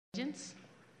allegiance.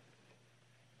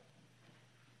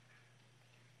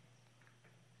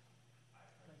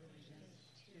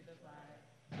 To the flag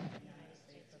of the United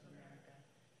States of America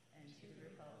and to the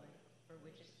republic for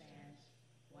which it stands,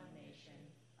 one nation,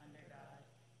 under God,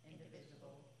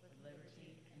 indivisible, with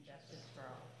liberty and justice for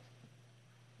all.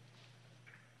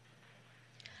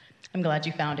 I'm glad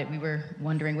you found it. We were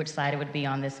wondering which side it would be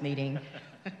on this meeting.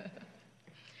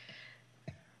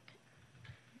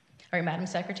 All right, Madam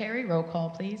Secretary, roll call,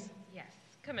 please. Yes.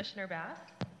 Commissioner Bass?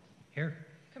 Here.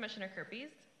 Commissioner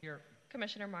Kerpes? Here.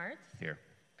 Commissioner Martz? Here.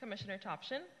 Commissioner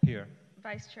Topshin? Here.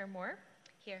 Vice Chair Moore?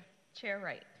 Here. Chair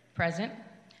Wright? Present.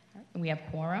 We have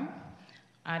quorum.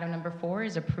 Item number 4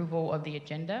 is approval of the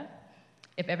agenda.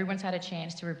 If everyone's had a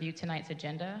chance to review tonight's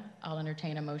agenda, I'll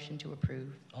entertain a motion to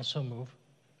approve. Also move.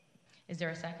 Is there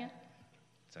a second?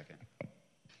 Second.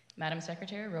 Madam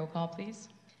Secretary, roll call, please.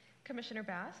 Commissioner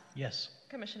Bass? Yes.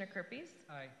 Commissioner Kerpes?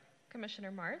 Aye.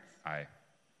 Commissioner Martz? Aye.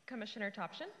 Commissioner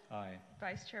Topshin? Aye.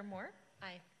 Vice Chair Moore?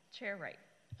 Aye. Chair Wright?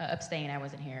 Abstain, I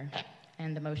wasn't here.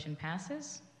 And the motion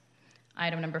passes.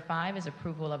 Item number 5 is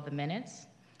approval of the minutes.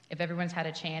 If everyone's had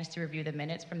a chance to review the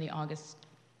minutes from the August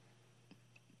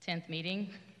 10th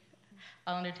meeting,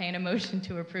 I'll entertain a motion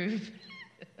to approve.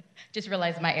 Just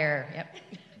realized my error, yep.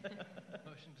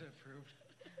 Motion to approve.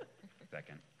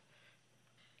 Second.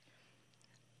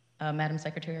 Madam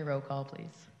Secretary, roll call,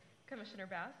 please. Commissioner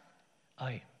Bass?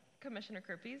 Aye. Commissioner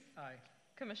Kerpes? Aye.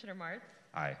 Commissioner Martz?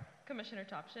 Aye. Commissioner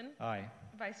Topshin? Aye.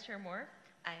 Vice Chair Moore?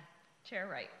 Aye. Chair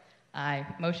Wright? Aye,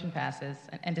 motion passes.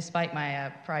 And despite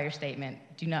my prior statement,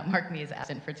 do not mark me as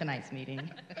absent for tonight's meeting.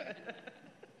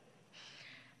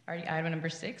 All right, item number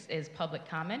 6 is public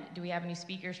comment. Do we have any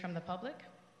speakers from the public?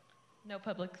 No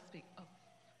public speak. Oh.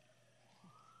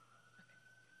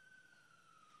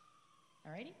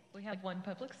 All righty. We have one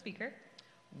public speaker.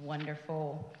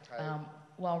 Wonderful.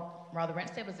 While the Rent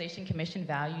Stabilization Commission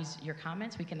values your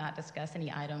comments, we cannot discuss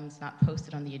any items not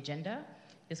posted on the agenda.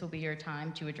 This will be your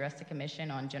time to address the commission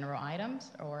on general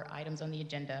items or items on the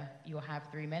agenda. You will have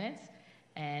 3 minutes,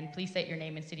 and please state your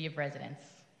name and city of residence.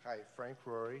 Hi, Frank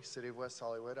Rory, City of West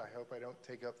Hollywood. I hope I don't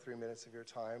take up 3 minutes of your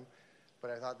time,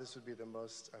 but I thought this would be the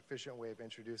most efficient way of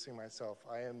introducing myself.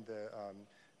 I am the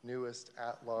newest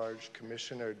at-large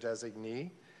commissioner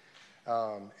designee,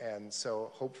 and so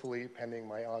hopefully, pending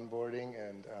my onboarding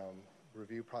and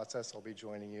review process, I'll be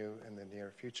joining you in the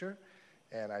near future.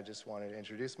 And I just wanted to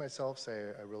introduce myself,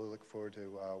 say I really look forward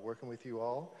to working with you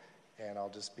all, and I'll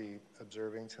just be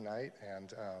observing tonight.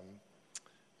 And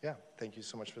yeah, thank you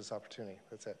so much for this opportunity.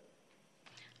 That's it.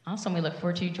 Awesome. We look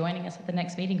forward to you joining us at the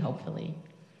next meeting, hopefully.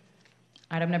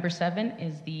 Item number 7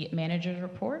 is the manager's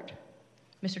report.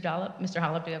 Mr.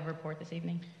 Hollop, do you have a report this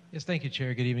evening? Yes, thank you,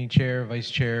 Chair. Good evening, Chair,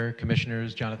 Vice Chair,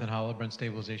 Commissioners. Jonathan Hollop, Rent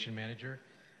Stabilization Manager.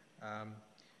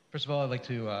 First of all, I'd like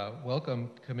to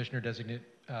welcome Commissioner-designate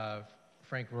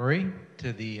Frank Rory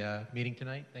to the meeting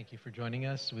tonight. Thank you for joining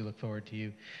us. We look forward to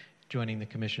you joining the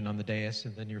Commission on the dais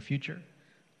in the near future.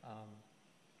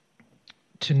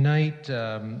 Tonight,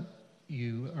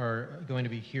 you are going to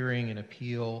be hearing an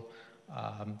appeal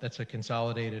that's a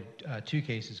consolidated, 2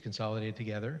 cases consolidated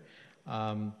together.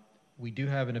 We do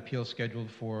have an appeal scheduled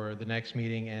for the next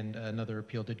meeting, and another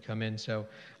appeal did come in, so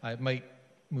I might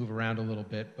move around a little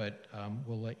bit, but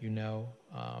we'll let you know.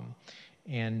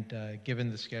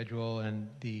 Given the schedule and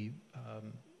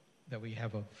that we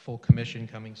have a full commission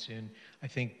coming soon, I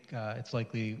think it's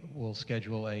likely we'll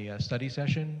schedule a study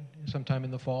session sometime in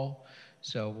the fall.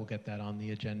 So we'll get that on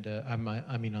the agenda,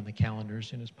 I mean on the calendar as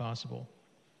soon as possible.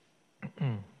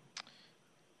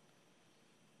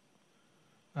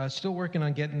 Still working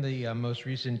on getting the most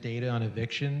recent data on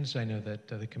evictions. I know that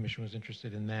the commission was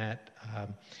interested in that.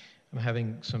 I'm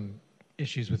having some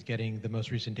issues with getting the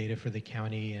most recent data for the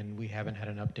county, and we haven't had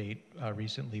an update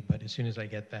recently, but as soon as I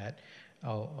get that,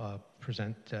 I'll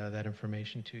present that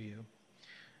information to you.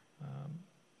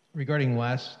 Regarding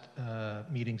last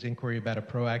meeting's inquiry about a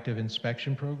proactive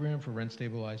inspection program for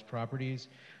rent-stabilized properties,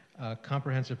 a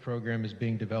comprehensive program is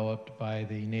being developed by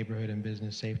the Neighborhood and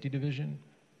Business Safety Division,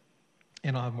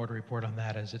 and I'll have more to report on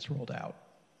that as it's rolled out.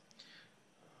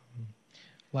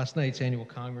 Last night's annual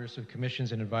Congress of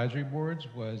Commissions and Advisory Boards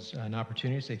was an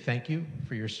opportunity to say thank you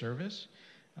for your service.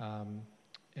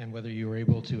 And whether you were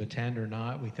able to attend or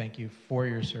not, we thank you for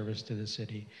your service to the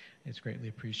city. It's greatly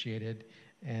appreciated.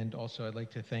 And also I'd like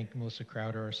to thank Melissa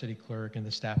Crowder, our city clerk, and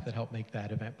the staff that helped make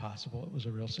that event possible. It was a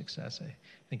real success. I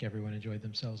think everyone enjoyed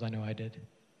themselves. I know I did.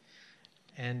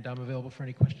 And I'm available for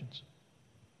any questions.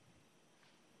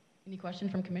 Any question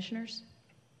from commissioners?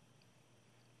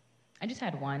 I just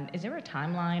had one. Is there a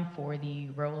timeline for the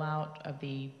rollout of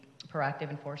the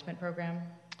proactive enforcement program?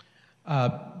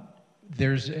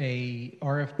 There's a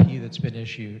RFP that's been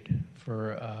issued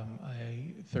for a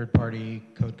third-party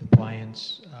code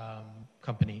compliance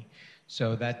company.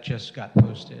 So that just got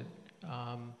posted.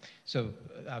 So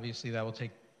obviously that will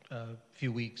take a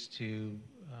few weeks to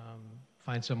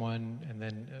find someone and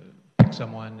then pick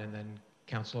someone and then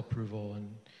council approval.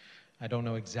 And I don't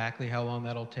know exactly how long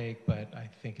that'll take, but I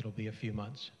think it'll be a few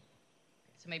months.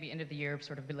 So maybe end of the year,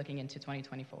 sort of be looking into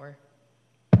 2024.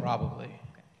 Probably, Okay.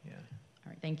 yeah. All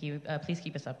right, thank you. Please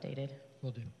keep us updated. Will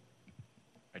do.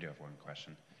 I do have one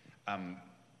question.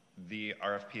 The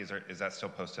RFP, is that still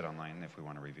posted online if we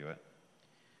want to review it?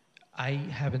 I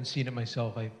haven't seen it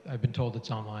myself. I've been told it's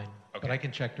online, but Okay. I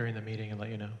can check during the meeting and let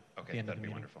you know. At the Okay, end of that'd the be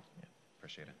meeting. wonderful. Yeah.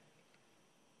 Appreciate it.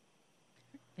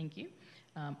 Thank you.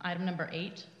 Item number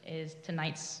 8 is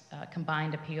tonight's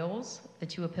combined appeals. The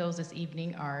two appeals this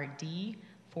evening are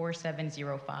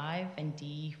D4705 and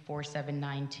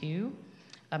D4792.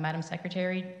 Madam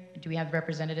Secretary, do we have a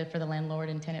representative for the landlord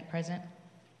and tenant present?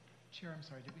 Chair, I'm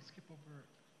sorry, did we skip over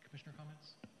commissioner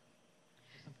comments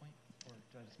at some point? Or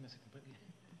did I just miss it completely?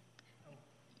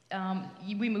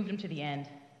 We moved them to the end.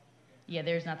 Yeah,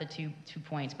 there's not the two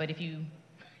points, but if you,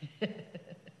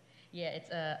 yeah, it's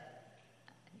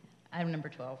item number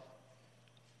 12.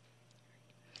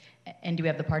 And do we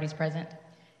have the parties present?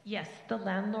 Yes, the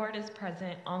landlord is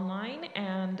present online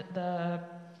and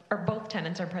both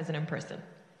tenants are present in person.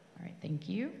 All right, thank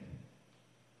you.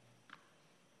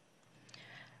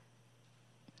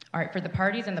 All right, for the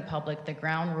parties and the public, the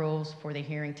ground rules for the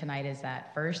hearing tonight is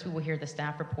that first we will hear the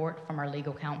staff report from our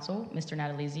legal counsel, Mr.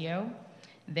 Natalizio.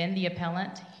 Then the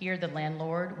appellant, here the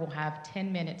landlord, will have 10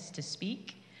 minutes to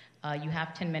speak. You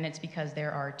have 10 minutes because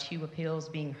there are 2 appeals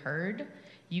being heard.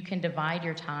 You can divide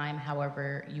your time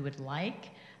however you would like.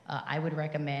 I would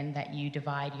recommend that you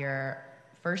divide your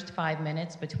first 5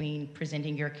 minutes between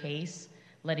presenting your case,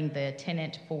 letting the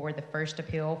tenant for the first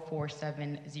appeal,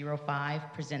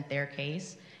 4705, present their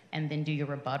case, and then do your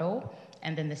rebuttal,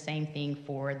 and then the same thing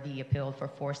for the appeal for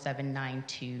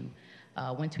 4792.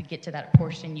 Once we get to that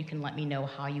portion, you can let me know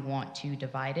how you want to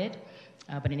divide it.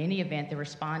 But in any event, the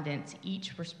respondents,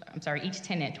 each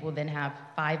tenant will then have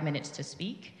 5 minutes to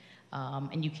speak,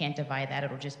 and you can't divide that,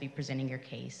 it'll just be presenting your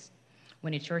case.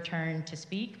 When it's your turn to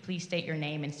speak, please state your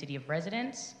name and city of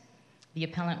residence. The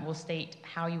appellant will state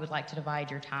how you would like to divide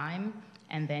your time,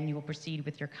 and then you will proceed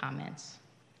with your comments.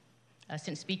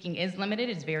 Since speaking is limited,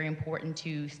 it's very important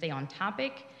to stay on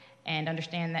topic and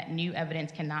understand that new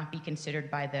evidence cannot be considered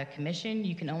by the commission.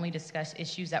 You can only discuss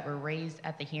issues that were raised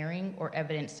at the hearing or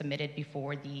evidence submitted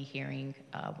before the hearing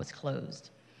was closed.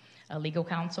 Legal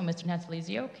counsel, Mr.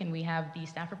 Natalizio, can we have the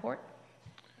staff report?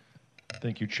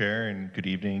 Thank you, Chair, and good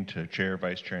evening to Chair,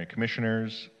 Vice Chair, and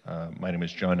Commissioners. My name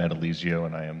is John Natalizio,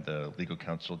 and I am the legal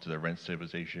counsel to the Rent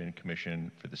Stabilization Commission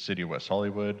for the City of West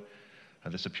Hollywood.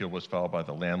 This appeal was filed by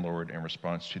the landlord in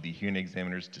response to the hearing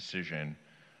examiner's decision,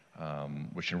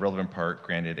 which in relevant part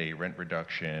granted a rent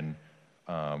reduction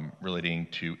relating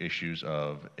to issues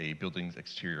of a building's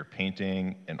exterior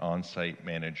painting, an on-site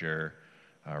manager,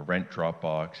 rent drop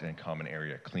box, and common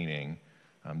area cleaning.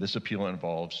 This appeal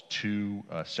involves 2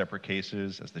 separate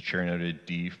cases, as the chair noted,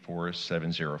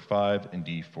 D4705 and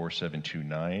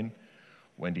D4729.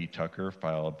 Wendy Tucker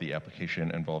filed the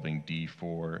application involving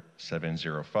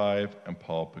D4705, and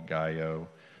Paul Pagayo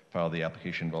filed the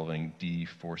application involving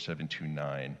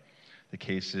D4729. The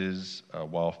cases,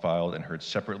 while filed and heard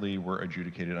separately, were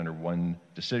adjudicated under one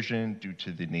decision due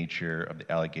to the nature of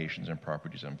the allegations and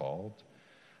properties involved.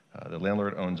 The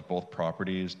landlord owns both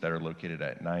properties that are located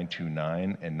at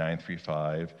 929 and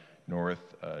 935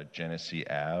 North Genesee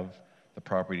Ave. The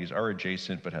properties are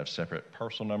adjacent but have separate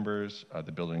parcel numbers.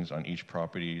 The buildings on each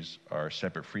properties are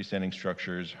separate freestanding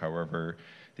structures. However,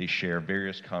 they share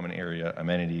various common area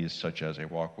amenities such as a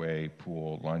walkway,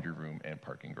 pool, laundry room, and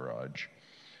parking garage.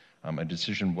 A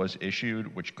decision was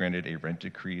issued which granted a rent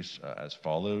decrease as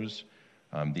follows.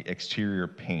 The exterior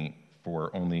paint for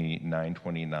only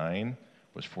 929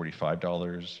 was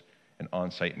 $45. An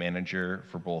on-site manager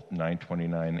for both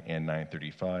 929 and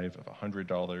 935 of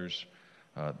 $100.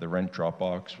 The rent drop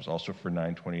box was also for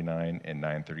 929 and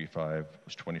 935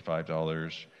 was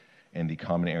 $25. And the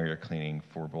common area cleaning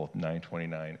for both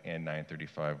 929 and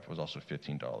 935 was also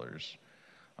 $15.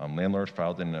 Landlord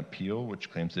filed an appeal which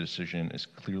claims the decision is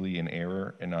clearly in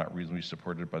error and not reasonably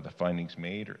supported by the findings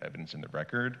made or evidence in the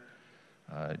record.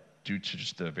 Due to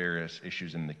just the various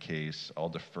issues in the case, I'll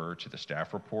defer to the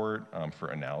staff report for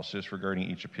analysis regarding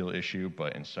each appeal issue,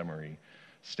 but in summary,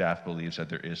 staff believes that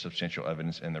there is substantial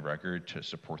evidence in the record to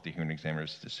support the hearing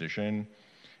examiner's decision,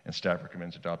 and staff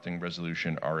recommends adopting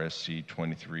resolution RSC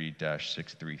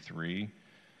 23-633.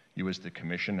 You as the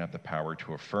commission have the power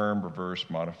to affirm, reverse,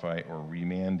 modify, or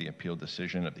remand the appeal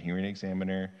decision of the hearing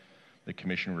examiner. The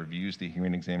commission reviews the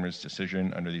hearing examiner's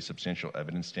decision under the substantial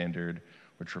evidence standard,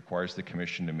 which requires the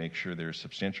commission to make sure there is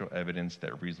substantial evidence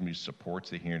that reasonably supports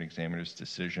the hearing examiner's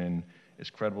decision, is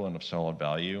credible and of solid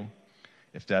value.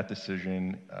 If that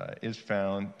decision is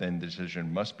found, then the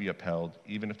decision must be upheld,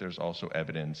 even if there's also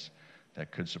evidence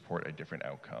that could support a different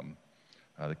outcome.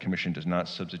 The commission does not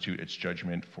substitute its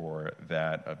judgment for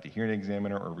that of the hearing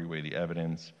examiner or reweigh the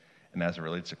evidence. And as it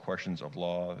relates to questions of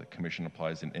law, the commission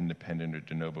applies an independent or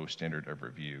de novo standard of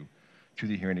review to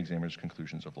the hearing examiner's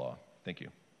conclusions of law. Thank you.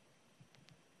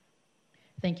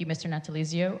 Thank you, Mr.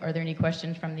 Natalizio. Are there any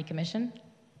questions from the commission?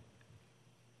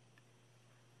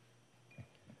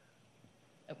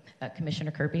 Commissioner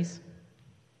Kirby's.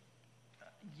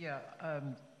 Yeah,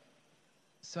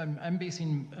 so I'm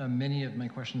basing many of my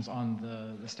questions on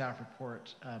the staff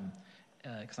report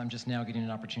because I'm just now getting an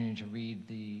opportunity to read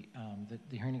the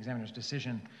hearing examiner's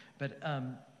decision. But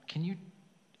can you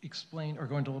explain or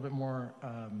go into a little bit more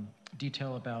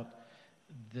detail about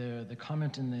the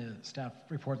comment in the staff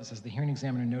report that says the hearing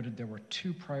examiner noted there were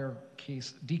 2 prior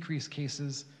decreased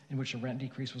cases in which a rent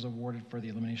decrease was awarded for the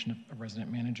elimination of a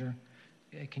resident manager?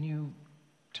 Can you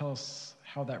tell us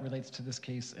how that relates to this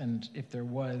case, and if there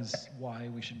was, why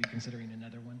we should be considering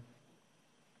another one?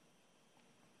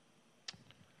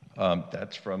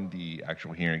 That's from the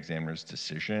actual hearing examiner's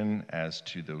decision. As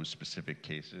to those specific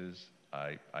cases,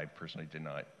 I personally did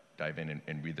not dive in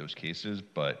and read those cases,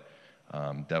 but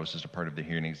that was just a part of the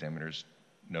hearing examiner's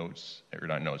notes, or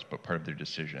not notes, but part of their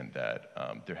decision that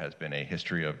there has been a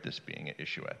history of this being an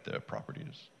issue at the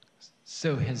properties.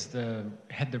 So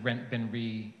had the rent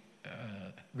been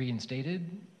reinstated?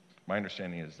 My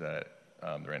understanding is that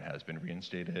the rent has been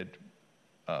reinstated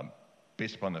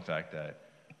based upon the fact that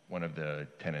one of the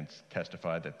tenants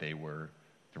testified that they were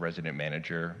the resident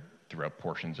manager throughout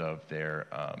portions of their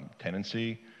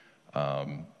tenancy.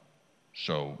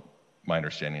 So my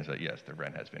understanding is that, yes, the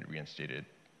rent has been reinstated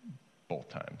both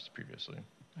times previously.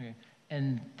 Okay.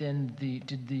 And then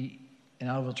and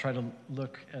I will try to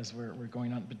look as we're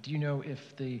going on, but do you know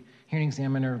if the hearing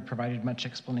examiner provided much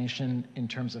explanation in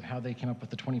terms of how they came up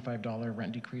with the $25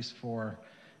 rent decrease for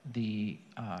the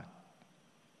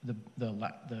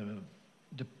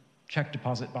check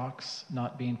deposit box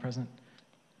not being present?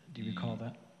 Do you recall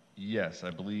that? Yes, I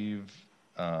believe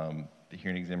the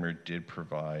hearing examiner did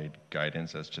provide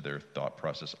guidance as to their thought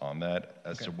process on that.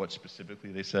 As to what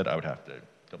specifically they said, I would have to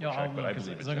double check, but I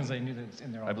believe as long as I knew that it's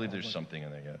in there. I believe there's something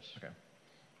in there, yes. Okay.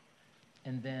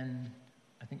 And then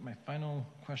I think my final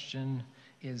question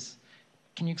is,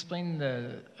 can you explain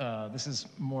this is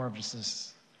more of just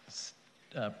this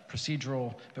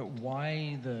procedural, but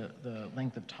why the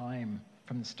length of time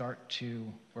from the start to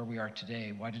where we are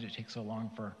today? Why did it take so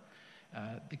long for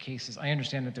the cases? I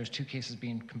understand that there's 2 cases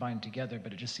being combined together,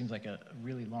 but it just seems like a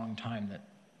really long time that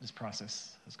this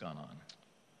process has gone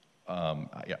on.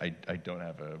 I don't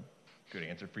have a good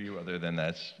answer for you other than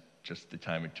that's just the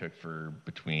time it took for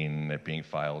between it being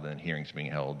filed and hearings being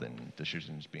held and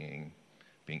decisions being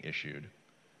issued.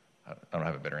 I don't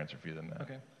have a better answer for you than that.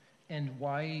 Okay. And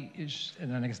why is,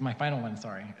 and then I guess my final one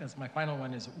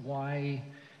is why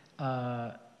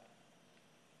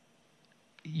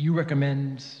you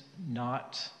recommend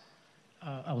not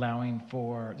allowing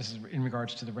for, this is in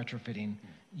regards to the retrofitting,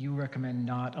 you recommend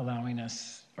not allowing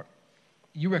us, or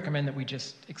you recommend that we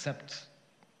just accept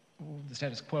the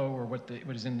status quo or what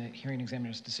is in the hearing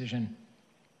examiner's decision.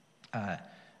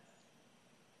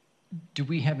 Do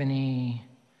we have any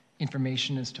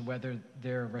information as to whether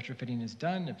their retrofitting is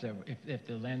done, if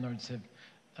the landlords have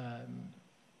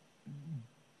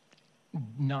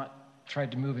not tried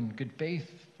to move in good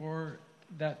faith for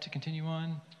that to continue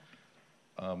on?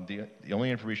 The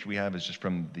only information we have is just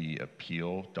from the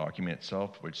appeal document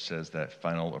itself, which says that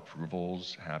final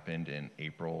approvals happened in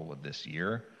April of this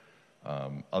year.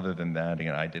 Other than that,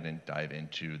 again, I didn't dive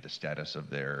into the status of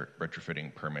their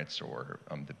retrofitting permits or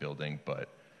the building, but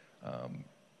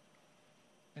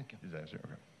thank you. Is that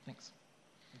okay? Thanks.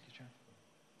 Thank you, Chair.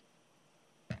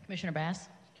 Commissioner Bass.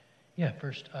 Yeah,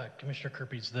 first, Commissioner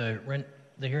Kirby's, the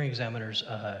hearing examiner's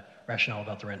rationale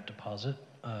about the rent deposit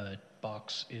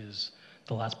box is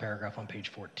the last paragraph on page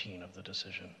 14 of the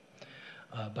decision.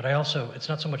 But I also, it's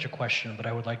not so much a question, but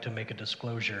I would like to make a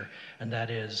disclosure, and that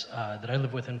is that I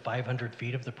live within 500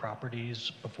 feet of the properties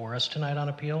before us tonight on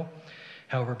appeal.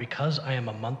 However, because I am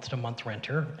a month-to-month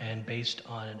renter, and based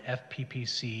on an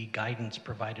FPPC guidance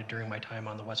provided during my time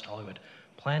on the West Hollywood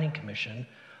Planning Commission,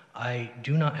 I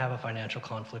do not have a financial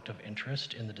conflict of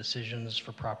interest in the decisions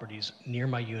for properties near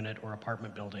my unit or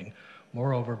apartment building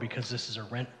Moreover, because this is a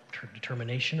rent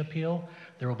determination appeal,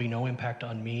 there will be no impact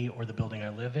on me or the building I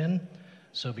live in.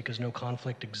 So because no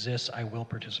conflict exists, I will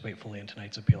participate fully in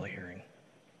tonight's appeal hearing.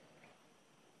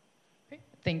 Okay,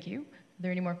 thank you. Are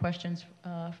there any more questions?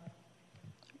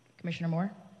 Commissioner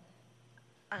Moore?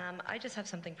 I just have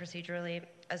something procedurally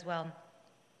as well.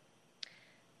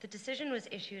 The decision was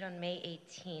issued on May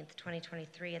 18th,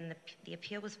 2023, and the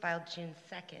appeal was filed June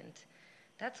 2nd.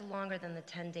 That's longer than the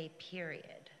 10-day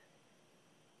period.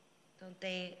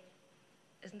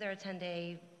 Isn't there a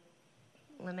 10-day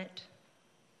limit?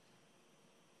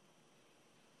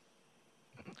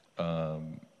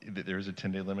 There is a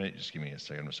 10-day limit. Just give me a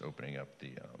second. I'm just opening up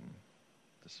the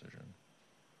decision.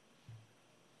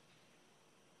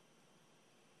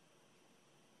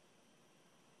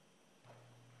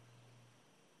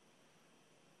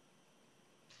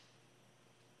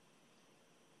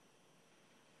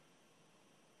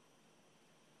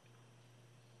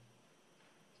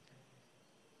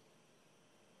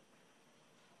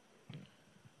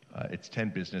 It's 10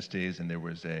 business days, and there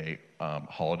was a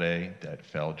holiday that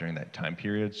fell during that time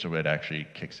period, so it actually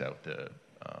kicks out the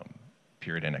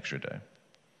period an extra day.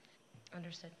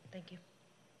 Understood. Thank you.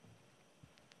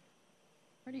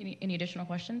 Alrighty, any additional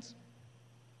questions?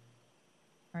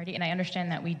 Alrighty, and I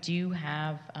understand that we do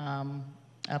have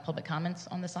public comments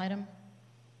on this item.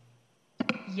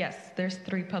 Yes, there's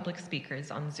 3 public speakers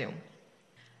on Zoom.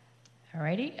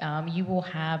 Alrighty, you will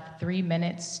have 3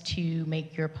 minutes to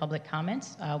make your public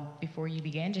comments. Before you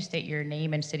begin, just state your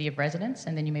name and city of residence,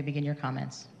 and then you may begin your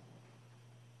comments.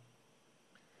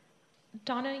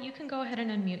 Donna, you can go ahead and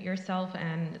unmute yourself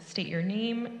and state your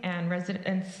name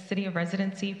and city of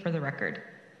residency for the record.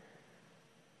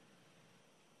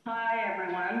 Hi,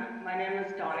 everyone. My name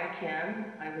is Donna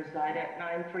Kim. I reside at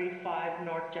 935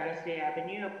 North Genesee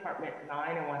Avenue, apartment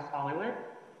 9 in West Hollywood.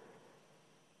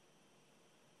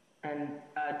 And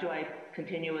do I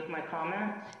continue with my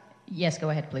comments? Yes,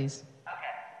 go ahead, please.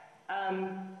 Okay.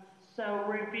 So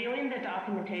reviewing the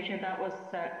documentation that was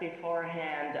sent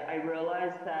beforehand, I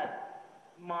realized that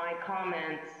my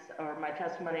comments or my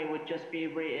testimony would just be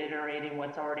reiterating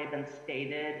what's already been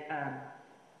stated,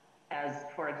 as,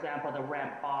 for example, the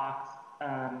rent box,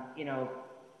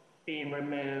 being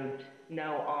removed,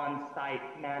 no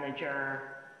on-site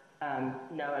manager,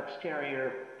 no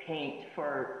exterior paint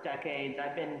for decades.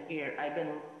 I've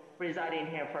been residing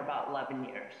here for about 11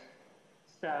 years.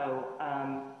 So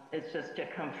it's just to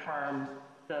confirm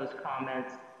those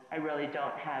comments. I really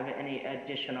don't have any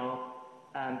additional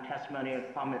testimony or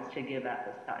comments to give at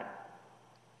this time.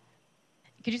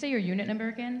 Could you say your unit number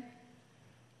again?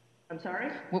 I'm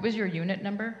sorry? What was your unit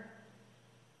number?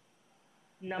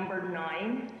 Number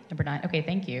 9. Number 9. Okay,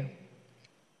 thank you.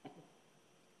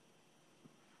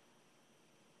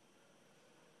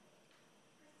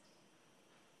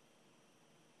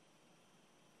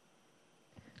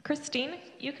 Christine,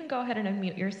 you can go ahead and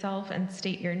unmute yourself and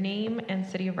state your name and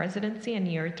city of residency, and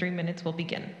your 3 minutes will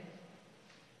begin.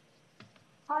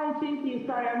 Hi, thank you.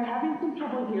 Sorry, I'm having some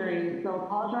trouble hearing, so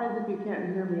apologize if you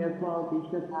can't hear me as well as you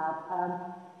should have.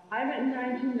 I'm at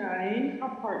 929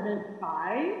 apartment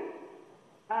 5.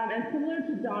 And similar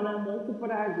to Donna, most of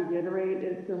what I reiterate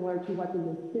is similar to what's in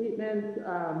the statements.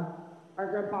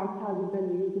 Our rent box hasn't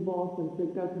been usable since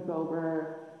Bigco took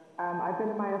over. I've been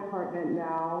in my apartment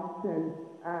now since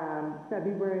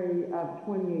February of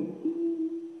 2018,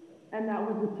 and that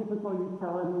was a typical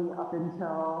utility up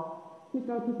until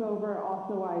Bigco took over.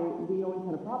 Also, we always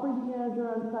had a property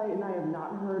manager on site, and I have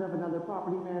not heard of another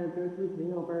property manager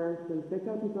taking over since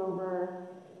Bigco took over.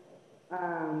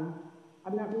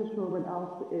 I'm not really sure what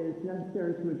else is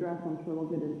necessary to address. I'm sure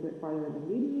we'll get into it farther in the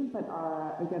meeting, but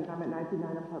again, I'm at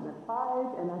 929 apartment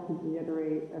 5, and I can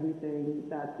reiterate everything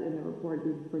that's in the report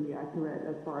is pretty accurate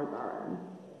as far as our end.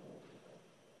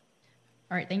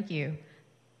 All right, thank you.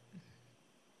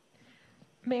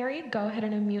 Mary, go ahead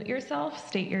and unmute yourself,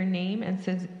 state your name and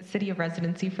city of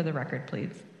residency for the record,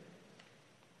 please.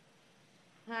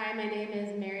 Hi, my name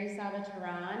is Mary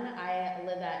Salvatierran. I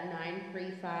live at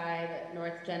 935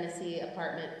 North Genesee,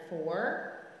 apartment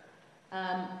 4.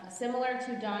 Similar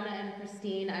to Donna and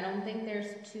Christine, I don't think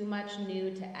there's too much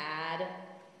new to add.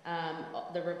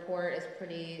 The report is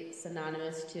pretty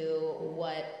synonymous to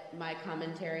what my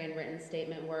commentary and written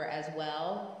statement were as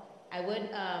well. I would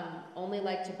only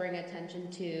like to bring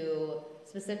attention to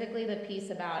specifically the piece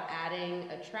about adding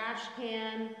a trash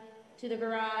can to the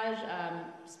garage,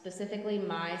 specifically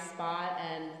my spot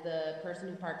and the person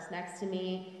who parks next to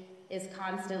me is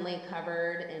constantly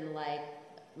covered in like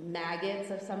maggots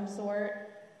of some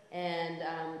sort, and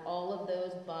all of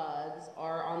those bugs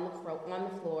are on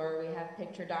the floor. We have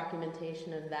picture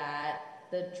documentation of that.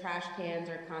 the trash cans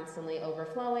are constantly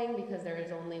overflowing because there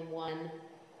is only one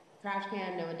trash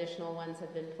can, no additional ones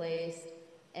have been placed.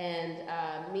 And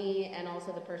me and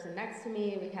also the person next to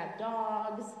me, we have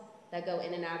dogs that go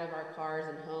in and out of our cars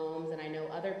and homes, and I know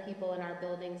other people in our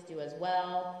buildings do as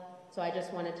well. So I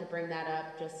just wanted to bring that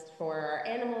up just for our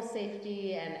animal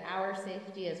safety and our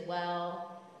safety as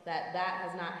well, that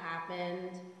has not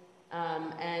happened.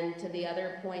 And to the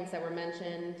other points that were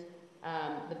mentioned,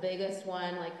 the biggest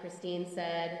one, like Christine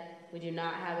said, we do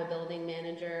not have a building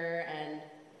manager, and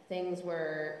things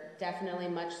were definitely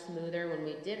much smoother when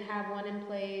we did have one in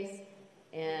place,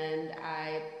 and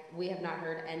we have not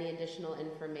heard any additional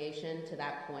information to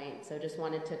that point. So just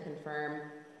wanted to confirm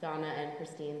Donna and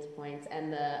Christine's points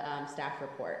and the staff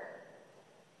report.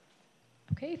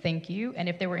 Okay, thank you. And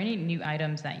if there were any new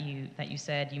items that you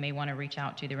said, you may want to reach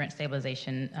out to the Rent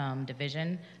Stabilization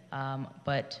Division.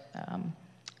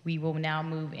 We will now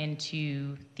move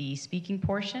into the speaking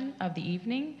portion of the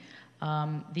evening.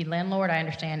 The landlord, I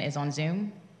understand, is on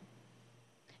Zoom.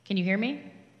 Can you hear me?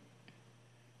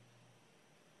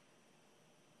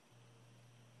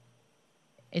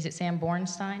 Is it Sam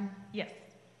Bornstein? Yes.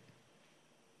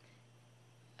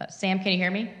 Sam, can you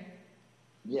hear me?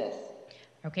 Yes.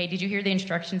 Okay, did you hear the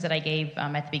instructions that I gave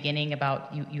at the beginning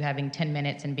about you having 10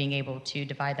 minutes and being able to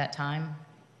divide that time?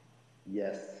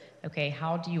 Yes. Okay,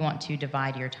 how do you want to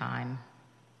divide your time?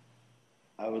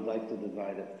 I would like to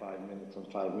divide it 5 minutes and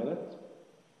 5 minutes.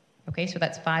 Okay, so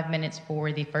that's 5 minutes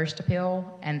for the first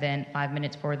appeal and then 5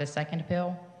 minutes for the second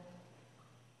appeal?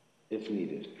 If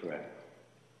needed, correct.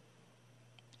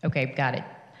 Okay, got it.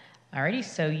 Alrighty,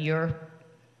 so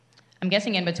I'm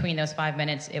guessing in between those 5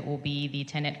 minutes, it will be the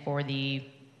tenant for the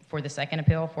second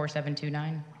appeal,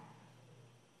 4729?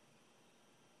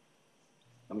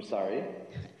 I'm sorry?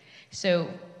 So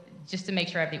just to make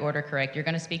sure I have the order correct, you're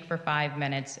going to speak for 5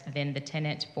 minutes, then the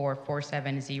tenant for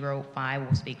 4705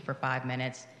 will speak for 5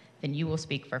 minutes, then you will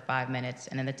speak for 5 minutes,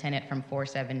 and then the tenant from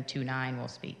 4729 will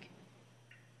speak.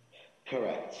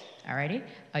 Correct. Alrighty,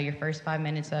 your first 5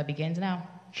 minutes begins now.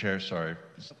 Chair, sorry.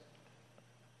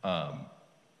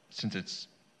 Since it's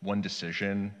one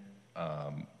decision,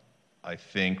 I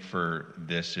think for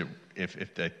this,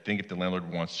 if the landlord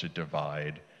wants to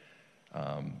divide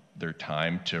their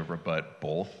time to rebut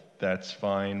both, that's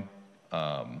fine.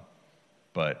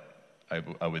 But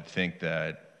I would think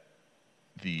that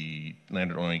the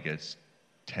landlord only gets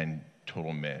 10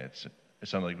 total minutes. It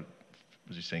sounded like,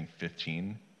 was he saying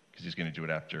 15? Because he's going to do it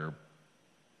after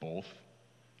both.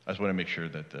 I just want to make sure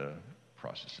that the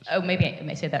process is. Oh, maybe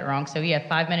I said that wrong. So you have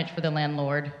 5 minutes for the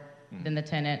landlord, then the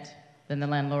tenant, then the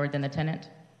landlord, then the tenant.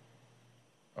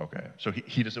 Okay, so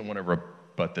he doesn't want to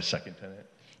rebut the second tenant?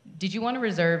 Did you want to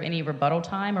reserve any rebuttal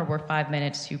time, or were 5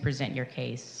 minutes to present your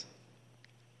case?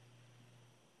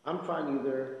 I'm fine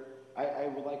either. I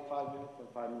would like 5 minutes and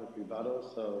 5 minutes rebuttal,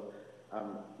 so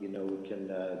we can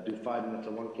do 5 minutes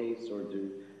on one case or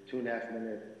do 2.5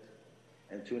 minutes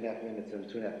and 2.5 minutes and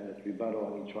 2.5 minutes rebuttal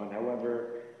on each one.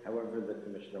 However the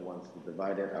commissioner wants to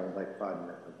divide it, I would like 5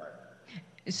 minutes and 5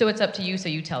 minutes. So it's up to you, so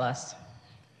you tell us.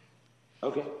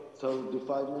 Okay, so do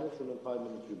 5 minutes and then 5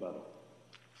 minutes rebuttal.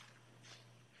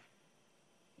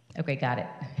 Okay, got it.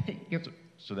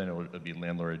 So then it would be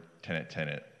landlord, tenant,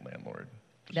 tenant, landlord.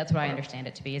 That's what I understand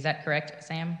it to be. Is that correct,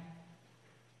 Sam?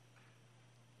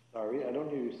 Sorry, I don't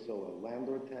hear you so well.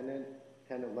 Landlord, tenant,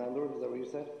 tenant, landlord, is that what you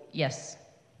said? Yes.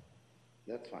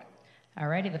 That's fine. All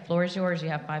righty, the floor is yours. You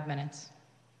have 5 minutes.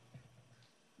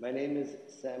 My name is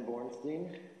Sam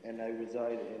Bornstein, and I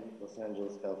reside in Los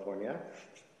Angeles, California.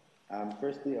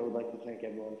 Firstly, I would like to thank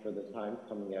everyone for the time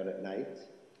coming out at night.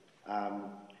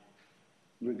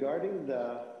 Regarding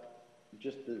the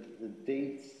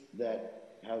dates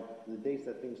that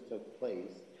things took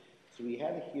place, so we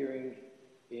had a hearing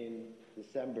in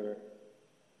December,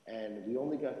 and we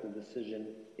only got the decision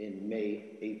in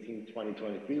May 18,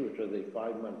 2023, which was a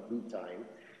 5-month lead time.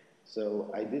 So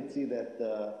I did see that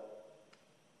the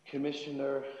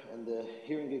commissioner and the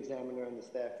hearing examiner and the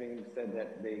staffing said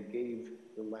that they gave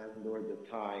the landlord the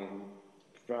time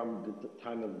from the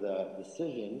time of the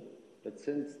decision, but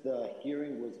since the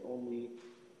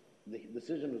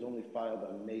decision was only filed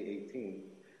on May 18th,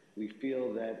 we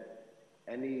feel that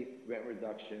any rent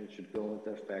reduction should go into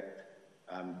effect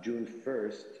June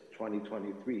 1st,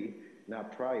 2023,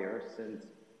 not prior, since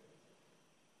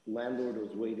landlord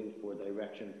was waiting for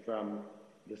direction from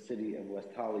the city of West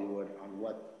Hollywood on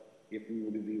if we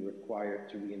would be required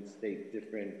to reinstate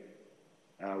different,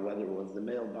 whether it was the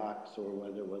mailbox or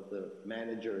whether it was the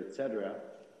manager, etc.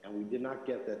 And we did not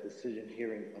get that decision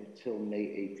hearing until May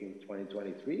 18,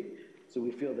 2023. So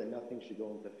we feel that nothing should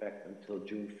go into effect until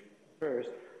June 1st,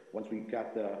 once we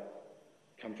got the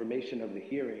confirmation of the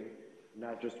hearing,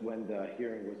 not just when the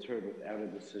hearing was heard without a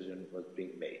decision was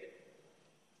being made.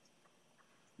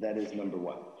 That is number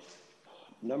one.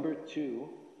 Number two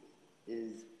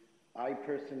is I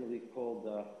personally called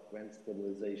the rent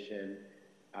stabilization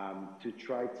to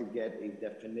try to get a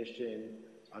definition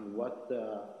on what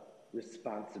the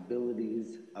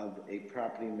responsibilities of a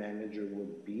property manager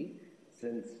would be,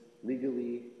 since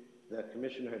legally the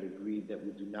commissioner had agreed that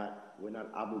we're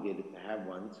not obligated to have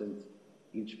one, since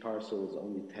each parcel is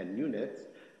only 10 units,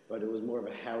 but it was more of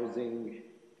a housing,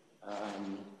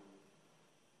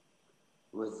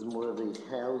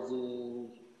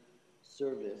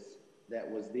 service that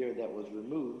was there that was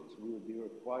removed. We would be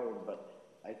required, but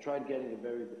I tried getting a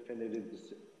very definitive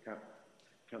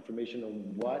confirmation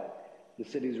on what the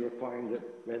city is requiring the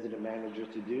resident manager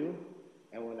to do.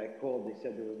 And when I called, they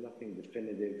said there was nothing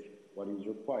definitive what he was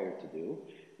required to do.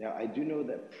 Now, I do know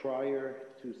that prior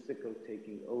to Sicko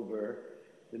taking over,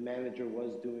 the manager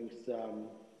was doing some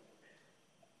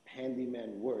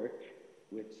handyman work,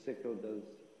 which Sicko does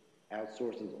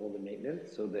outsources all the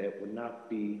maintenance, so that it would not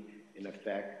be in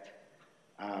effect.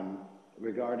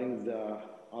 Regarding the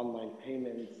online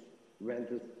payments,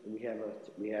 renters, we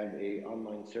have a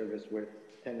online service where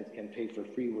tenants can pay for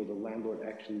free, where the landlord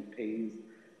actually pays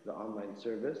the online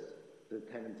service. The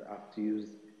tenants opt to use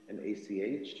an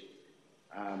ACH.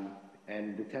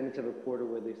 And the tenants have a portal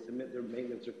where they submit their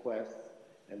maintenance requests,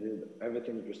 and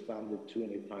everything is responded to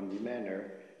in a timely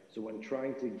manner. So when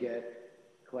trying to get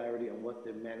clarity on what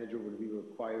the manager would be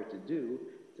required to do,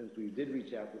 since we did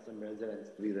reach out to some residents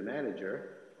to be the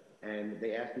manager, and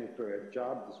they asked me for a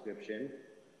job description,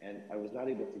 and I was not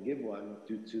able to give one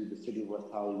due to the city of West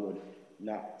Hollywood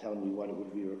not telling me what it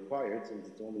would be required, since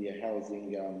it's only a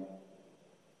housing,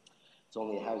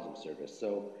 service.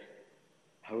 So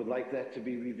I would like that to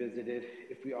be revisited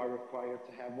if we are required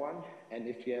to have one, and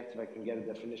if yes, if I can get a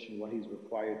definition what he's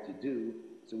required to do,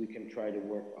 so we can try to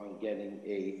work on getting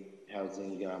a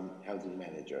housing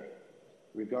manager.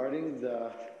 Regarding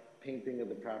the painting of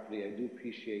the property, I do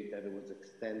appreciate that it was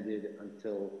extended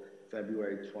until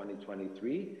February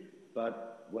 2023,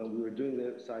 but when we were doing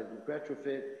the seismic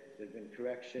retrofit, there's been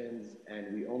corrections,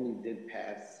 and we only did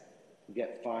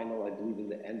get final, I believe, in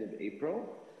the end of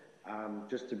April.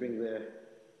 Just to bring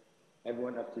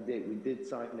everyone up to date, we did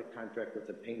sign the contract with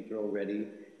the painter already,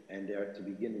 and they are to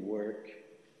begin work,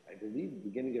 I believe,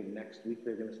 beginning of next week,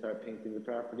 they're going to start painting the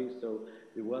property. So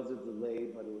there was a delay,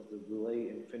 but it was a delay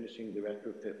in finishing the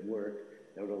retrofit work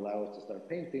that would allow us to start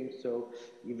painting. So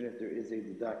even if there is a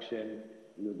deduction,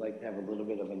 we would like to have a little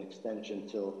bit of an extension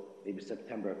till maybe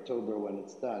September, October when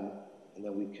it's done, and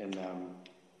then we can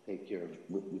take care of,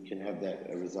 we can have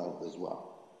that resolved as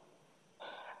well.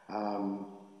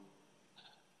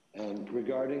 And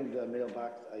regarding the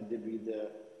mailbox, I did read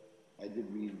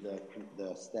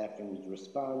the staffing's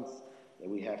response that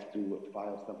we have to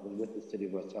file something with the city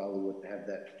of West Hollywood to have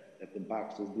that the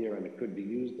box is there and it could be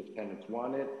used if tenants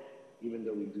want it, even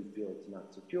though we do feel it's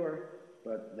not secure.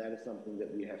 But that is something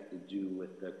that we have to do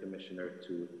with the commissioner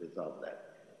to resolve that.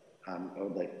 I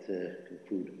would like to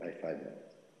conclude my 5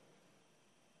 minutes.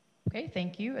 Okay,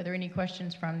 thank you. Are there any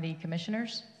questions from the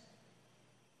commissioners?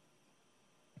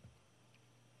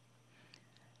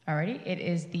 Alrighty, it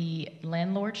is the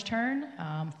landlord's turn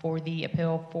for the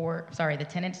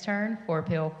tenant's turn for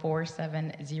appeal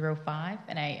 4705,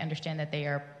 and I understand that they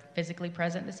are physically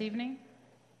present this evening.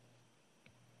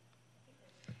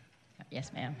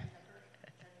 Yes, ma'am.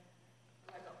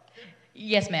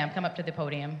 Yes, ma'am, come up to the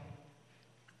podium.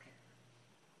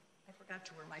 I forgot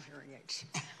to wear my hearing aids.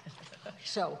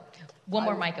 So. One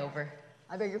more mic over.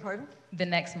 I beg your pardon? The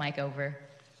next mic over.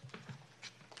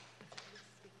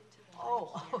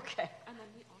 Oh, okay. And then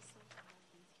we also have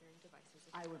these hearing devices.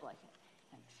 I would like it.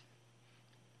 Thanks.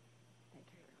 Thank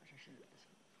you very much. I should do this.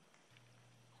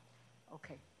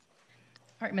 Okay.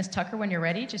 All right, Ms. Tucker, when you're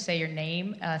ready, just say your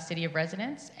name, city of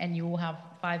residence, and you will have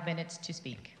 5 minutes to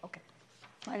speak. Okay.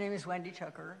 My name is Wendy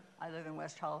Tucker. I live in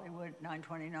West Hollywood,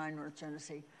 929 North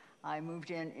Genesee. I moved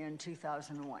in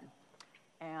 2001,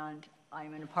 and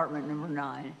I'm in apartment number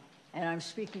 9, and I'm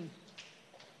speaking.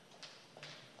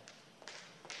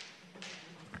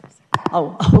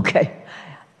 Oh, okay.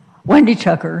 Wendy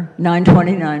Tucker,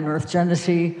 929 North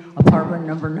Genesee, apartment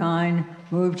number 9,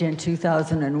 moved in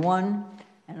 2001,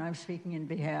 and I'm speaking in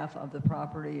behalf of the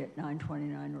property at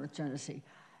 929 North Genesee.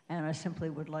 And I simply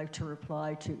would like to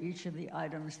reply to each of the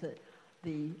items that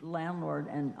the landlord,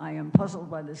 and I am puzzled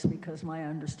by this because my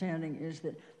understanding is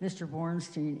that Mr.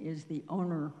 Bornstein is the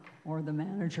owner or the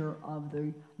manager of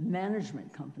the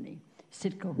management company,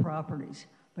 Sitco Properties,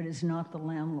 but is not the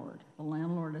landlord. The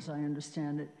landlord, as I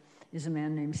understand it, is a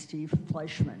man named Steve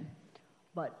Fleischman.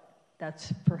 but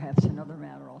that's perhaps another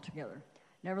matter altogether.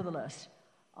 Nevertheless,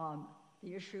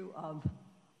 the issue of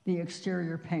the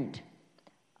exterior paint.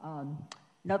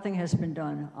 Nothing has been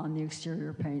done on the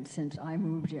exterior paint since I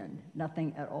moved in,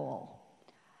 nothing at all.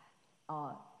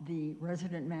 The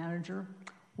resident manager,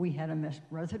 we had a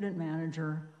resident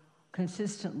manager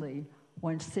consistently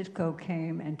when Citgo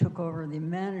came and took over the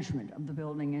management of the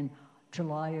building in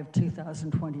July of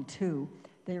 2022,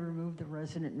 they removed the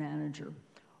resident manager.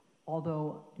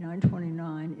 Although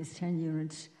 929 is 10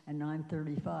 units and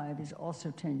 935 is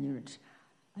also 10 units.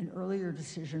 An earlier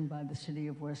decision by the City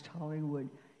of West Hollywood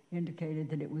indicated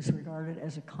that it was regarded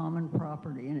as a common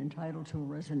property and entitled to a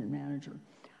resident manager.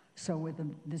 So with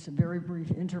this very brief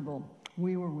interval,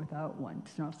 we were without one.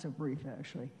 It's not so brief,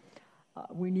 actually.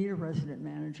 We need a resident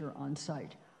manager on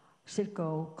site.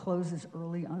 Citgo closes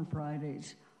early on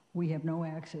Fridays. We have no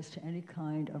access to any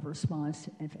kind of response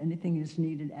if anything is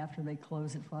needed after they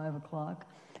close at 5 o'clock,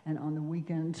 and on the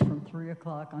weekends from 3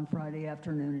 o'clock on Friday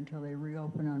afternoon until they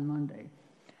reopen on Monday.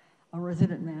 A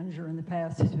resident manager in the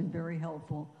past has been very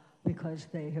helpful because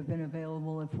they have been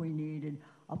available if we needed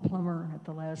a plumber at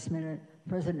the last minute.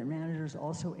 Resident manager is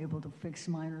also able to fix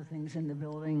minor things in the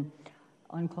building,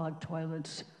 unclog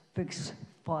toilets, fix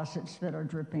faucets that are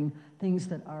dripping, things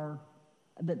that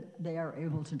they are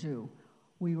able to do.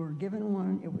 We were given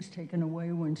one, it was taken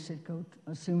away when Citgo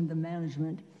assumed the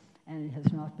management, and it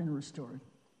has not been restored.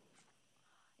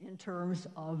 In terms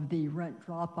of the rent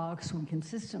drop box, we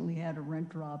consistently had a rent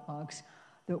drop box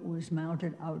that was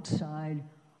mounted outside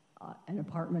an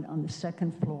apartment on the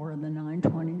second floor of the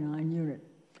 929 unit.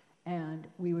 And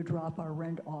we would drop our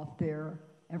rent off there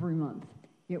every month.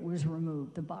 It was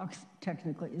removed. The box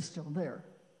technically is still there.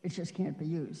 It just can't be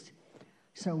used.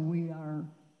 So we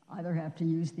either have to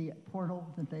use the portal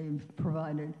that they've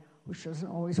provided, which doesn't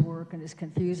always work and is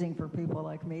confusing for people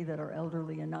like me that are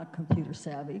elderly and not computer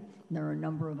savvy. And there are a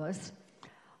number of us.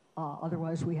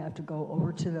 Otherwise, we have to go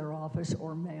over to their office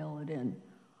or mail it in.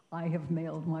 I have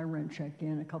mailed my rent check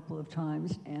in a couple of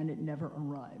times, and it never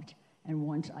arrived. And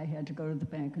once I had to go to the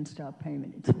bank and stop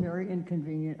payment. It's very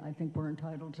inconvenient. I think we're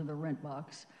entitled to the rent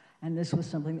box. And this was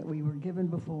something that we were given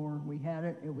before. We had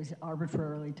it. It was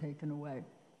arbitrarily taken away.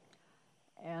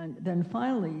 And then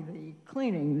finally, the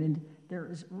cleaning. There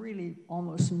is really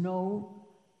almost no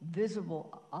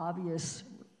visible, obvious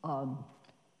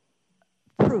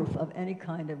proof of any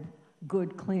kind of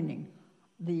good cleaning.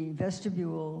 The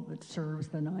vestibule that serves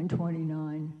the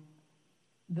 929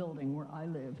 building where I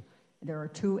live, there are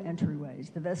two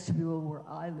entryways. The vestibule where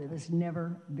I live has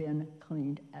never been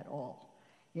cleaned at all.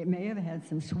 It may have had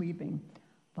some sweeping,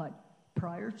 but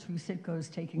prior to Citgo's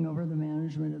taking over the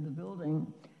management of the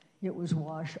building, it was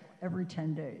washed every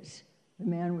 10 days. The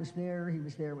man was there, he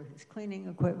was there with his cleaning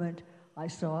equipment. I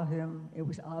saw him, it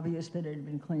was obvious that it had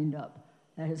been cleaned up.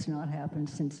 That has not happened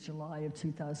since July of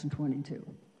 2022.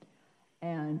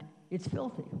 And it's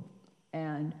filthy.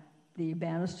 And the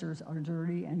banisters are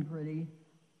dirty and gritty.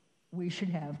 We should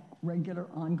have regular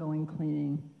ongoing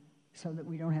cleaning so that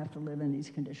we don't have to live in these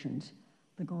conditions.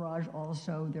 The garage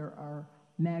also, there are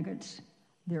maggots,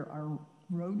 there are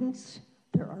rodents,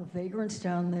 there are vagrants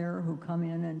down there who come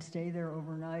in and stay there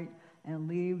overnight and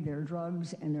leave their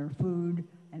drugs and their food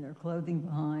and their clothing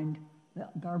behind. The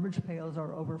garbage pails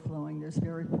are overflowing. There's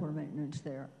very poor maintenance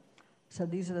there. So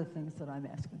these are the things that I'm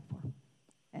asking for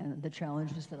and the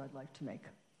challenges that I'd like to make.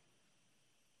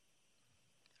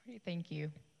 All right, thank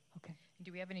you. Okay.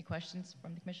 Do we have any questions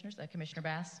from the commissioners? Commissioner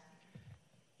Bass?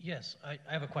 Yes, I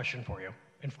have a question for you,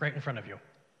 right in front of you.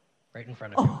 Right in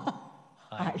front of you.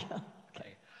 Hi.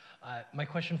 Okay. My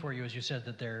question for you is, you said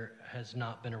that there has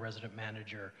not been a resident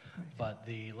manager, but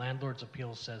the landlord's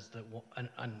appeal says that,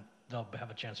 and they'll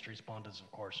have a chance to respond, as of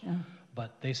course,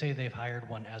 but they say they've hired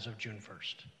one as of June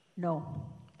 1st. No,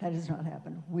 that has not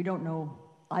happened. We don't know,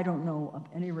 I don't know of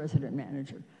any resident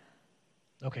manager.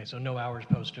 Okay, so no hours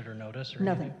posted or notice or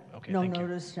Nothing. anything? Okay, no thank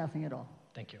notice, nothing at all.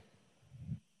 Thank you.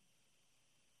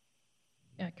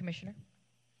 Commissioner?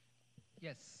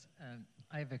 Yes,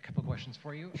 I have a couple questions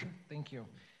for you. Sure. Thank you.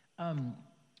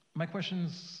 My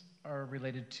questions are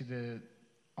related to the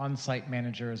on-site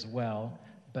manager as well,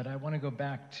 but I want to go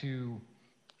back to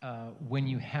when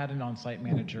you had an on-site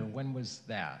manager. When was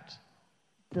that?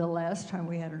 The last time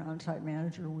we had an on-site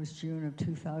manager was June of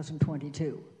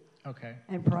 2022. Okay.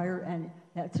 And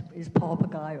that is Paul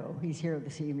Pagayo. He's here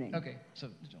this evening. Okay, so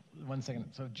 1 second.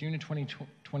 So June of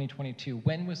 2022,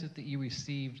 when was it that you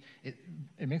received, it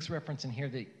makes reference in here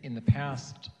that in the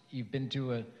past you've been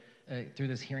through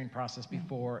this hearing process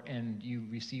before and you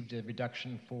received a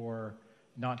reduction for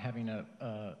not having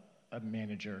a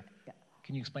manager. Yeah.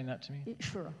 Can you explain that to me?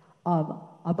 Sure.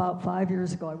 About 5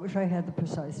 years ago, I wish I had the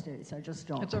precise dates, I just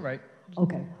don't. It's all right.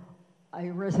 Okay. A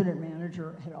resident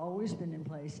manager had always been in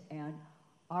place, and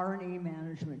R&E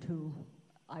Management, who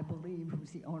I believe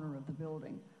was the owner of the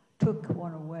building, took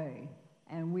one away,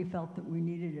 and we felt that we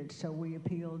needed it, so we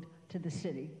appealed to the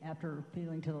city after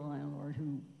appealing to the landlord,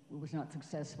 who was not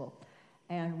successful.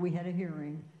 And we had a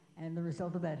hearing, and the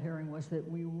result of that hearing was that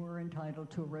we were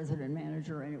entitled to a resident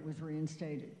manager, and it was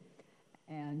reinstated.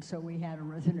 And so we had a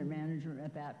resident manager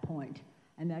at that point,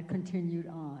 and that continued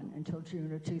on until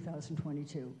June of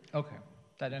 2022. Okay,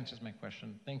 that answers my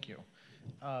question. Thank you.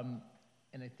 And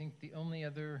I think the only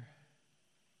other,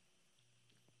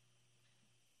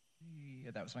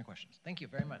 yeah, that was my questions. Thank you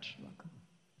very much. You're welcome.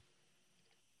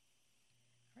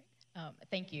 All right.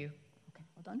 Thank you. Okay,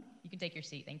 well done. You can take your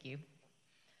seat. Thank you.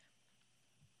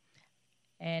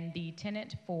 And the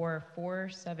tenant for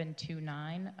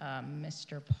 4729,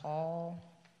 Mr. Paul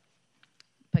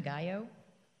Pagayo,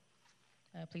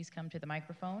 please come to the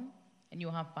microphone, and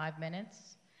you'll have 5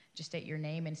 minutes. Just state your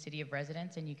name and city of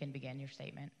residence, and you can begin your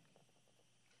statement.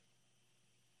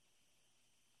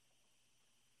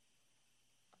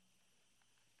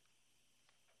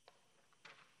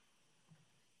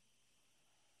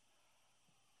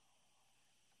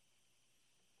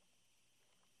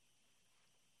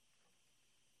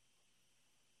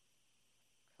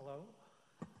 Hello,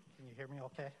 can you hear me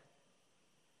okay?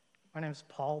 My name is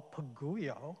Paul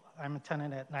Paguyo. I'm a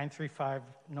tenant at 935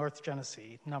 North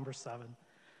Genesee, number 7,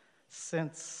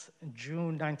 since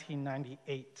June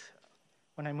 1998.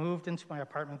 When I moved into my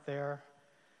apartment there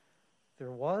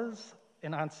was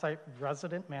an on-site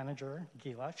resident manager,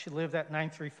 Gila. She lived at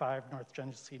 935 North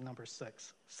Genesee, number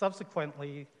 6.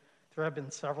 Subsequently, there have been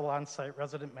several on-site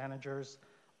resident managers,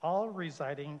 all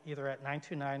residing either at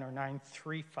 929 or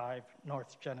 935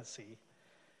 North Genesee.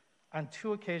 On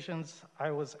 2 occasions,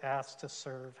 I was asked to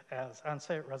serve as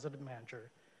on-site resident manager.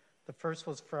 The first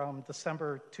was from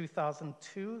December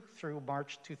 2002 through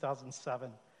March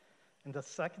 2007, and the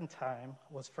second time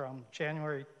was from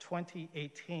January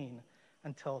 2018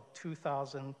 until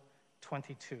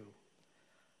 2022.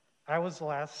 I was the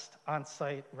last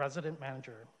on-site resident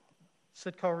manager.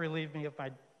 Citco relieved me of my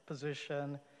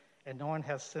position, and no one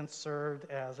has since served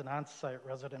as an on-site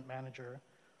resident manager.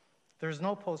 There's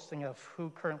no posting of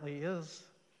who currently is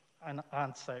an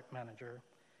on-site manager,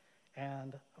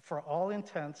 and for all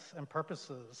intents and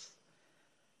purposes,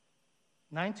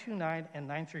 929 and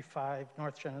 935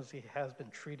 North Genesee has been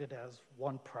treated as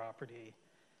one property.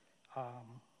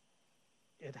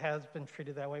 It has been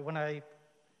treated that way. When I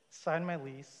signed my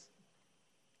lease,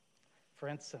 for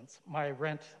instance, my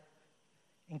rent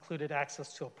included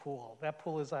access to a pool. That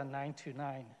pool is on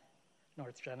 929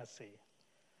 North Genesee.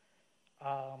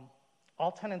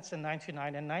 All tenants in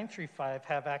 929 and 935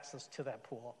 have access to that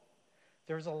pool.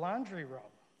 There's a laundry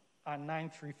room on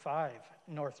 935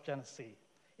 North Genesee.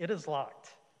 It is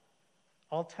locked.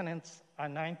 All tenants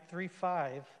on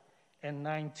 935 and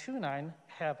 929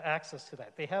 have access to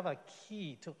that. They have a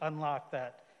key to unlock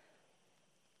that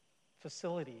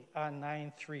facility on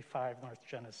 935 North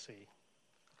Genesee.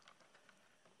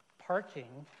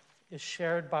 Parking is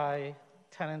shared by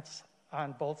tenants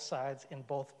on both sides in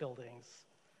both buildings.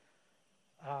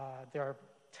 There are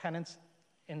tenants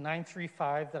in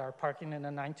 935 that are parking in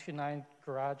a 929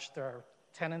 garage. There are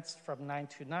tenants from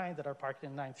 929 that are parking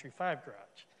in 935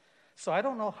 garage. So I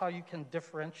don't know how you can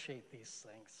differentiate these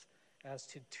things as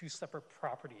to 2 separate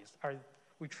properties. Are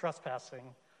we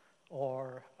trespassing,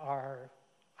 or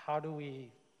how do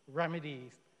we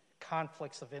remedy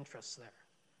conflicts of interest there?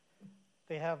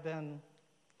 They have been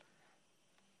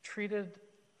treated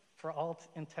for all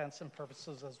intents and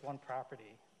purposes as one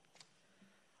property.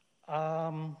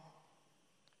 And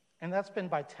that's been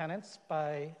by tenants,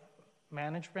 by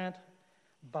management,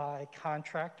 by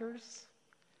contractors,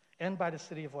 and by the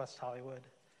City of West Hollywood.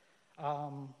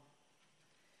 I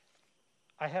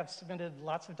have submitted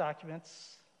lots of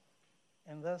documents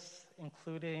in this,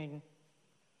 including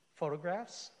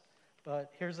photographs,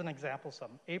 but here's an example of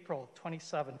some. April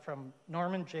 27 from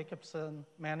Norman Jacobson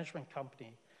Management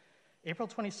Company. April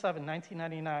 27,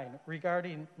 1999,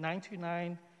 regarding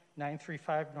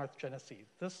 929-935 North Genesee.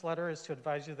 This letter is to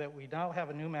advise you that we now have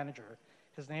a new manager.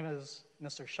 His name is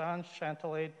Mr. Sean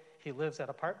Chantelade. He lives at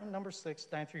apartment number 6,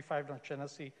 935 North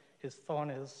Genesee. His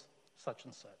phone is such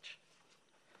and such.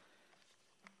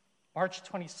 March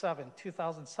 27,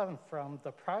 2007, from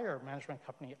the prior management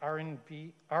company,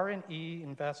 R&E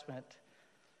Investment,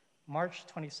 March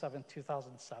 27,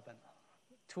 2007.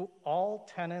 To all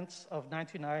tenants of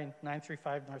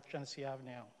 929-935 North Genesee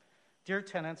Avenue. Dear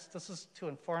tenants, this is to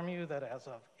inform you that as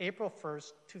of April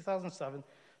 1st, 2007,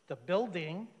 the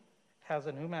building has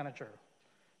a new manager.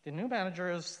 The new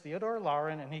manager is Theodore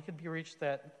Lauren, and he could be reached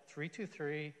at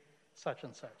 323 such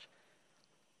and such.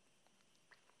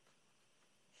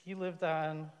 He lived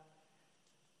on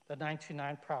the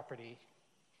 929 property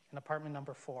in apartment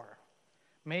number 4.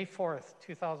 May 4th,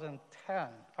 2010,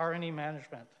 R&E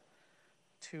Management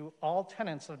to all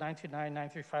tenants of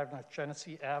 929-935 North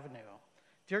Genesee Avenue.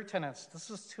 Dear tenants, this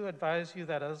is to advise you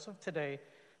that as of today,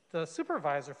 the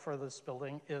supervisor for this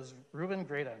building is Reuben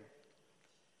Graydon.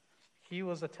 He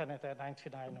was a tenant at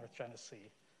 929 North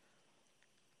Genesee.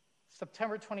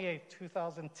 September 28,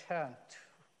 2010,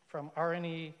 from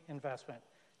R&E Investment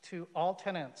to all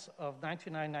tenants of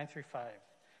 929-935.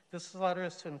 This letter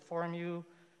is to inform you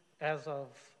as of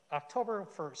October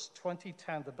 1st,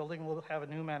 2010, the building will have a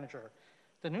new manager.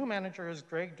 The new manager is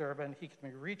Greg Durbin. He can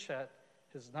be reached at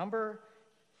his number.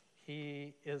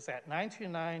 He is at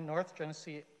 929 North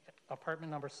Genesee,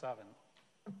 apartment number 7.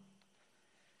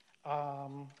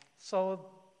 So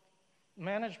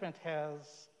management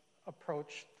has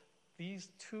approached these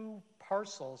 2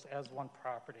 parcels as one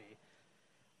property.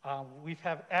 We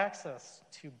have access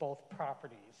to both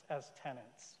properties as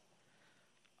tenants.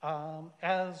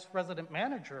 As resident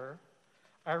manager,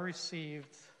 I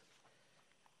received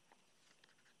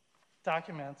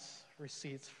documents,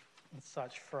 receipts, and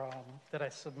such that I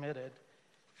submitted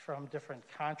from different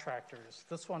contractors.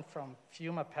 This one from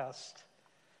Fuma Pest,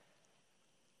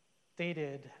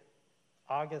 dated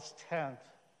August 10th,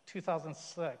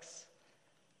 2006.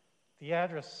 The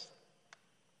address,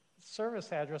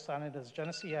 service address on it is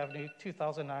Genesee Avenue,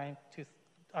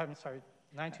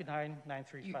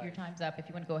 929-935. Your time's up. If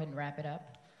you want to go ahead and wrap it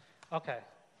up. Okay.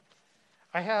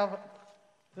 I have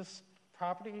this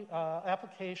property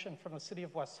application from the City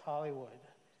of West Hollywood,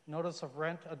 notice of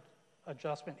rent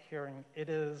adjustment hearing. It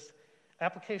is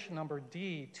application number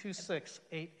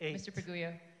D2688. Mr.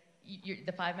 Paguio,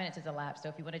 the 5 minutes is elapsed, so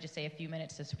if you want to just say a few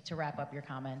minutes to wrap up your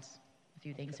comments, a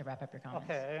few things to wrap up your comments.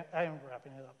 Okay, I am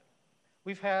wrapping it up.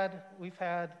 We've had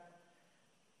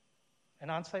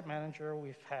an on-site manager,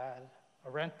 we've had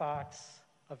a rent box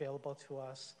available to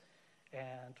us,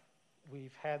 and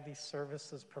we've had these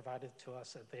services provided to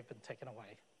us that they've been taken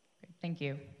away. Great, thank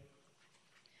you.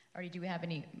 Artie, do we have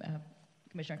any,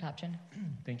 Commissioner Topchin?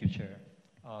 Thank you, Chair.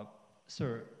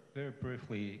 Sir, very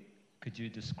briefly, could you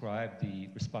describe the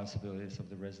responsibilities of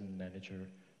the resident manager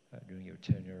during your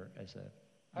tenure as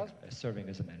serving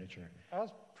as a manager? I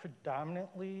was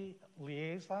predominantly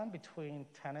liaison between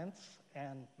tenants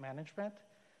and management.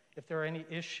 If there are any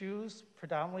issues,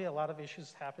 predominantly a lot of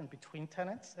issues happen between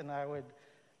tenants, and I would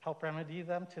help remedy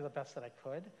them to the best that I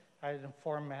could. I'd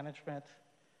inform management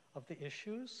of the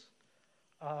issues.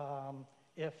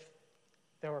 If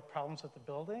there were problems with the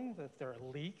building, if there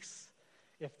were leaks,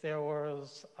 if there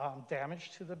was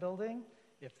damage to the building,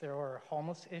 if there were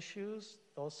homeless issues,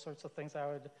 those sorts of things I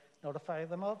would notify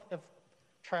them of. If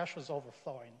trash was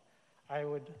overflowing, I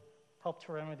would help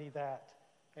to remedy that.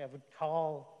 I would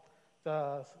call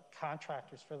the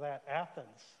contractors for that,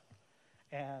 Athens,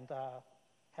 and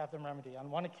have them remedy. On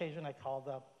one occasion, I called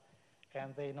up,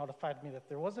 and they notified me that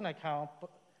there was an account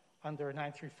under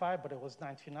 935, but it was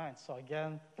 929. So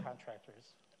again,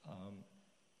 contractors.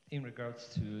 In regards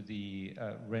to the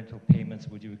rental payments,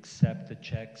 would you accept the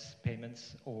checks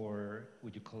payments, or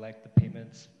would you collect the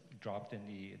payments dropped in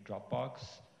the drop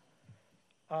box?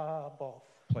 Both.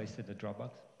 Placed in the drop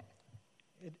box?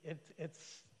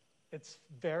 It's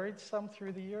varied some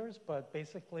through the years, but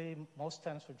basically most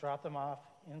tenants would drop them off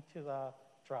into the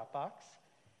drop box.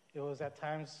 It was at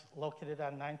times located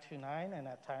on 929 and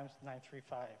at times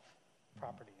 935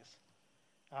 properties.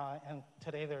 And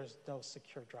today there's no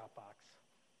secure drop box.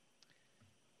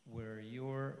 Were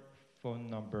your phone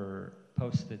number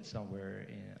posted somewhere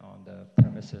on the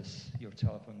premises, your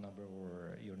telephone number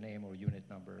or your name or unit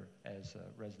number as a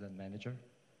resident manager?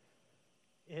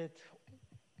 It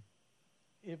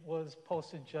was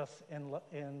posted just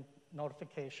in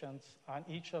notifications on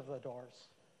each of the doors.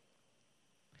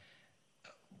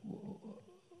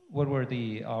 What were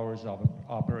the hours of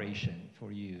operation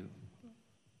for you?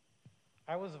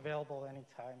 I was available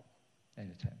anytime.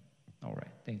 Anytime. All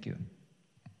right. Thank you.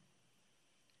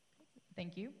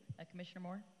 Thank you. Commissioner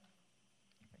Moore?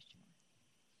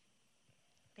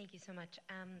 Thank you so much.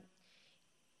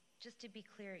 Just to be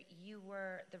clear, you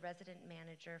were the resident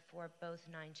manager for both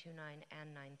 929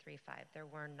 and 935. There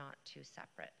were not 2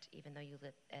 separate, even though you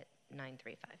lived at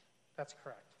 935. That's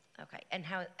correct. Okay. And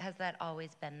how has that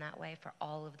always been that way for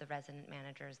all of the resident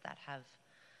managers that have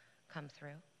come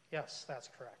through? Yes, that's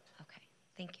correct. Okay.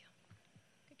 Thank you.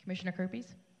 Commissioner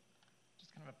Kirpies?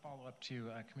 Just kind of a follow-up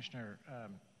to Commissioner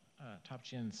Top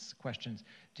Gen's questions.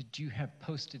 Did you have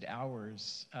posted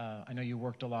hours? I know you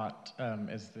worked a lot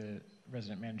as the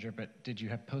resident manager, but did you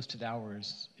have posted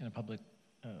hours in a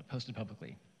posted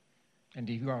publicly? And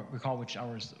do you recall what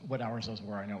hours those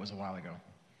were? I know it was a while ago.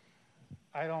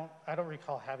 I don't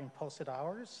recall having posted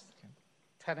hours. Okay.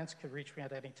 Tenants could reach me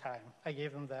at any time. I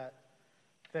gave them that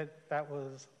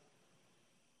was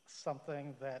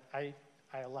something that I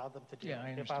allowed them to do. Yeah,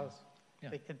 I understand.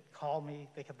 They could call me,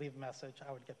 they could leave a message,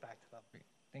 I would get back to them. Great.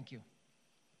 Thank you.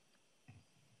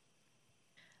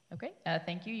 Okay,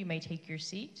 thank you. You may take your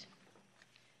seat.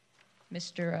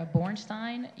 Mr.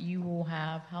 Bornstein, you will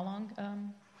have how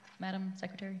long, Madam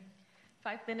Secretary?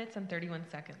 5 minutes and 31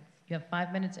 seconds. You have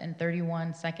 5 minutes and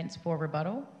 31 seconds for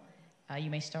rebuttal. You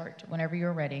may start whenever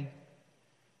you're ready.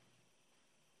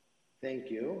 Thank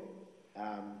you.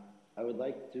 I would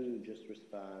like to just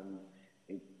respond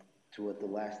to what the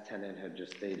last tenant had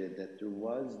just stated, that there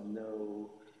was no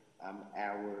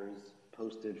hours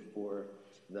posted for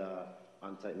the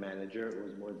on-site manager. It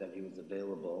was more that he was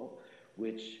available,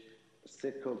 which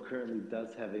Citco currently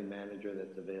does have a manager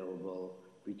that's available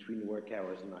between work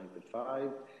hours 9 to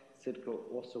 5. Citco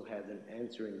also has an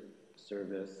answering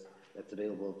service that's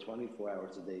available 24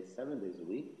 hours a day, 7 days a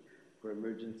week for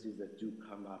emergencies that do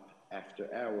come up after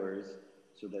hours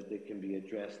so that they can be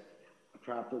addressed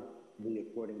properly,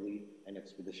 accordingly, and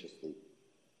expeditiously.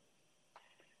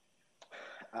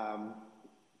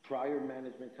 Prior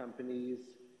management companies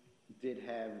did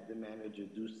have the manager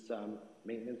do some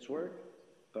maintenance work,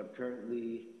 but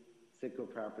currently Citco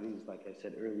Properties, like I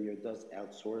said earlier, does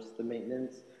outsource the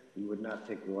maintenance. We would not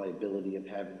take the liability of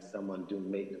having someone do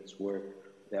maintenance work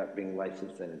without being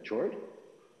licensed and insured.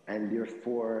 And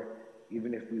therefore,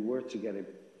 even if we were to get a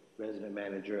resident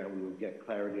manager and we would get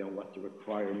clarity on what the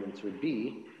requirements would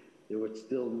be, there would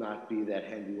still not be that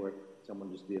handiwork,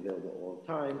 someone just be available all the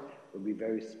time. There would be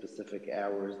very specific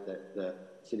hours that the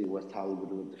City of West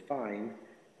Hollywood would define.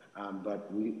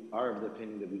 But we are of the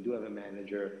opinion that we do have a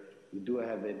manager, we do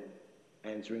have an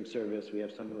answering service, we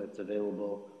have someone that's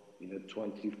available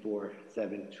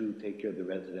 24/7 to take care of the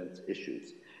residents'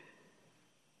 issues.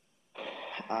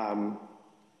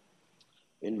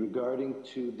 In regarding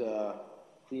to the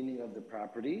cleaning of the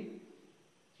property,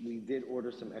 we did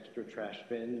order some extra trash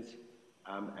bins,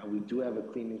 and we do have a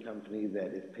cleaning company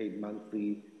that is paid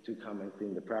monthly to come and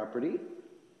clean the property.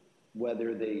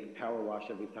 Whether they power wash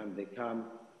every time they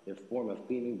come, their form of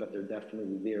cleaning, but they're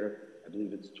definitely there. I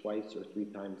believe it's 2 or 3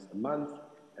 times a month,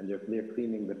 and they're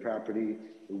cleaning the property.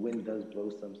 The wind does blow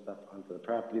some stuff onto the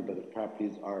property, but the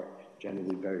properties are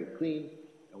generally very clean,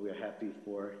 and we're happy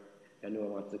for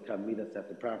anyone wants to come meet us at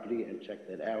the property and check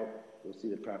that out. You'll see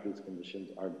the property's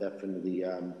conditions are definitely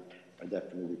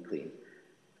clean.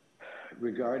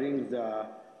 Regarding the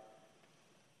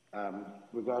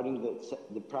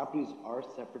properties are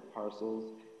separate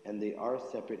parcels and they are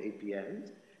separate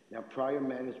APNs. Now, prior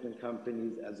management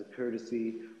companies, as a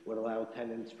courtesy, would allow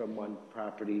tenants from one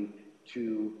property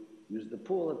to use the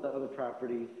pool at the other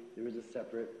property. There is a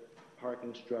separate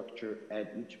parking structure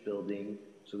at each building.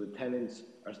 So the tenants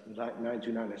are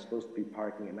 929 are supposed to be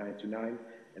parking at 929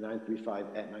 and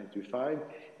 935 at 935.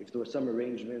 If there were some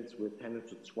arrangements where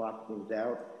tenants would swap things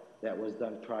out, that was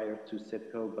done prior to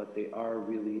Citco, but they are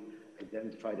really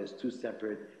identified as 2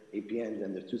 separate APNs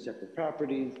and they're 2 separate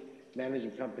properties.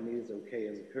 Managing companies, okay,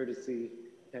 as a courtesy,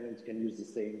 tenants can use the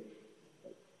same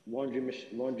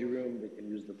laundry room, they can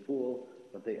use the pool,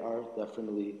 but they are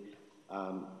definitely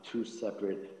 2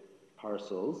 separate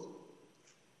parcels.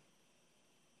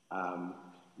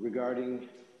 Regarding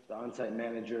the on-site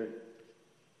manager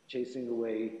chasing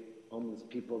away homeless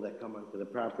people that come onto the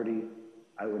property,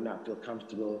 I would not feel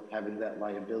comfortable having that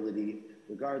liability.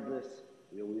 Regardless,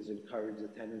 we always encourage the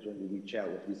tenants when we reach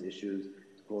out with these issues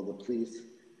to call the police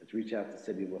and to reach out to the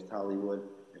City of West Hollywood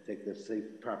and take the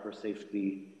proper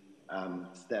safety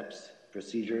steps,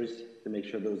 procedures to make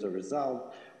sure those are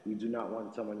resolved. We do not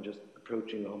want someone just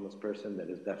approaching a homeless person. That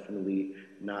is definitely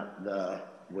not the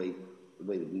way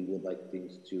that we would like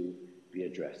things to be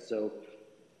addressed. So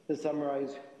to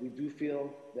summarize, we do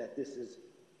feel that this is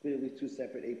clearly 2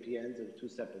 separate APNs and 2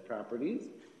 separate properties.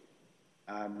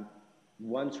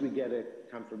 Once we get a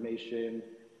confirmation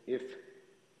if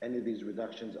any of these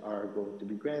reductions are going to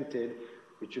be granted,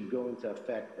 it should go into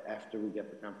effect after we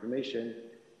get the confirmation.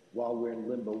 While we're in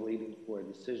limbo waiting for a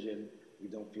decision, we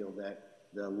don't feel that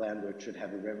the landlord should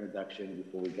have a rent reduction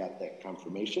before we got that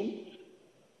confirmation.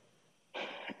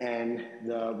 And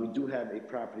we do have a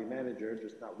property manager,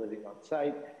 just not living on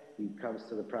site. He comes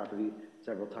to the property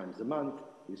several times a month.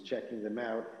 He's checking them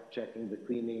out, checking the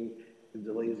cleaning,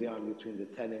 the liaison between the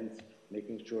tenants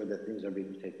making sure that things are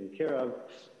being taken care of,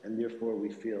 and therefore we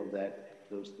feel that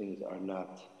those things are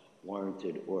not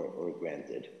warranted or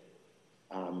granted.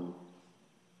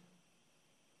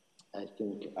 I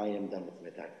think I am done with my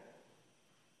time.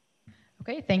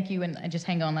 Okay, thank you. And just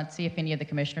hang on, let's see if any of the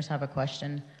commissioners have a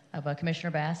question. Commissioner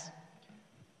Bass?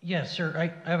 Yes, sir.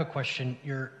 I have a question.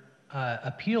 Your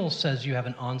appeal says you have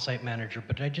an on-site manager,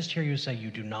 but did I just hear you say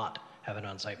you do not have an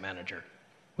on-site manager?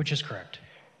 Which is correct?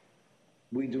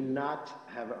 We do not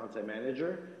have an on-site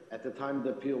manager. At the time of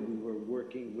the appeal, we were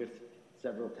working with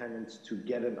several tenants to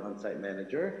get an on-site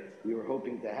manager. We were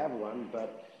hoping to have one,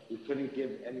 but we couldn't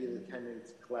give any of the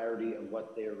tenants clarity of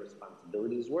what their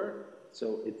responsibilities were.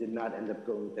 So it did not end up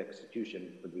going to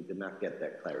execution, but we did not get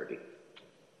that clarity.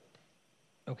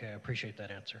 Okay, I appreciate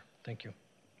that answer. Thank you.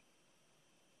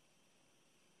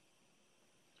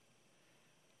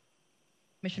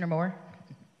 Commissioner Moore?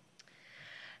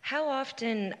 How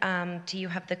often do you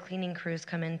have the cleaning crews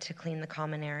come in to clean the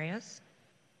common areas?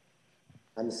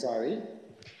 I'm sorry?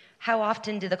 How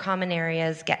often do the common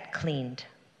areas get cleaned?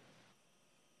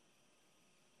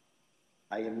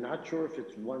 I am not sure if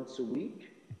it's once a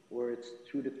week or it's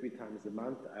 2 to 3 times a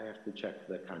month. I have to check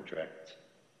the contract.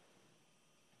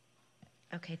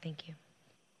 Okay, thank you.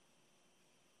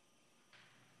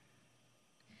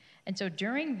 And so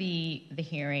during the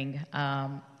hearing,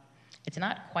 it's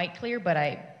not quite clear, but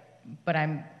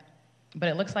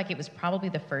it looks like it was probably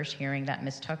the first hearing that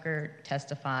Ms. Tucker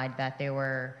testified that there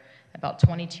were about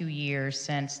 22 years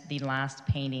since the last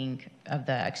painting of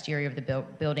the exterior of the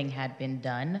building had been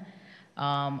done.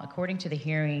 According to the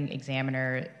hearing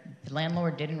examiner, the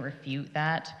landlord didn't refute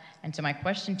that. And so my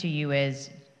question to you is,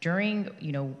 during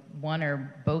one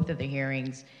or both of the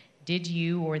hearings, did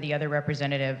you or the other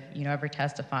representative ever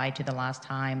testify to the last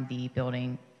time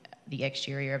the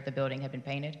exterior of the building had been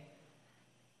painted?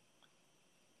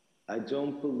 I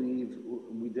don't believe,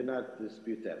 we did not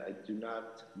dispute that. I do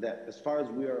not, that as far as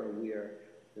we are aware,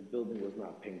 the building was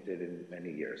not painted in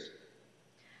many years.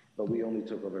 But we only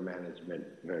took over management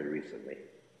very recently.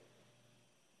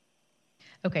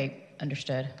 Okay,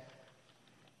 understood.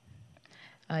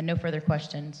 No further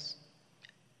questions.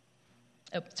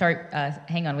 Oh, sorry,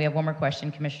 hang on. We have one more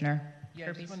question, Commissioner. Yeah,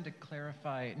 I just wanted to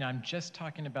clarify. Now, I'm just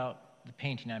talking about the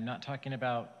painting. I'm not talking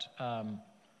about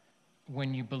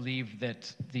when you believe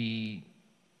that the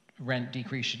rent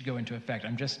decrease should go into effect.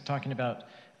 I'm just talking about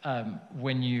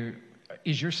when you,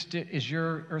 is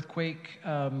your earthquake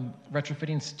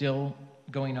retrofitting still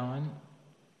going on,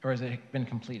 or has it been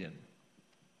completed?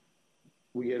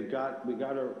 We got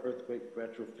our earthquake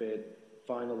retrofit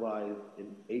finalized in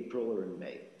April or in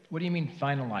May. What do you mean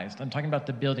finalized? I'm talking about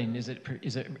the building. Is it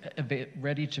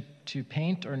ready to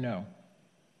paint or no?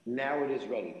 Now it is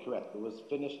ready, correct. It was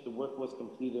finished, the work was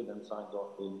completed and signed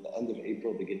off in the end of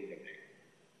April, beginning of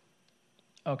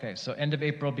May. Okay, so end of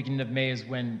April, beginning of May is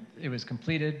when it was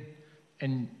completed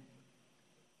and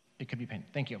it could be painted.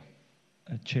 Thank you.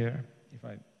 Chair, if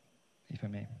I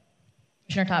may.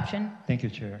 Commissioner Topshin. Thank you,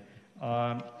 Chair.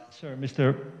 Sir,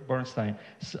 Mr. Bernstein,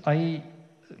 so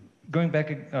going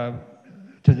back to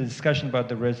the discussion about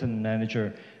the resident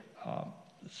manager,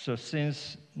 so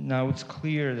since now it's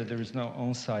clear that there is no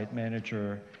on-site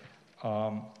manager,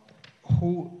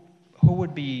 who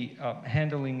would be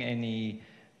handling any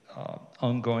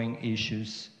ongoing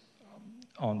issues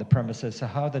on the premises? So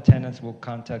how the tenants will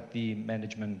contact the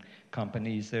management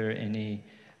company? Is there any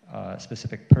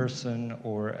specific person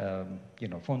or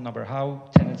phone number? How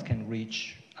tenants can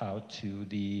reach out to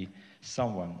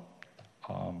someone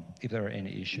if there are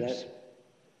any issues?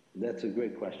 That's a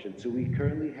great question. So we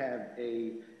currently have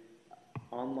a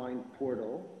online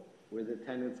portal where the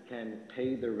tenants can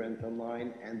pay their rent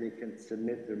online and they can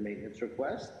submit their maintenance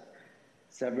request.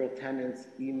 Several tenants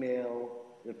email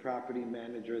the property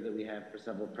manager that we have for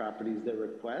several properties their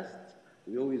requests.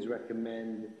 We always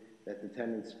recommend that the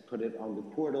tenants put it on the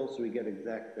portal so we get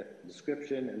exact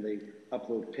description and they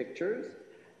upload pictures.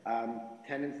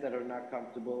 Tenants that are not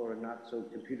comfortable or not so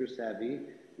computer savvy,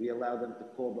 we allow them to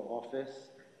call the office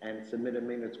and submit a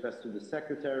maintenance request to the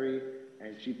secretary,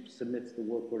 and she submits the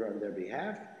work order on their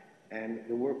behalf, and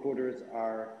the work orders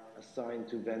are assigned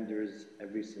to vendors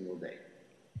every single day.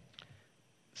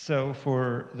 So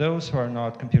for those who are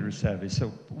not computer savvy,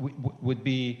 so would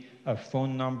be a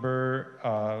phone number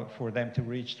for them to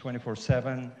reach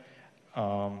 24/7?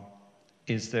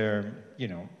 Is there,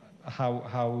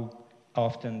 how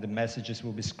often the messages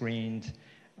will be screened?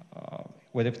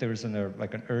 What if there is an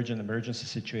urgent emergency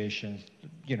situation,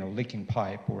 leaking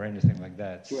pipe or anything like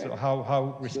that? Correct. So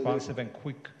how responsive and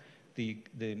quick the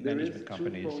management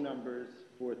company is? There is 2 phone numbers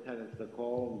for tenants to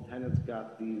call, and tenants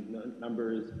got these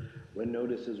numbers when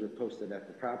notices were posted at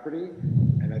the property,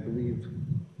 and I believe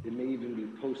it may even be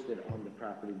posted on the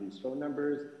property, these phone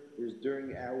numbers. There's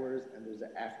during hours and there's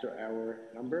an after hour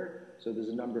number. So there's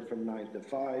a number from 9 to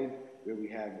 5 where we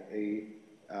have a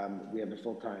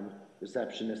full-time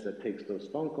receptionist that takes those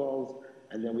phone calls,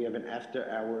 and then we have an after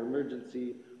hour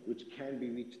emergency which can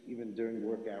be reached even during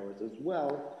work hours as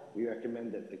well. We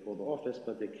recommend that they call the office,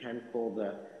 but they can call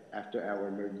the after hour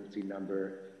emergency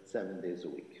number 7 days a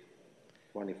week,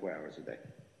 24 hours a day.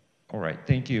 All right,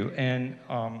 thank you. And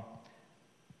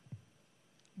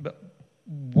but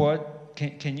what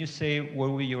can you say?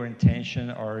 What were your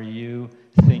intention? Are you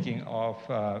thinking of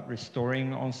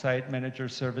restoring on-site manager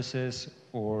services,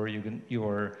 or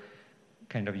your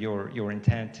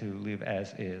intent to leave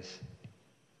as is?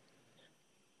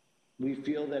 We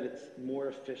feel that it's more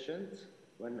efficient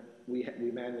when we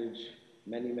manage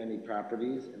many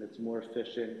properties, and it's more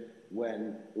efficient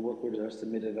when the work orders are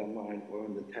submitted online or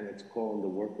when the tenants call in the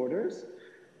work orders.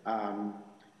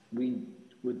 We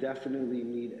would definitely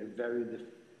need a very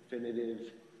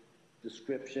definitive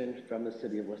description from the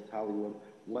City of West Hollywood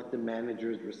what the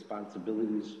manager's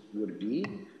responsibilities would be,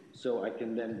 so I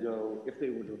can then go, if they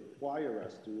would require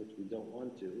us to, which we don't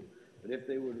want to, but if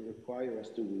they would require us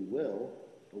to, we will,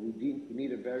 but we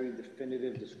need a very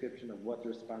definitive description of what the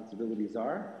responsibilities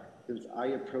are, since I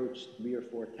approached 3 or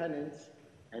 4 tenants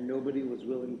and nobody was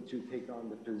willing to take on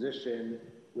the position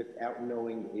without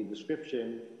knowing a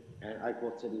description. And I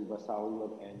called City of West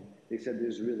Hollywood, and they said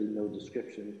there's really no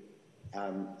description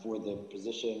for the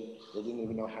position. They didn't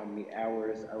even know how many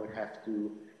hours I would have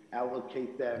to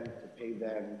allocate them, to pay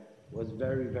them. It was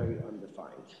very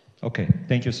undefined. Okay,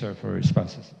 thank you, sir, for your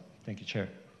responses. Thank you, Chair.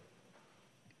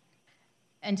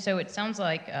 And so it sounds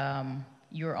like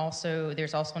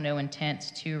there's also no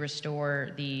intent to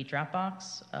restore the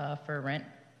Dropbox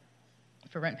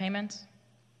for rent payments?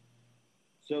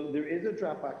 So there is a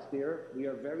Dropbox there. We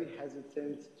are very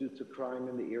hesitant due to crime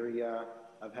in the area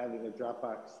of having a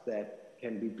Dropbox that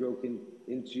can be broken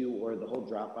into, or the whole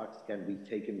Dropbox can be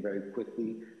taken very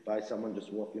quickly by someone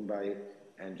just walking by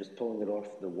and just pulling it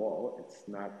off the wall. It's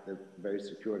not very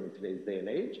secure in today's day and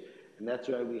age. And that's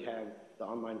why we have the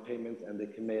online payments, and they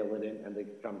can mail it in and they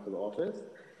can come to the office.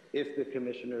 If the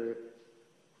commissioner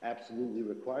absolutely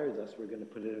requires us, we're going to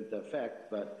put it into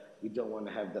effect, but we don't want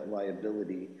to have that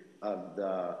liability of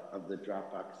the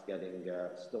Dropbox getting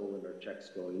stolen or checks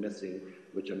going missing,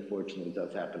 which unfortunately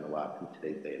does happen a lot in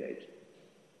today's day and age.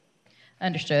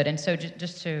 Understood. And so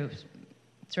just to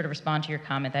sort of respond to your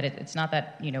comment that it's not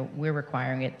that we're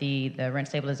requiring it. The rent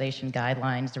stabilization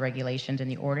guidelines, the regulations, and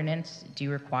the ordinance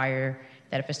do require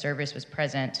that if a service was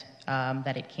present,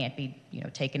 that it can't be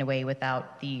taken away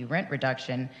without the rent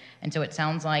reduction. And so it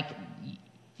sounds like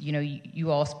you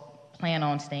all plan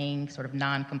on staying sort of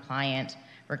non-compliant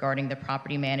regarding the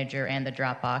property manager and the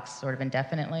Dropbox sort of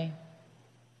indefinitely?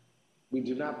 We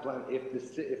do not plan, if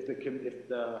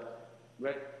the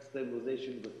rent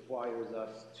stabilization requires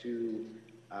us to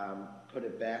put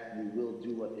it back, we will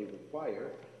do what they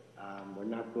require.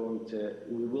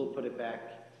 We will put it back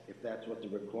if that's what the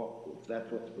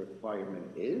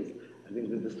requirement is. I think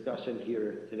the discussion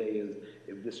here today is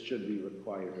if this should be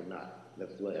required or not.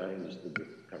 That's the way I understood this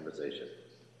conversation.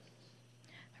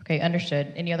 Okay,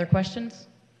 understood. Any other questions?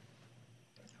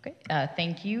 Okay,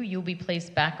 thank you. You'll be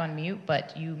placed back on mute,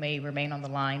 but you may remain on the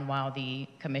line while the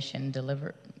commission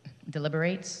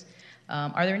deliberates.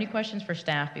 Are there any questions for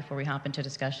staff before we hop into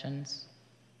discussions?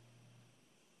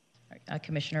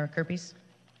 Commissioner Kirpies?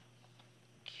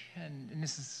 And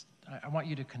this is, I want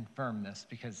you to confirm this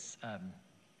because I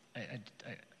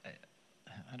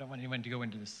don't want anyone to go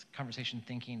into this conversation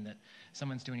thinking that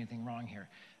someone's doing anything wrong here.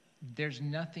 There's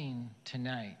nothing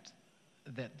tonight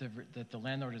that the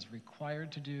landlord is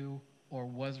required to do or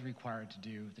was required to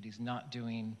do that he's not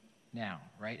doing now,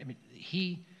 right? I mean,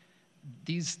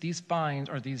 these fines,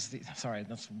 or sorry,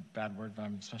 that's a bad word, but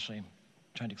I'm especially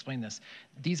trying to explain this.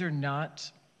 These are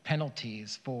not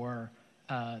penalties for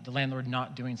the landlord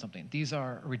not doing something. These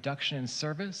are a reduction in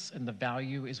service, and the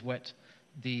value is what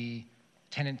the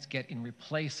tenants get in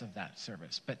replace of that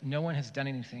service. But no one has done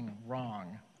anything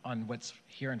wrong on what's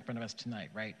here in front of us tonight,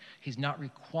 right? He's not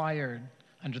required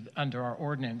under our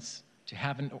ordinance to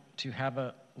have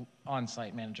a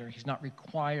on-site manager. He's not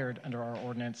required under our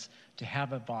ordinance to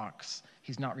have a box.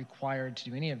 He's not required to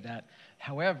do any of that.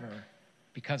 However,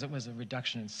 because it was a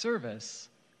reduction in service,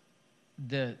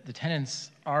 the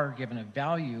tenants are given a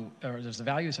value, or there's a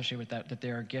value associated with that they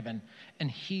are given,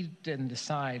 and he then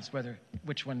decides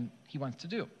which one he wants to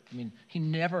do. I mean, he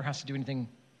never has to do anything.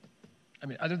 I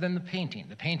mean, other than the painting.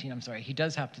 The painting, I'm sorry, he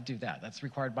does have to do that. That's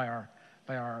required by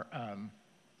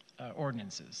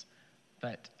ordinances.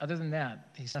 But other than that,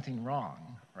 he's nothing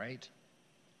wrong, right?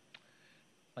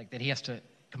 Like that he has to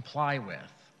comply with.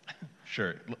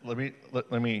 Sure.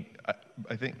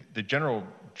 I think the general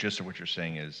gist of what you're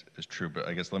saying is true, but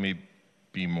I guess let me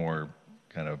be more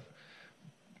kind of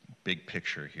big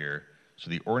picture here. So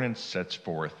the ordinance sets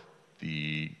forth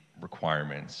the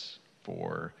requirements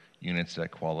for units that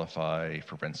qualify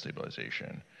for rent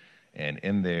stabilization. And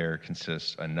in there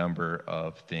consists a number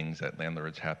of things that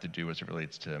landlords have to do as it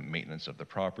relates to maintenance of the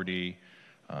property.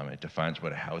 It defines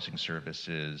what a housing service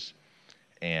is.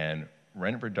 And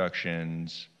rent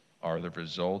reductions are the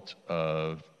result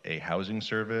of a housing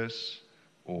service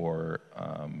or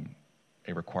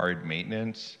a required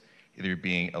maintenance either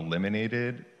being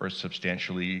eliminated or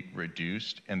substantially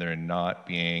reduced, and there not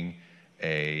being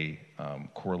a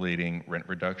correlating rent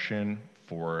reduction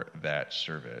for that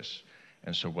service.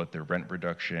 And so what the rent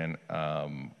reduction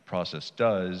process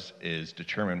does is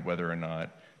determine whether or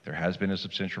not there has been a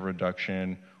substantial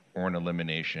reduction or an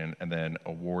elimination, and then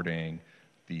awarding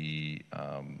the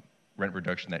rent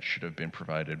reduction that should have been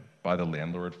provided by the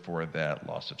landlord for that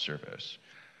loss of service.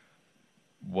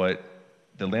 What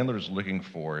the landlord is looking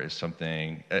for is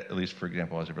something, at least for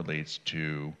example, as it relates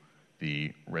to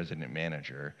the resident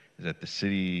manager, is that the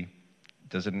city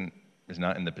is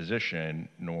not in the position,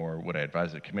 nor would I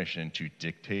advise the commission, to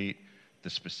dictate the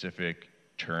specific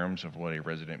terms of what a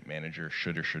resident manager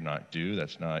should or should not do.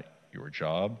 That's not your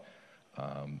job.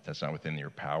 That's not within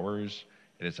your powers.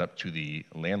 It is up to the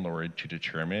landlord to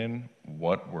determine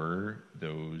what were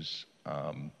those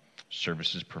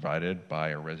services provided by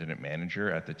a resident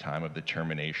manager at the time of the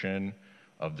termination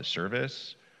of the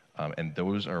service, and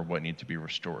those are what need to be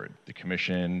restored. The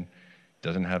commission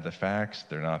doesn't have the facts.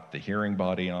 They're not the hearing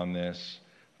body on this.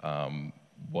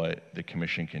 What the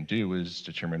commission can do is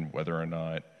determine whether or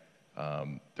not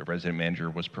the resident manager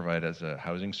was provided as a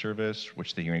housing service,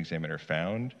 which the hearing examiner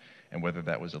found, and whether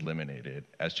that was eliminated.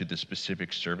 As to the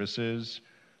specific services,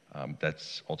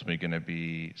 that's ultimately going to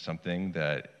be something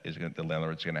that the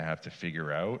landlord's going to have to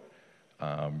figure out.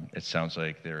 It sounds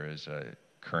like there is a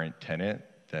current tenant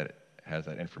that has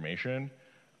that information,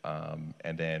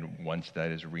 and then once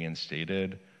that is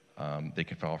reinstated, they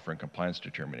can file for a compliance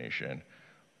determination.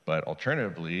 But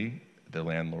alternatively, the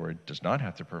landlord does not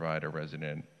have to provide a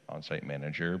resident on-site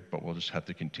manager, but will just have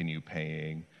to continue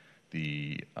paying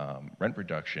the rent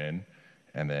reduction,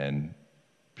 and then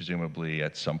presumably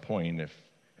at some point, if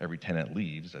every tenant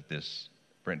leaves that this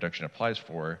rent reduction applies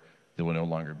for, there will no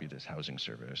longer be this housing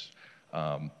service.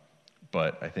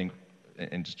 But I think,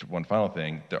 and just one final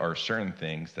thing, there are certain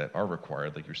things that are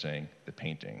required, like you're saying, the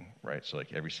painting, right? So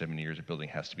like every 7 years a building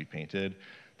has to be painted.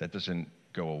 That doesn't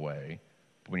go away.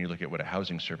 But when you look at what a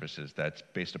housing service is, that's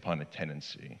based upon a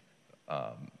tenancy.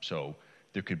 So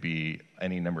there could be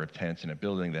any number of tenants in a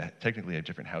building that technically have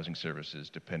different housing services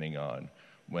depending on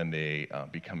when they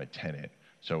become a tenant.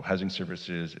 So housing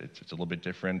services, it's a little bit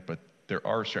different, but there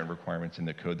are certain requirements in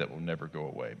the code that will never go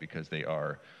away because they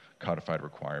are codified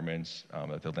requirements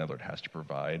that the landlord has to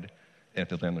provide. And if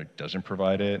the landlord doesn't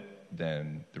provide it,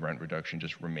 then the rent reduction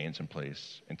just remains in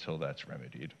place until that's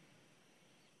remedied.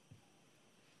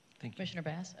 Thank you. Commissioner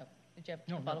Bass? Oh, did you have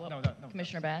No, a follow-up? no.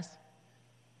 Commissioner Bass?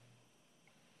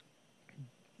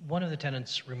 One of the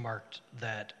tenants remarked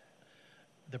that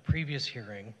the previous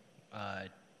hearing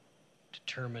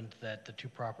determined that the two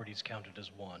properties counted as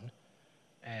one,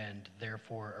 and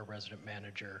therefore a resident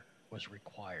manager was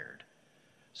required.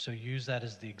 So use that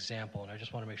as the example, and I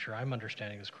just want to make sure I'm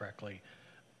understanding this correctly.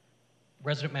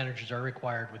 Resident managers are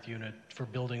required for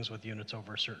buildings with units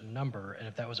over a certain number, and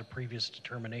if that was a previous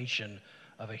determination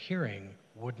of a hearing,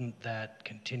 wouldn't that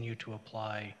continue to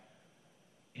apply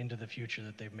into the future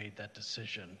that they've made that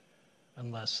decision,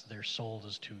 unless they're sold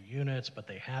as two units, but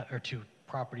they have, or two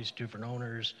properties, different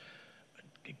owners,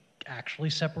 actually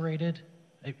separated?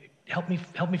 Help me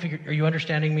figure, are you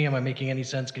understanding me? Am I making any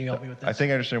sense? Can you help me with this? I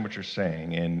think I understand what you're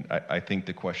saying, and I think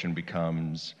the question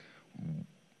becomes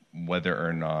whether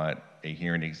or not a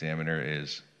hearing examiner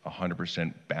is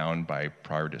 100% bound by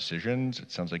prior decisions.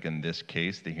 It sounds like in this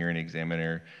case, the hearing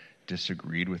examiner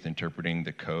disagreed with interpreting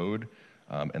the code,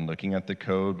 and looking at the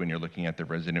code, when you're looking at the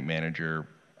resident manager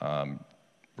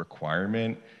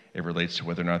requirement, it relates to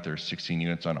whether or not there's 16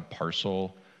 units on a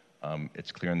parcel.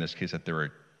 It's clear in this case that there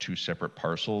are two separate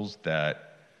parcels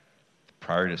that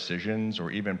prior decisions or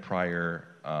even prior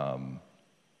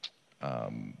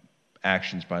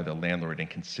actions by the landlord in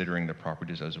considering the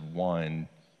properties as one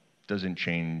doesn't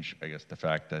change, I guess, the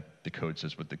fact that the code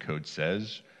says what the code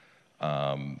says.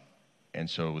 And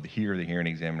so here the hearing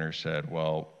examiner said,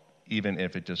 well, even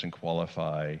if it doesn't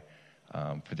qualify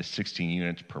for the 16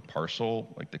 units per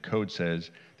parcel, like the code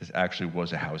says, this actually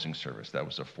was a housing service that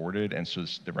was afforded, and so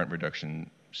the rent reduction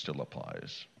still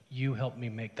applies. You helped me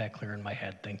make that clear in my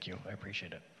head. Thank you. I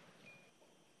appreciate it.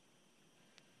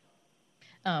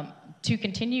 To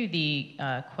continue the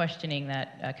questioning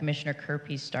that Commissioner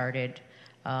Kirby started,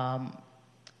 I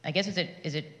guess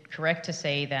is it correct to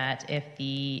say that if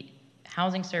the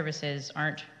housing services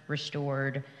aren't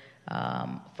restored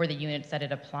for the units that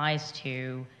it applies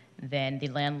to, then the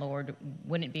landlord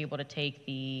wouldn't be able to take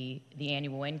the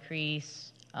annual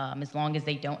increase as long as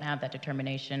they don't have that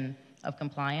determination of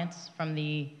compliance from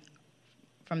the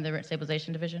Rent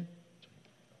Stabilization Division?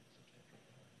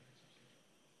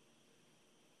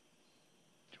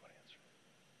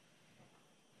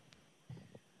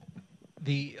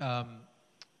 The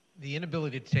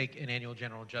inability to take an annual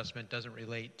general adjustment doesn't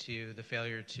relate to the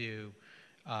failure to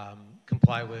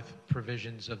comply with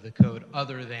provisions of the code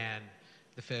other than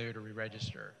the failure to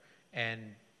re-register. And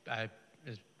as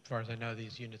far as I know,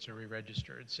 these units are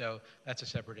re-registered, so that's a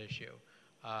separate issue.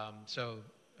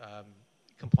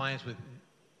 Compliance with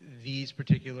these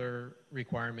particular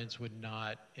requirements would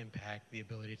not impact the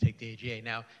ability to take the AGA.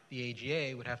 Now, the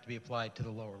AGA would have to be applied to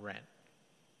the lower rent.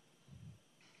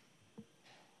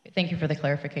 Thank you for the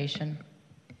clarification.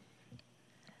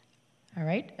 All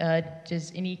right.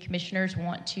 Does any commissioners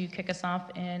want to kick us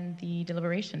off in the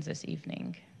deliberations this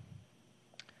evening?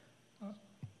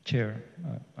 Chair,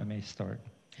 I may start.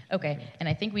 Okay. And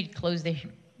I think we'd close the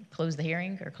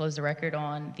hearing or close the record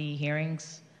on the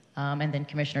hearings, and then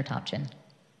Commissioner Topchin.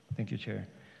 Thank you, Chair.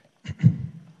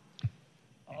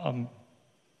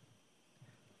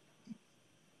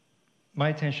 My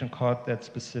attention caught that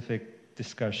specific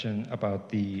discussion about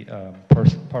the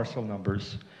parcel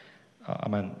numbers.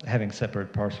 Having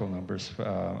separate parcel numbers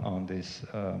on this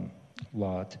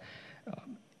lot.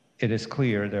 It is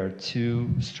clear there are two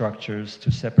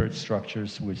separate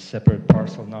structures with separate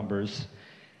parcel numbers.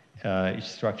 Each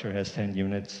structure has 10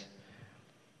 units.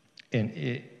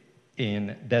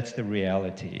 And that's the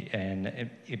reality. And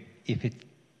if it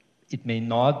may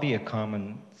not be a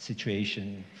common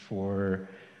situation for,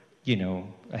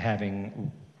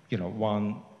 having,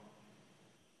 one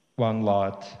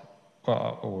lot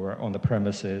or on the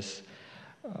premises,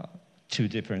 two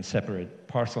different separate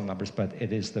parcel numbers, but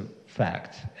it is the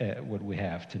fact what we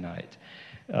have tonight.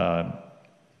 There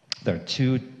are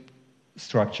two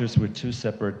structures with two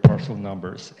separate parcel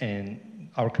numbers, and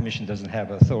our commission doesn't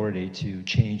have authority to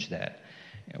change that.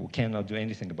 We cannot do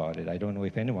anything about it. I don't know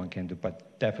if anyone can do,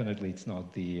 but definitely it's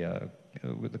not the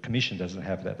commission doesn't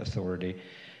have that authority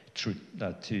to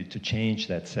change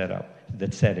that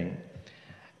setting.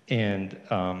 And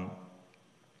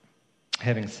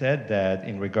having said that,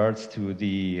 in regards to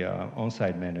the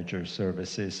on-site manager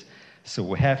services, so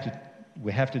we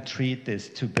have to treat these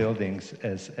two buildings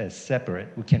as separate.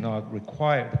 We cannot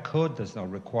require, the code does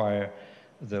not require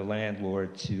the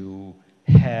landlord to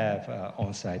have an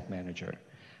on-site manager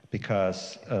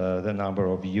because the number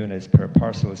of units per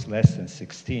parcel is less than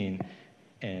 16,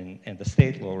 and the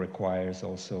state law requires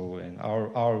also, and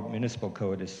our municipal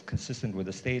code is consistent with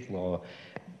the state law,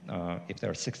 if there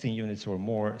are 16 units or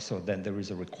more, so then there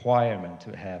is a requirement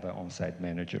to have an on-site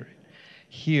manager.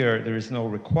 Here, there is no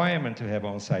requirement to have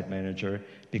an on-site manager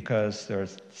because there are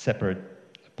separate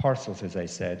parcels, as I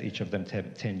said, each of them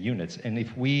 10 units. And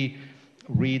if we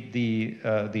read the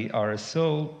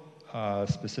RSO,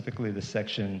 specifically the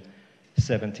section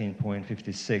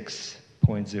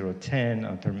 17.56.010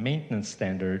 under maintenance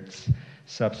standards,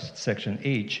 subsection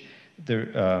H,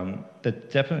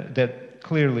 that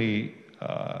clearly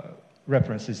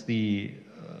references the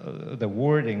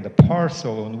wording, the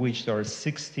parcel on which there are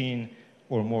 16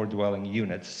 or more dwelling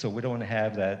units. So we don't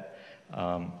have that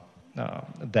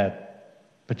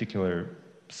particular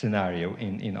scenario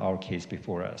in our case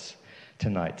before us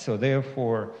tonight. So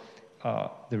therefore,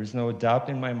 there is no doubt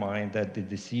in my mind that the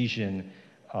decision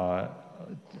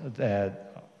that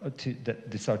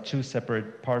these are two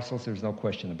separate parcels, there's no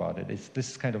question about it. This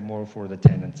is kind of more for the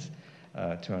tenants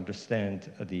to understand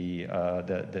the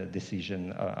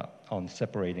decision on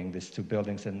separating these two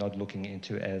buildings and not looking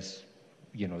into as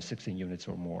 16 units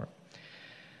or more.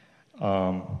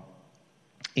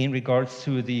 In regards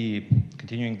to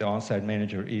continuing the on-site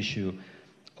manager issue,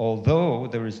 although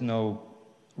there is no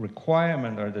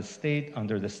requirement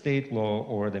under the state law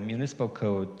or the municipal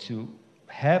code to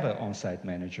have an on-site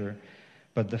manager,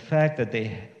 but the fact that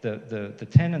the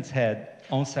tenants had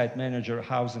on-site manager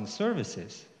housing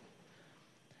services,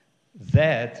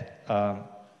 that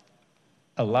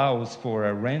allows for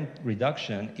a rent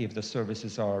reduction if the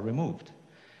services are removed.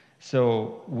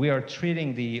 So we are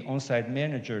treating the on-site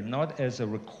manager not as a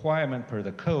requirement per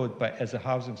the code, but as a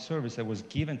housing service that was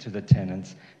given to the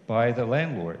tenants by the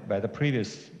landlord, by the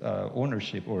previous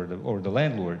ownership or the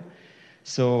landlord.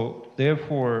 So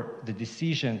therefore, the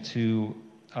decision to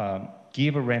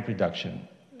give a rent reduction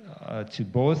to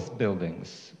both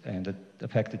buildings and the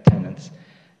affected tenants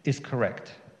is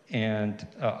correct. And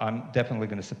I'm definitely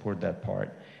going to support that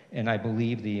part. And I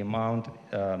believe the amount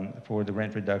for the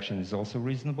rent reduction is also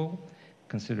reasonable,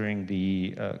 considering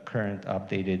the current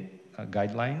updated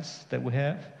guidelines that we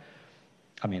have.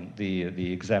 I mean,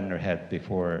 the examiner had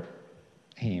before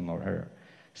him or her.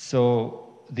 So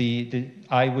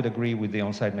I would agree with the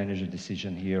on-site manager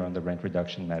decision here on the rent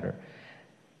reduction matter.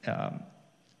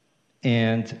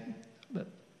 And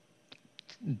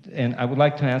I would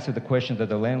like to answer the question that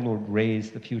the landlord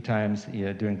raised a few times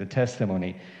during the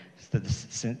testimony. That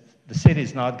the city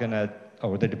is not going to,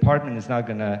 or the department is not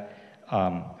going to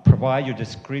provide your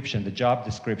description, the job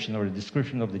description, or the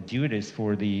description of the duties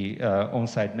for the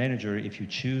on-site manager if you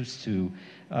choose to,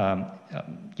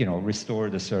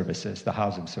 restore the services, the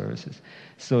housing services.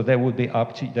 So that would be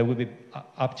up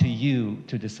to you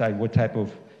to decide what type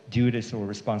of duties or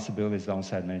responsibilities the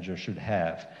on-site manager should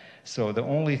have. So the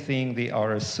only thing the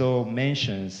RSO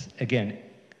mentions, again,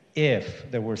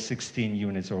 if there were 16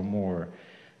 units or more,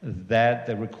 that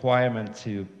the requirement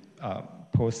to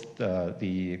post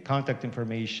the contact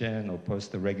information or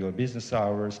post the regular business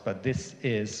hours, but this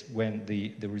is when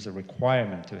there is a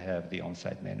requirement to have the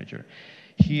on-site manager.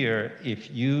 Here,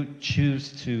 if you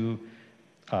choose to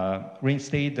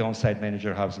reinstate the on-site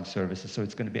manager housing services, so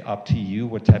it's going to be up to you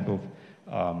what type of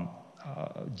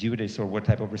duties or what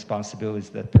type of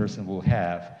responsibilities that person will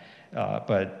have.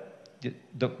 But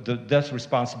those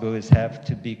responsibilities have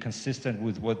to be consistent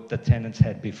with what the tenants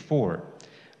had before.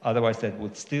 Otherwise, that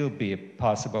would still be a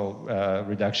possible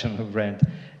reduction of rent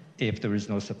if there is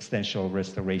no substantial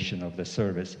restoration of the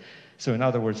service. So in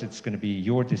other words, it's going to be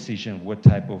your decision what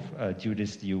type of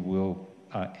duties you will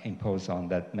impose on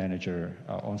that manager,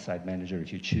 on-site manager,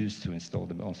 if you choose to install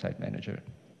the on-site manager.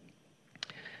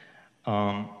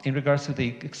 In regards to the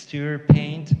exterior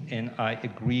paint, and I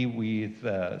agree with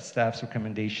staff's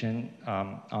recommendation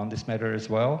on this matter as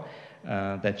well,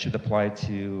 that should apply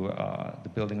to the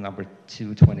building number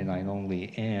 229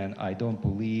 only, and I don't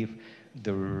believe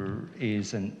there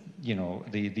is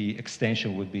the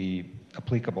extension would be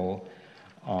applicable.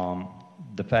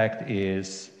 The fact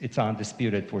is, it's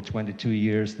undisputed for 22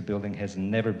 years, the building has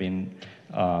never been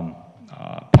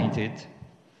painted.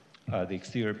 The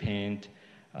exterior paint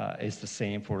is the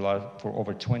same for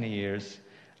over 20 years,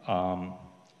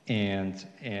 and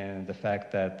the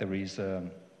fact that there is a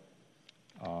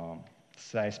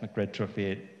seismic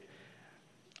retrofit,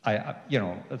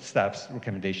 staff's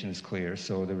recommendation is clear,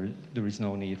 so there is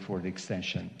no need for the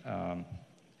extension,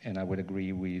 and I would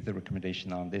agree with the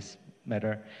recommendation on this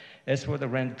matter. As for the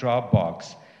rent drop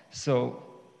box, so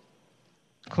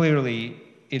clearly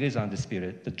it is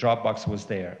undisputed. The drop box was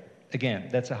there. Again,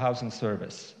 that's a housing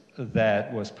service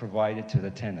that was provided to the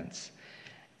tenants.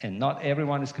 And not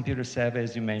everyone is computer savvy,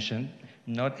 as you mentioned.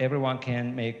 Not everyone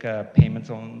can make payments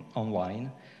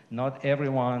online. Not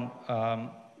everyone,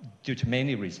 due to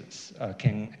many reasons,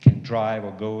 can drive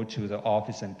or go to the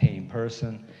office and pay in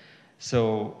person.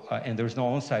 So, and there's no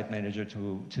on-site manager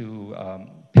to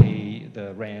pay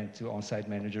the rent to on-site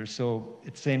managers. So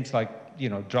it seems like,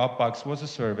 Dropbox was a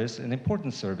service, an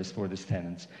important service for these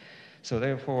tenants. So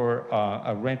therefore,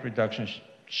 a rent reduction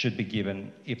should be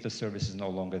given if the service is no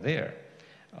longer there.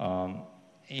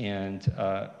 And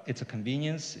it's a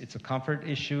convenience, it's a comfort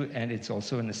issue, and it's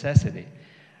also a necessity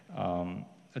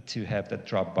to have that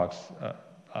drop box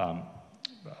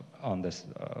on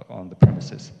the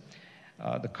premises.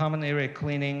 The common area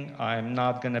cleaning, I'm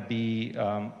not going to be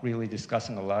really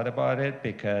discussing a lot about it,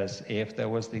 because if there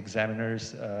was the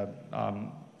examiner's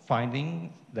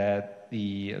finding that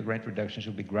the rent reduction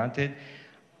should be granted,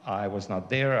 I was not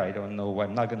there. I don't know.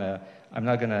 I'm not gonna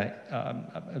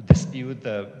dispute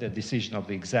the decision of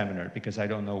the examiner, because I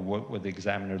don't know what the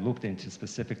examiner looked into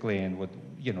specifically and what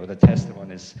the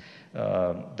testimonies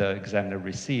the examiner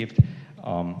received.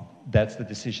 That's the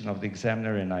decision of the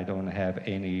examiner, and I don't have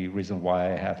any reason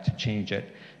why I have to change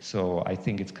it. So I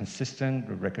think it's consistent.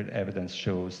 The record evidence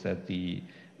shows that the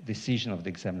decision of the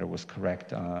examiner was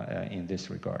correct in this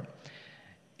regard.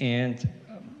 And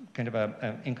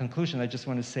in conclusion, I just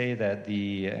want to say that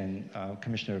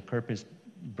Commissioner Kerpis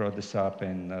brought this up,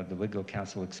 and the legal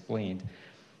counsel explained,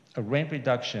 a rent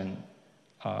reduction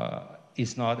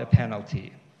is not a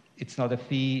penalty. It's not a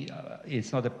fee.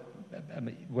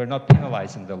 We're not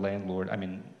penalizing the landlord,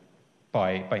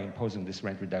 by imposing these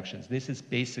rent reductions. This is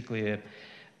basically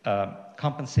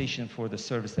compensation for the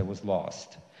service that was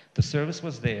lost. The service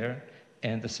was there,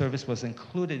 and the service was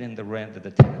included in the rent that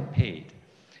the tenant paid.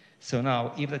 So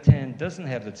now, if the tenant doesn't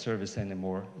have that service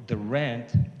anymore, the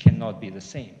rent cannot be the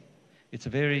same. It's a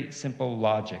very simple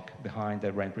logic behind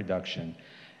the rent reduction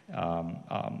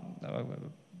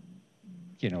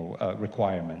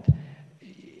requirement.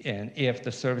 And if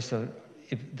the service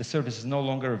is no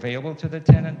longer available to the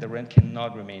tenant, the rent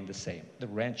cannot remain the same. The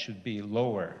rent should be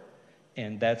lower.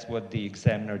 And that's what the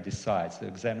examiner decides. The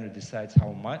examiner decides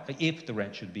how much, if the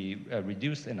rent should be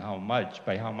reduced and how much,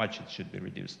 by how much it should be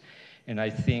reduced. And I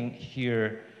think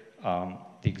here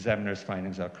the examiner's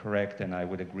findings are correct, and I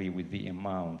would agree with the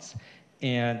amounts.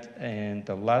 And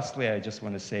lastly, I just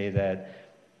want to say that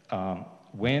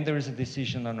when there is a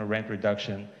decision on a rent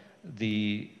reduction,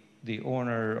 the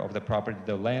owner of the property,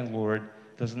 the landlord,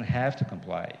 doesn't have to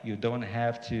comply. You don't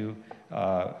have to,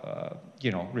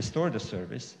 restore the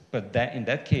service, but in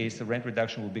that case, the rent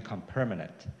reduction will become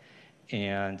permanent.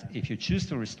 And if you choose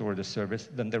to restore the service,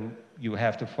 then you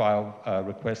have to file a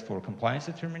request for compliance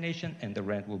determination, and the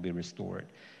rent will be restored.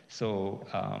 So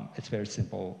it's a very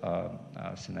simple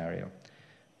scenario.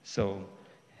 So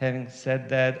having said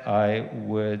that, I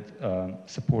would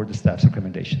support the staff's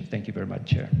recommendation. Thank you very much,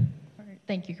 Chair. All right.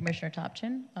 Thank you, Commissioner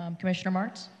Topchin. Commissioner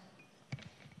Martz?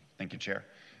 Thank you, Chair.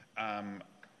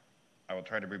 I will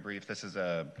try to be brief. This is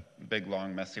a big,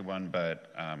 long, messy one,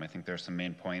 but I think there are some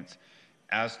main points.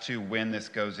 As to when this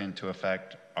goes into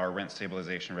effect, our rent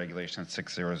stabilization regulation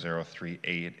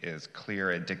 60038 is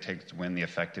clear. It dictates when the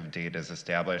effective date is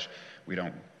established. We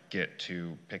don't get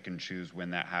to pick and choose when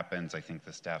that happens. I think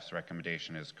the staff's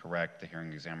recommendation is correct. The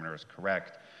hearing examiner is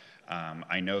correct.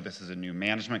 I know this is a new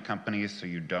management company, so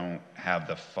you don't have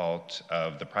the fault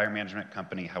of the prior management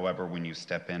company. However, when you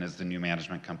step in as the new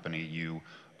management company, you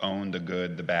own the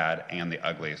good, the bad, and the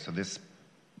ugly. So this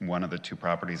one of the two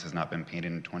properties has not been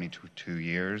painted in 22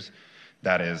 years.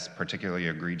 That is particularly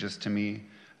egregious to me.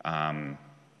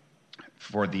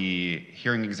 For the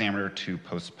hearing examiner to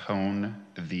postpone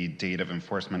the date of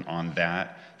enforcement on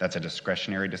that, that's a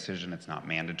discretionary decision. It's not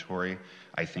mandatory.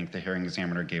 I think the hearing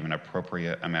examiner gave an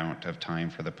appropriate amount of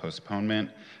time for the postponement.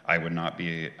 I would not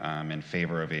be in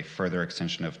favor of a further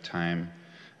extension of time.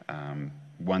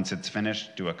 Once it's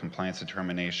finished, do a compliance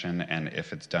determination, and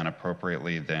if it's done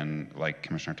appropriately, then, like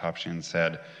Commissioner Topchin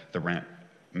said, the rent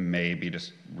may be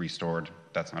just restored.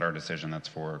 That's not our decision. That's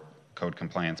for code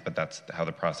compliance, but that's how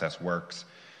the process works.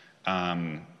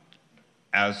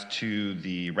 As to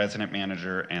the resident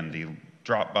manager and the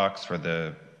drop box for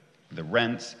the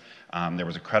rents, there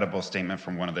was a credible statement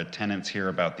from one of the tenants here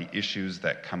about the issues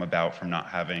that come about from not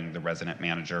having the resident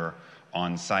manager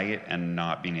on site and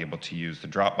not being able to use the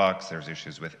drop box. There's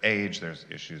issues with age, there's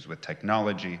issues with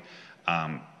technology.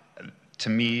 To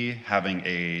me, having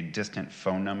a distant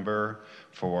phone number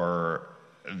for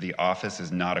the office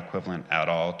is not equivalent at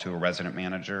all to a resident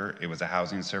manager. It was a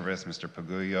housing service. Mr.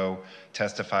 Paguglio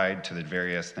testified to the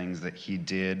various things that he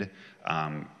did.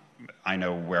 I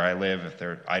know where I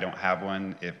live, I don't have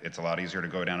one, it's a lot easier to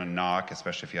go down and knock,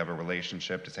 especially if you have a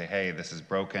relationship, to say, hey, this is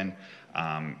broken.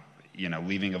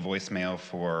 Leaving a voicemail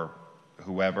for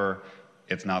whoever,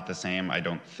 it's not the same. I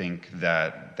don't think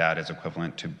that that is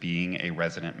equivalent to being a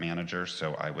resident manager,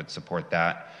 so I would support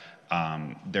that.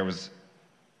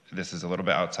 This is a little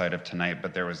bit outside of tonight,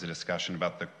 but there was a discussion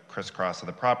about the crisscross of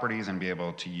the properties and be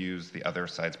able to use the other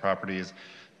side's properties.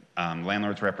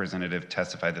 Landlord's representative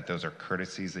testified that those are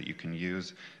courtesies that you can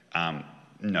use.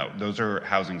 No, those are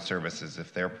housing services.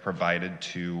 If they're provided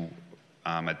to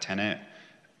a tenant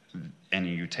and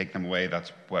you take them away,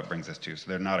 that's what brings us to. So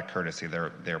they're not a courtesy,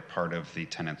 they're part of the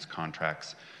tenant's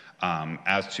contracts.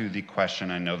 As to the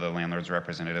question, I know the landlord's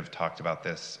representative talked about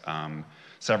this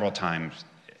several times,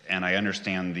 and I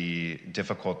understand the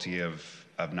difficulty of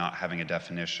not having a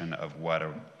definition of what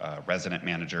a resident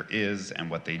manager is and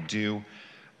what they do.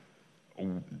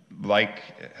 Like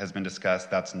has been discussed,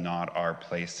 that's not our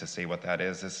place to say what that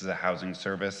is. This is a housing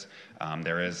service.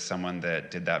 There is someone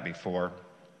that did that before.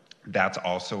 That's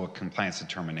also a compliance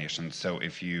determination. So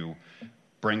if you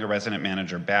bring a resident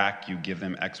manager back, you give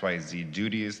them XYZ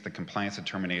duties, the compliance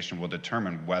determination will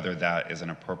determine whether that is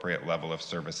an appropriate level of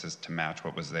services to match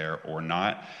what was there or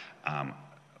not.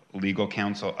 Legal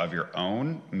counsel of your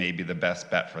own may be the best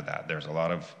bet for that. There's a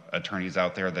lot of attorneys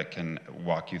out there that can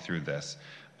walk you through this.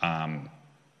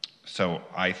 So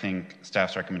I think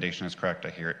staff's recommendation is correct.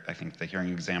 I think the hearing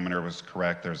examiner was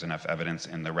correct. There's enough evidence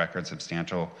in the record,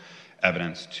 substantial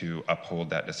evidence to uphold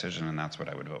that decision, and that's what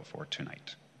I would vote for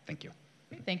tonight. Thank you.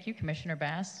 Thank you, Commissioner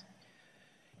Bass.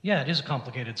 Yeah, it is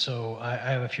complicated, so I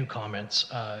have a few comments.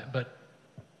 But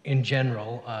in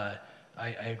general,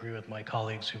 I agree with my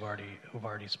colleagues who've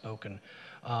already spoken.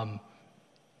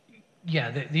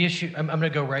 Yeah, the issue, I'm going to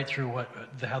go right through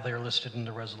how they're listed in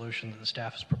the resolution that the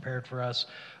staff has prepared for us.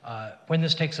 When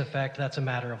this takes effect, that's a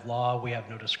matter of law. We have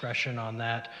no discretion on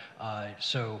that.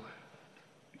 So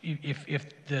if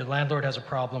the landlord has a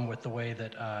problem with the way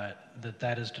that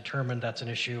that is determined, that's an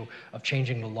issue of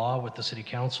changing the law with the city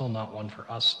council, not one for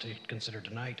us to consider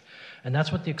tonight. And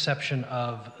that's what the exception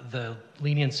of the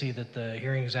leniency that the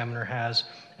hearing examiner has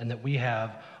and that we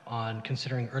have on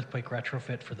considering earthquake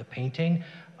retrofit for the painting.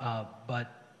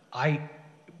 But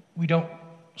we don't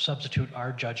substitute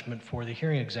our judgment for the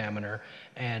hearing examiner,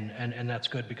 and that's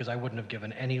good because I wouldn't have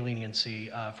given any leniency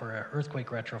for an earthquake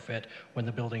retrofit when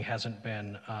the building hasn't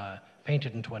been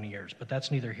painted in 20 years. But that's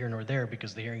neither here nor there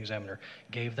because the hearing examiner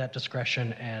gave that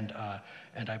discretion, and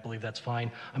I believe that's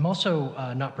fine. I'm also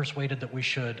not persuaded that we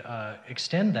should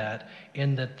extend that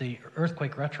in that the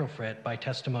earthquake retrofit by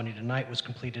testimony tonight was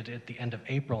completed at the end of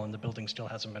April and the building still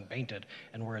hasn't been painted,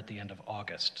 and we're at the end of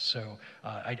August. So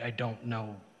I don't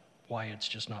know why it's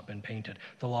just not been painted.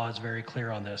 The law is very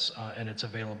clear on this, and it's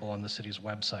available on the city's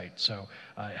website. So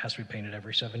it has to be painted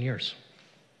every 7 years.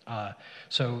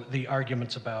 So the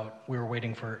arguments about we were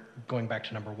waiting for, going back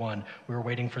to number one, we were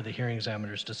waiting for the hearing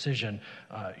examiner's decision.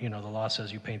 The law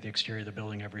says you paint the exterior of the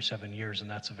building every 7 years, and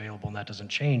that's available, and that doesn't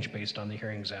change based on the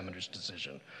hearing examiner's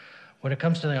decision. When it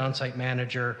comes to the on-site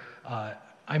manager,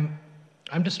 I'm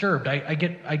disturbed. I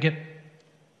get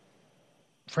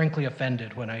frankly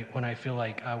offended when I feel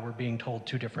like we're being told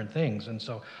two different things. And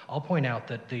so I'll point out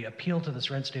that the appeal to this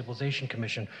Rent Stabilization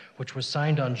Commission, which was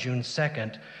signed on June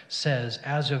 2nd, says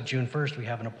as of June 1st, we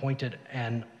have an appointed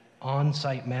and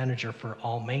on-site manager for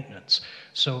all maintenance.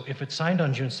 So if it's signed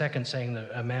on June 2nd saying that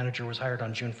a manager was hired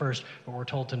on June 1st, but we're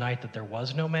told tonight that there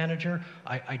was no manager,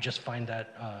 I just find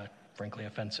that frankly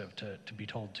offensive to be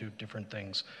told two different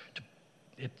things.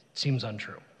 It seems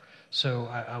untrue. So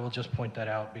I will just point that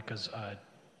out because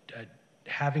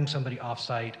having somebody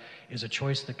off-site is a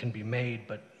choice that can be made,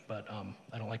 but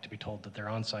I don't like to be told that they're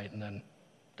on-site and then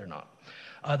they're not.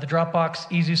 The drop box,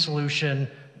 easy solution,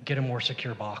 get a more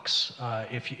secure box.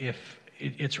 If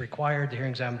it's required, the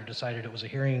hearing examiner decided it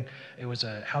was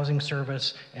a housing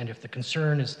service, and if the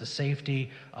concern is the safety,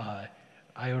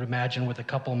 I would imagine with a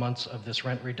couple months of this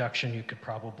rent reduction, you could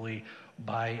probably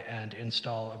buy and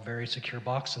install a very secure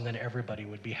box, and then everybody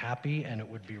would be happy and it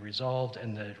would be resolved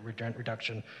and the rent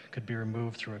reduction could be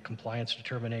removed through a compliance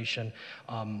determination.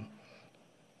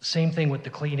 Same thing with the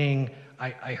cleaning.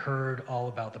 I heard all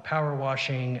about the power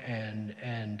washing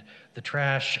and the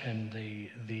trash and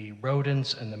the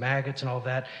rodents and the maggots and all of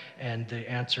that, and the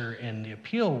answer in the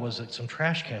appeal was that some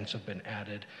trash cans have been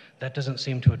added. That doesn't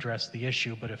seem to address the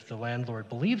issue, but if the landlord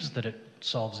believes that it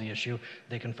solves the issue,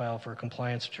 they can file for a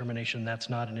compliance determination. That's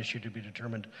not an issue to be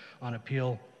determined on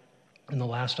appeal. And the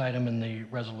last item in the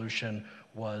resolution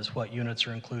was what units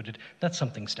are included. That's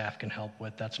something staff can help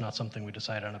with. That's not something we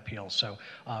decide on appeal. So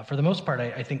for the most part,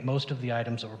 I think most of the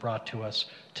items that were brought to us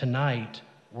tonight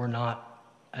were not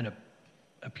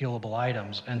appealable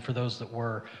items. And for those that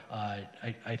were,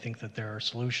 I think that there are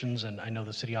solutions, and I know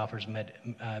the city offers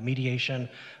mediation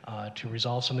to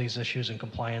resolve some of these issues in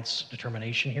compliance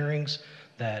determination hearings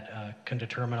that can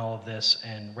determine all of this,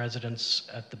 and residents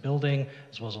at the building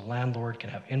as well as a landlord can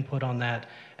have input on that.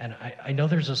 And I know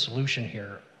there's a solution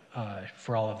here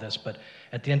for all of this, but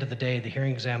at the end of the day, the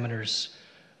hearing examiners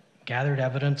gathered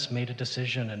evidence, made a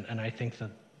decision, and I think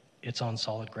that it's on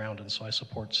solid ground, and so I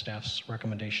support staff's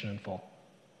recommendation in full.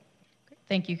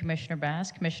 Thank you, Commissioner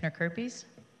Bass. Commissioner Kerpes?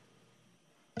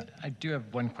 I do have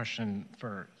one question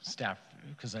for staff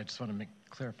because I just want to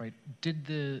clarify.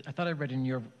 I thought I read in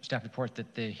your staff report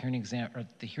that the hearing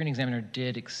examiner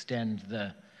did extend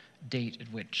the date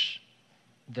at which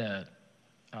the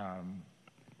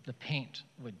paint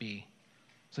would be.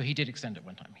 So he did extend it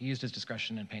one time. He used his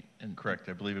discretion and paint. Correct.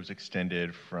 I believe it was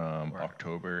extended from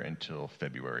October until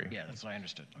February. Yeah, that's what I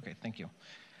understood. Okay, thank you.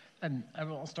 And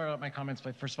I'll start out my comments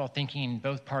by first of all thanking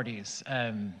both parties.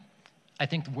 I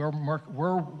think we're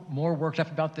more worked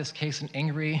up about this case and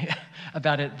angry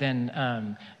about it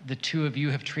than the two of you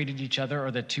have treated each other,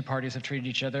 or the two parties have treated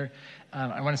each other.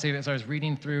 I want to say, as I was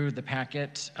reading through the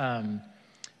packet, I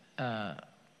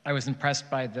was impressed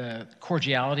by the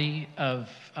cordiality of,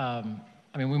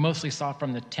 we mostly saw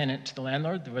from the tenant to the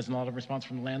landlord. There wasn't a lot of response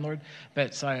from the landlord,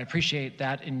 but so I appreciate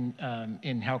that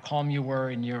in how calm you were,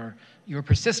 and you were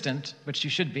persistent, which you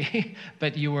should be,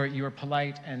 but you were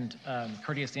polite and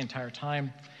courteous the entire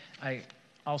time. I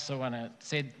also want to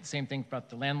say the same thing about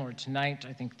the landlord tonight.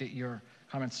 I think that your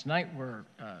comments tonight were,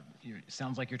 it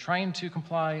sounds like you're trying to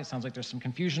comply. It sounds like there's some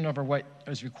confusion over what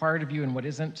is required of you and what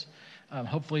isn't.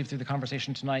 Hopefully through the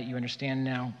conversation tonight, you understand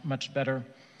now much better.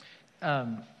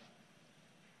 So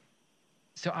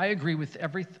I agree with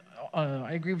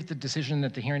I agree with the decision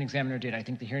that the hearing examiner did. I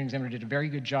think the hearing examiner did a very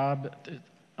good job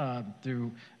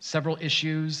through several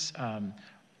issues,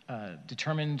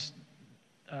 determined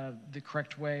the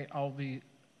correct way. I'll be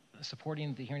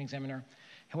supporting the hearing examiner.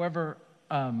 However,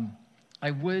 I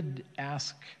would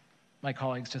ask my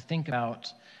colleagues to think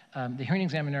about the hearing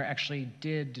examiner actually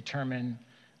did determine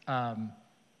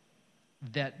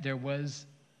that there was.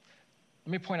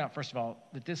 Let me point out, first of all,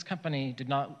 that this company did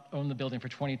not own the building for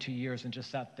 22 years and just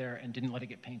sat there and didn't let it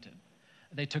get painted.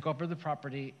 They took over the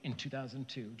property in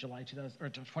 2002, July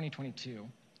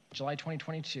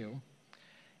 2022,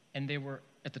 and they were,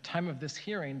 at the time of this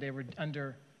hearing, they were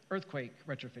under earthquake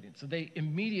retrofitting. So they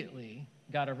immediately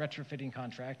got a retrofitting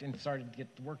contract and started to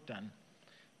get the work done.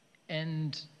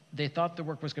 And they thought the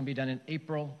work was going to be done in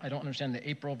April. I don't understand the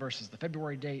April versus the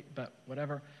February date, but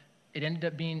whatever. It ended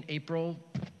up being April,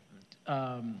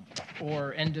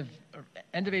 or end of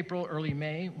April, early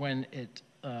May, when it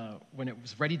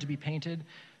was ready to be painted.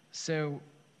 So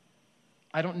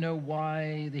I don't know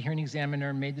why the hearing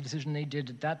examiner made the decision they did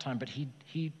at that time, but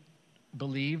he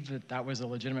believed that that was a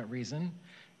legitimate reason,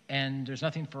 and there's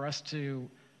nothing for us to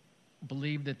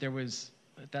believe that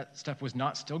that stuff was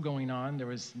not still going on. There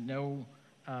was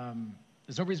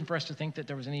there's no reason for us to think that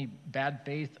there was any bad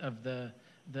faith of the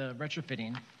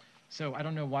retrofitting. So I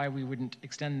don't know why we wouldn't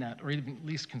extend that, or even at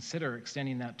least consider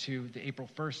extending that to the April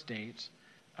 1st date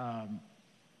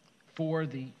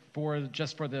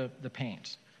just for the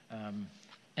paint.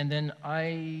 And then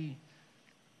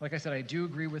like I said, I do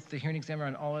agree with the hearing examiner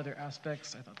on all other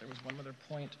aspects. I thought there was one other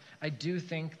point. I do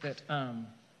think that,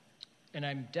 and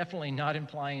I'm definitely not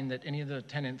implying that any of the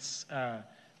tenants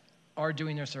are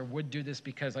doing this or would do this,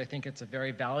 because I think it's a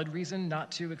very valid reason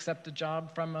not to accept a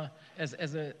job from as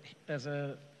a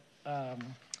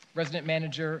resident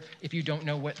manager if you don't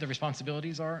know what the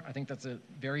responsibilities are. I think that's a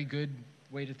very good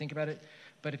way to think about it.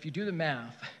 But if you do the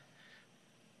math,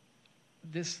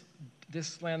 this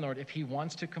landlord, if he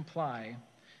wants to comply,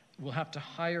 will have to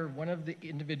hire one of the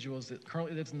individuals that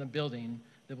currently lives in the building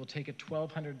that will take a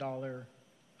 $1,200,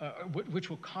 which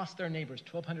will cost their neighbors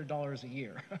 $1,200 a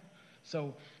year.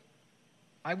 So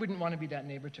I wouldn't want to be that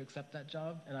neighbor to accept that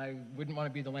job, and I wouldn't want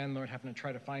to be the landlord having to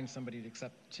try to find somebody to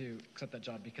accept that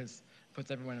job, because it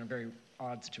puts everyone in a very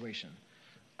odd situation.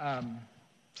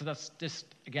 So that's just,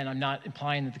 again, I'm not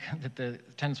implying that the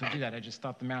tenants would do that. I just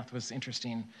thought the math was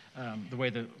interesting, the way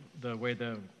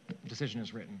the decision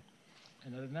is written.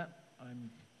 And other than that,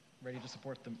 I'm ready to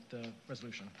support the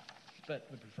resolution, but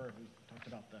would prefer if we talked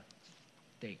about the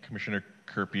date. Commissioner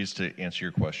Kerpes, to answer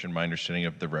your question, my understanding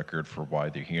of the record for why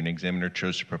the hearing examiner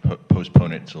chose to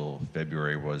postpone it till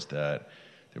February was that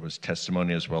there was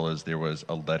testimony, as well as there was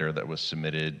a letter that was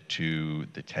submitted to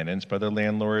the tenants by the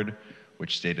landlord,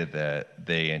 which stated that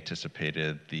they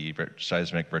anticipated the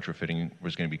seismic retrofitting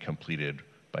was going to be completed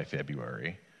by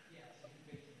February.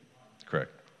 Correct.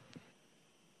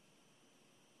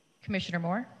 Commissioner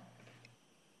Moore?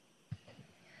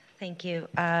 Thank you.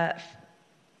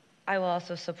 I will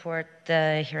also support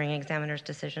the hearing examiner's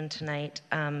decision tonight.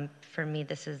 For me,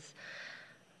 this is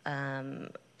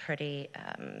pretty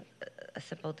a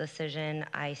simple decision.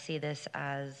 I see this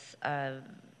as a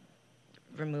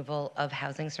removal of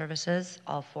housing services,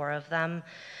 all four of them.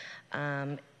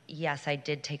 Yes, I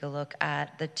did take a look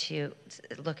at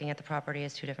looking at the property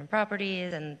as two different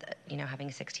properties, and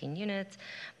having 16 units.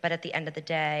 But at the end of the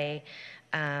day,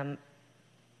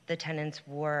 the tenants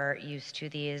were used to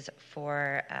these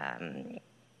four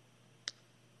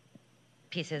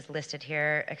pieces listed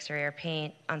here: exterior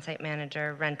paint, on-site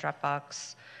manager, rent drop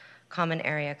box, common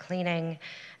area cleaning,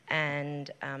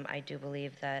 and I do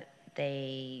believe that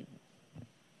they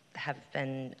have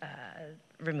been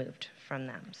removed from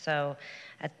them. So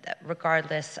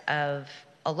regardless of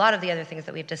a lot of the other things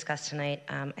that we've discussed tonight,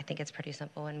 I think it's pretty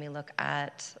simple when we look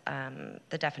at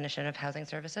the definition of housing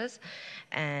services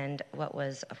and what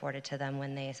was afforded to them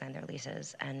when they signed their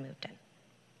leases and moved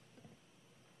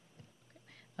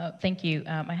in. Thank you.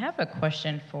 I have a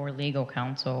question for legal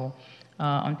counsel.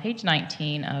 On page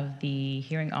 19 of the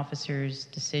hearing officer's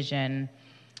decision,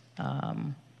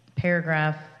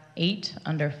 paragraph 8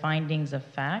 under findings of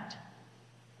fact,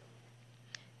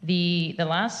 the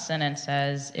last sentence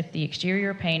says, if the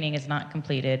exterior painting is not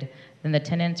completed, then the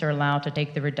tenants are allowed to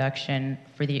take the reduction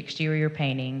for the exterior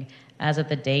painting as of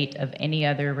the date of any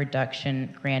other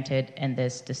reduction granted in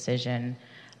this decision.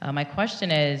 My question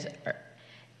is,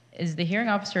 Is the hearing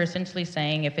officer essentially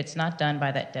saying if it's not done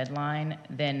by that deadline,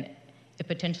 then it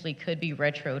potentially could be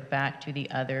retroed back to the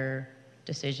other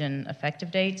decision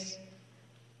effective dates?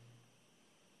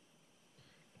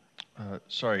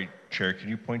 Sorry, Chair, can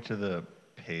you point to the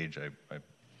page?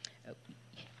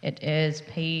 It is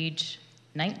page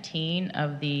 19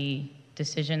 of the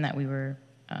decision that we were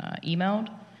emailed.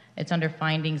 It's under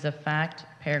findings of fact,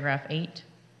 paragraph 8.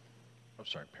 I'm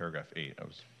sorry, paragraph 8. I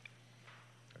was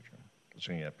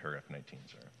looking at paragraph 19,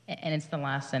 sorry. And it's the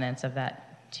last sentence of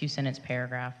that 2-sentence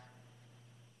paragraph.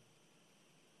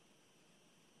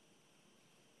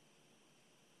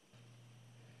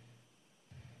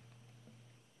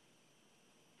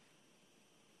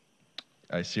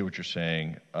 I see what you're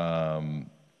saying.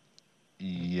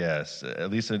 Yes,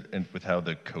 at least with how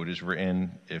the code is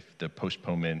written, if the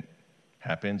postponement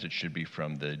happens, it should be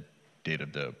from the date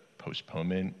of the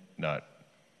postponement, not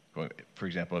going, for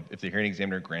example, if the hearing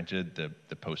examiner granted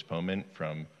the postponement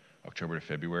from October to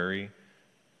February,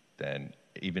 then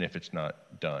even if it's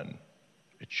not done,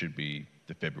 it should be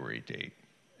the February date.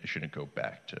 It shouldn't go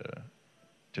back to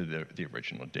the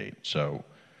original date. So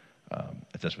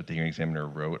if that's what the hearing examiner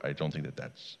wrote, I don't think that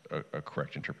that's a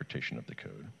correct interpretation of the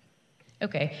code.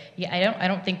 Okay. Yeah, I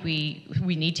don't think we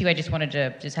need to. I just wanted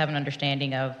to just have an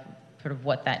understanding of sort of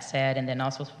what that said, and then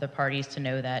also for the parties to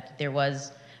know that there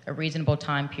was a reasonable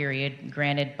time period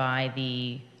granted by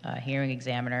the hearing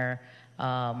examiner,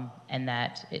 and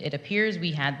that it appears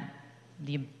we had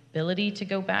the ability to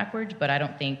go backwards, but I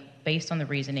don't think, based on the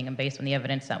reasoning and based on the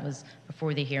evidence that was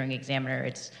before the hearing examiner,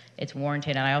 it's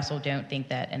warranted. And I also don't think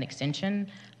that an extension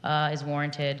is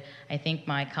warranted. I think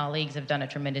my colleagues have done a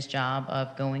tremendous job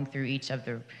of going through each of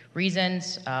the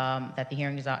reasons that the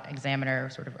hearing examiner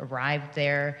sort of arrived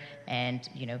there, and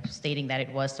stating that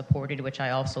it was supported, which I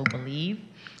also believe.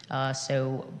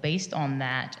 So based on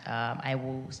that, I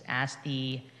will ask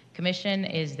the Commission,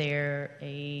 is there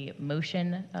a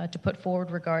motion to put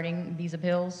forward regarding these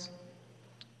appeals?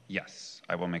 Yes,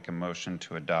 I will make a motion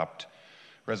to adopt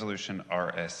Resolution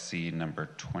RSC number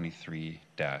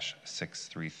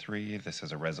 23-633. This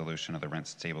is a resolution of the Rent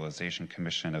Stabilization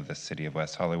Commission of the City of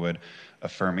West Hollywood,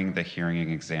 affirming the hearing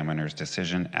examiner's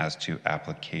decision as to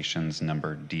applications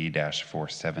number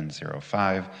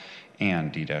D-4705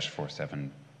 and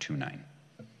D-4729.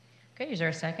 Okay, is there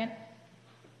a second?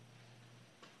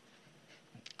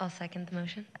 I'll second the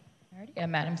motion. Alrighty,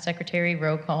 Madam Secretary,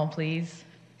 roll call, please.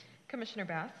 Commissioner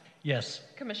Bath? Yes.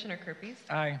 Commissioner Kerpes?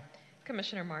 Aye.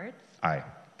 Commissioner Martz? Aye.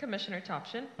 Commissioner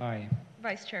Topshin? Aye.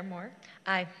 Vice Chair Moore?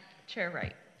 Aye. Chair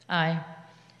Wright? Aye.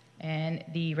 And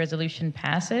the resolution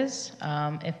passes.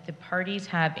 If the parties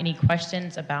have any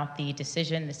questions about the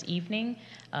decision this evening,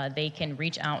 they can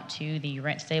reach out to the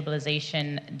Rent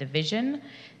Stabilization Division.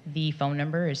 The phone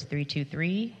number is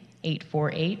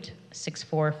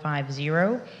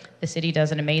 323-848-6450. The city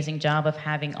does an amazing job of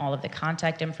having all of the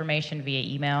contact information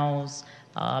via emails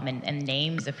and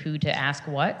names of who to ask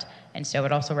what. And so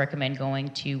I'd also recommend going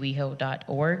to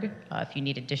weho.org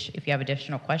if you have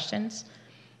additional questions.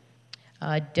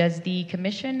 Does the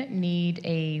Commission need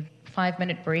a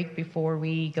 5-minute break before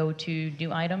we go to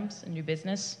new items and new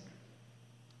business?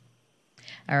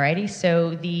 Alrighty,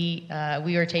 so we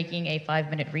are taking a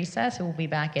 5-minute recess, and we'll be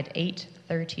back at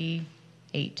 8:38.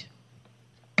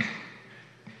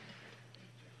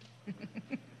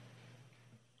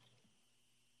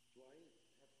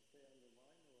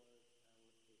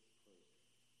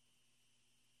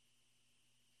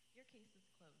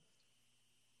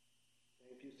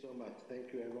 Thank you so much.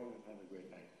 Thank you, everyone, and have a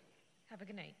great night. Have a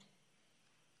good night.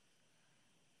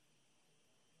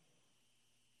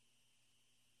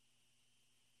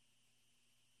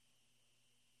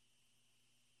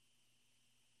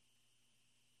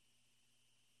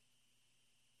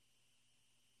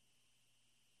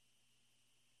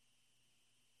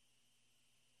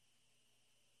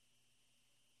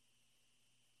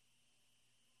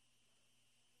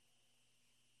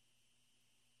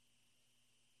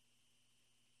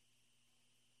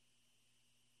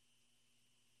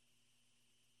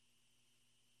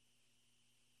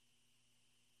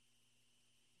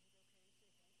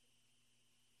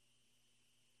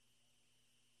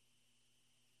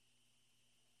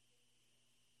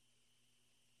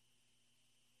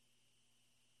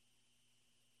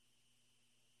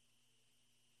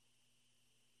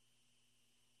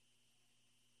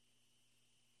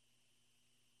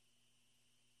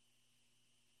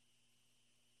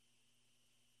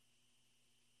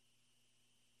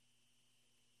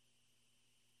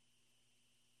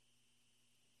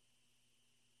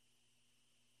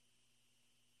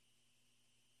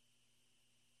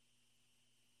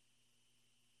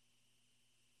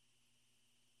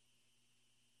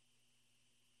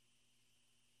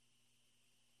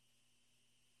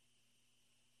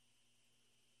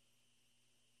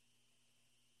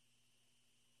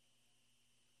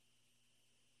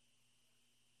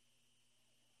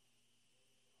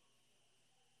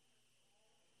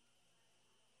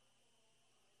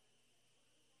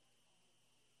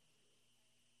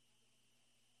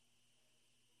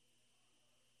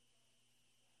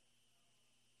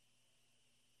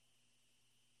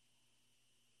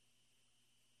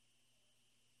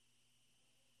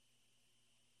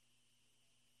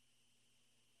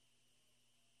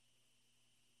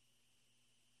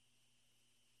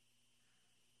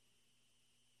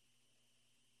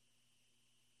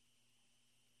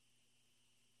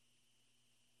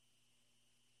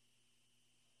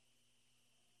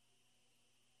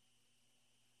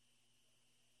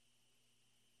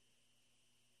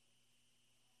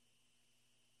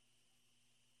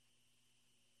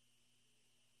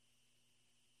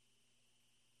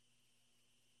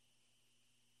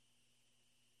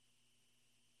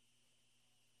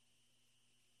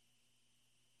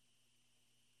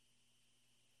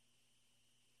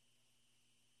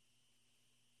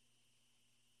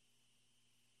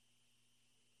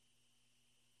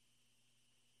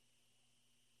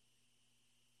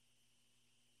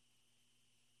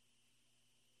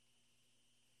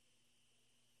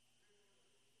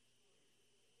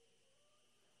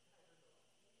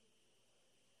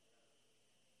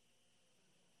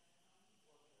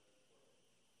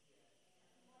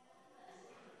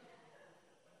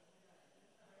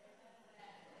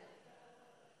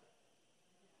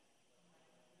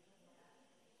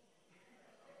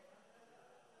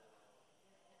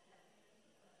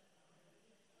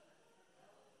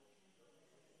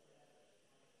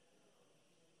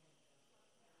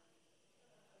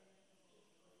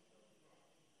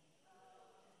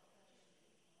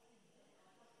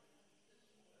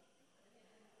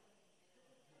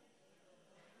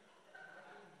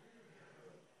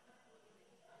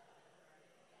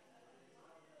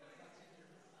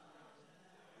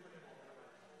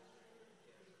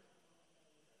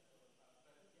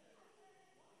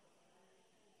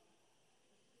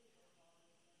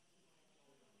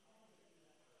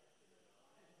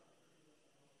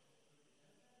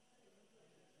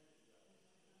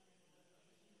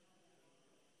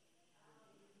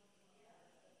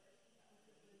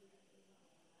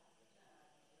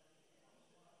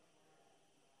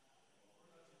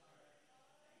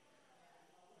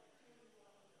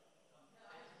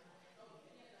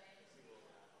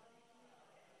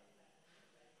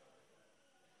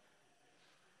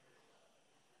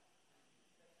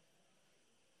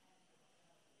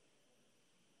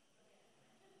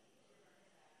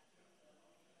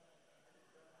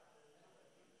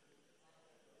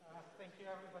 you,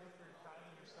 everybody, for your time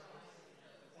and your service.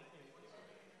 Thank you.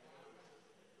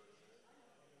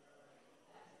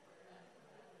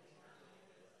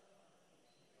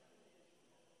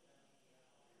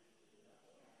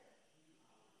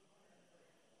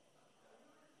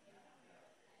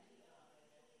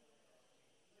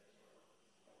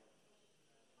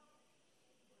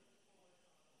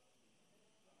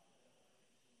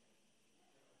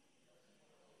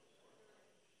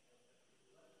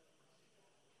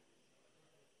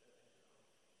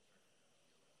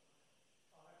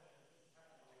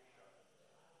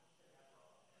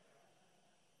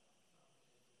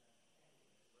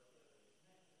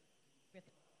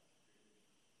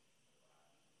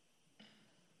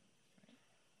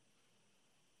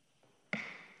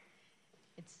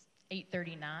 It's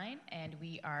 8:39, and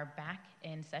we are back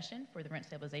in session for the Rent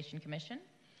Stabilization Commission.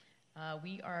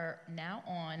 We are now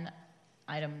on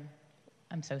item,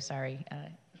 I'm so sorry,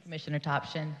 Commissioner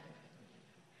Topshin.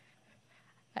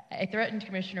 I threatened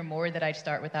Commissioner Moore that I'd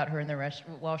start without her in the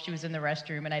while she was in the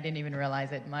restroom, and I didn't even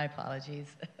realize it. My apologies.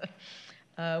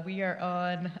 We are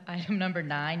on item number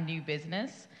 9, new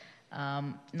business.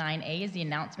 9A is the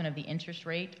announcement of the interest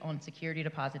rate on security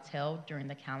deposits held during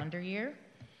the calendar year.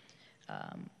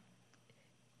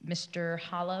 Mr.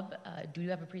 Holub, do you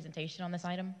have a presentation on this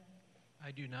item? I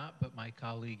do not, but my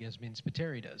colleague Yasmin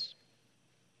Spiteri does.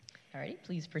 All right,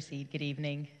 please proceed. Good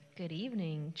evening. Good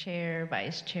evening, Chair,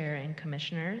 Vice Chair, and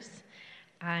Commissioners.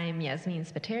 I'm Yasmin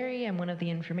Spiteri. I'm one of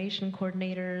the information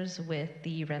coordinators with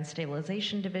the Rent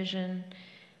Stabilization Division,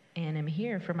 and I'm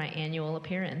here for my annual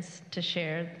appearance to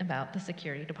share about the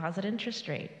security deposit interest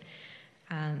rate.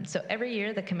 So every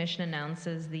year, the Commission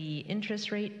announces the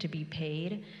interest rate to be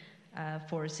paid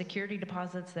for security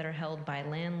deposits that are held by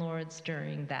landlords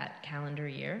during that calendar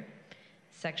year.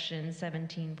 Section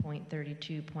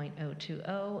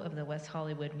 17.32.020 of the West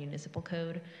Hollywood Municipal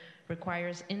Code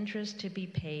requires interest to be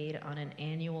paid on an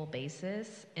annual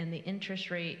basis, and the interest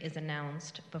rate is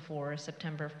announced before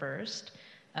September 1st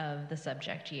of the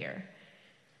subject year.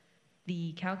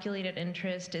 The calculated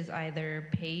interest is either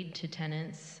paid to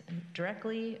tenants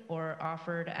directly or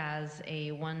offered as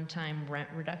a one-time rent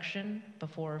reduction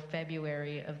before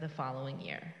February of the following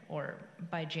year, or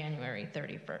by January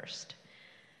 31st.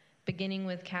 Beginning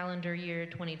with calendar year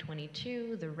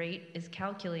 2022, the rate is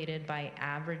calculated by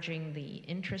averaging the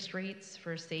interest rates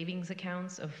for savings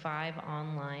accounts of 5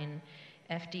 online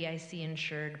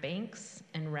FDIC-insured banks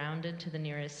and rounded to the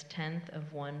nearest tenth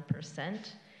of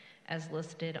 1%, as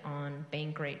listed on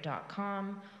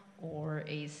bankrate.com or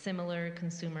a similar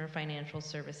consumer financial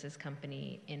services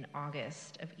company in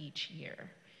August of each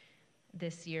year.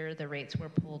 This year, the rates were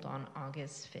pulled on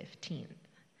August 15th.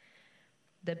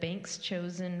 The banks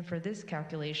chosen for this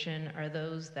calculation are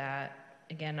those that,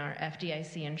 again, are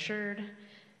FDIC insured,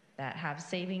 that have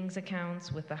savings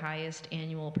accounts with the highest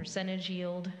annual percentage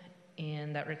yield,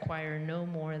 and that require no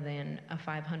more than a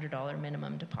 $500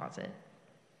 minimum deposit.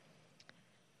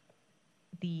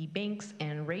 The banks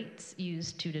and rates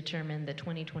used to determine the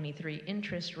 2023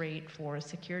 interest rate for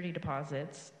security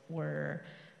deposits were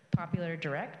Popular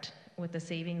Direct, with a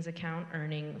savings account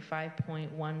earning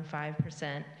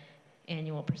 5.15%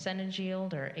 annual percentage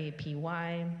yield, or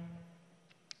APY.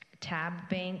 Tab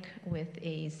Bank, with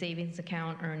a savings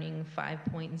account earning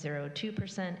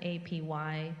 5.02%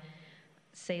 APY.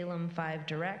 Salem 5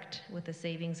 Direct, with a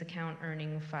savings account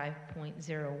earning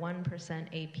 5.01%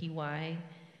 APY.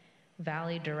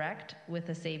 Valley Direct, with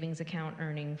a savings account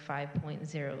earning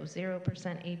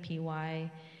 5.00% APY,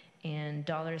 and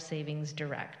Dollar Savings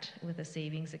Direct, with a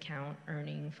savings account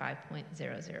earning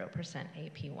 5.00%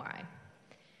 APY.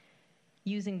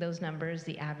 Using those numbers,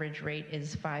 the average rate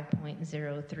is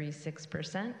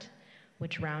 5.036%,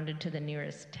 which rounded to the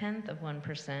nearest tenth of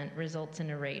 1% results in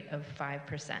a rate of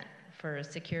 5% for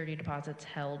security deposits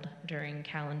held during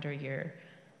calendar year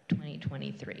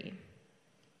 2023.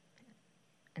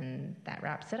 And that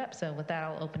wraps it up. So with that,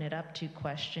 I'll open it up to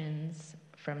questions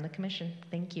from the Commission.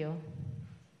 Thank you.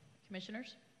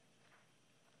 Commissioners?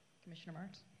 Commissioner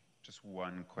Martz? Just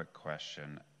one quick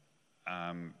question.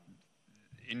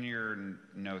 In your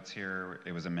notes here,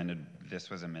 it was amended. This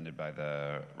was amended by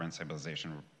the Rent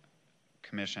Stabilization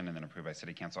Commission and then approved by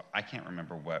City Council. I can't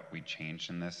remember what we changed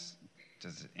in this.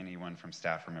 Does anyone from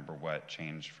staff remember what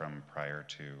changed from prior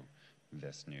to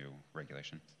this new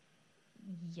regulation?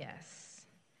 Yes.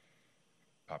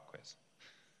 Pop quiz.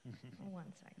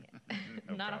 One second.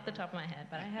 Not off the top of my head,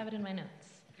 but I have it in my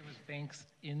notes. It was banks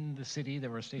in the city that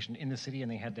were stationed in the city, and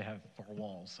they had to have 4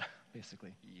 walls,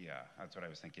 basically. Yeah, that's what I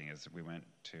was thinking, is we went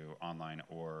to online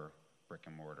or brick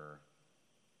and mortar.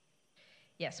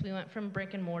 Yes, we went from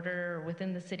brick and mortar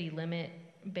within the city limit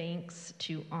banks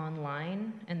to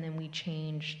online, and then we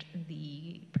changed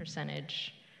the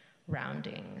percentage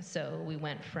rounding. So we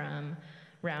went from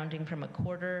rounding from a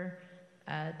quarter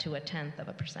to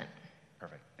 0.1%.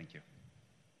 Perfect, thank you.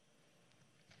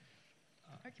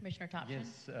 All right, Commissioner Thompson.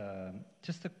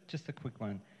 Yes, just a quick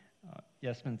one.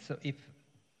 Yasmin, so if,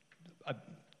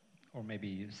 or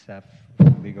maybe staff,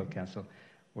 legal counsel,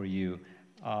 or you,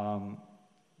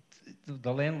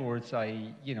 the landlords,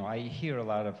 I hear a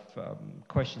lot of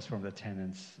questions from the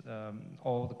tenants.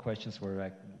 All the questions were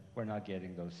like, we're not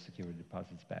getting those security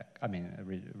deposits back. I mean,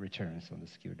 returns on the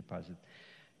security deposit.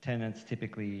 Tenants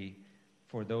typically,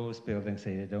 for those buildings,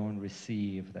 they don't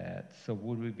receive that. So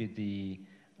would we be the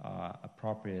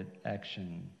appropriate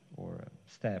action or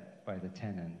step by the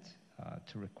tenant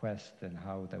to request, and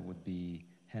how that would be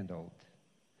handled?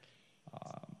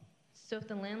 So if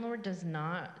the landlord does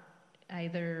not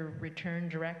either return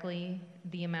directly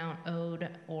the amount owed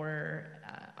or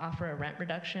offer a rent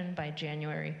reduction by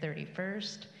January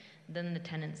 31st, then the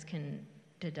tenants can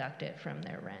deduct it from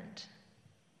their rent.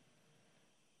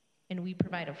 And we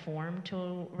provide a form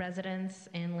to residents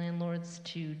and landlords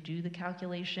to do the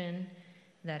calculation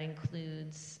that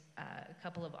includes a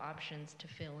couple of options to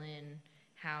fill in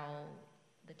how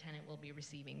the tenant will be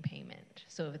receiving payment.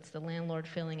 So if it's the landlord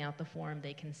filling out the form,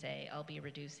 they can say, I'll be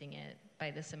reducing it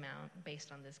by this amount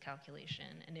based on this calculation.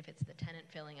 And if it's the tenant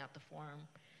filling out the form,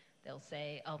 they'll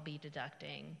say, I'll be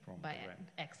deducting by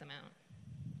X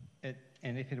amount.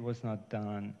 And if it was not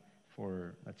done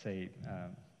for, let's say, a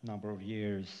number of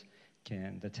years,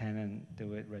 can the tenant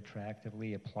do it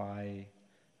retroactively, apply,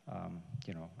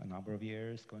 a number of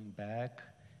years going back?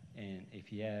 And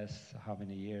if yes, how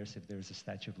many years, if there's a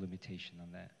statute of limitation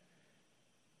on that?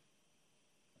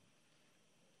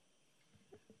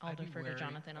 I'll defer to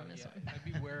Jonathan on this one. I'd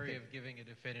be wary of giving a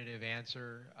definitive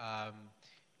answer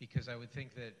because I would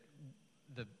think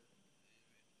that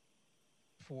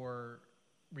for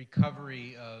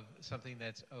recovery of something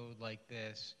that's owed like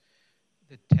this,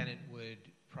 the tenant would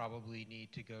probably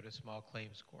need to go to small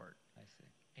claims court. I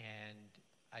see. And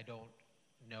I don't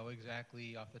know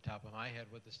exactly off the top of my head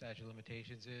what the statute of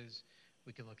limitations is.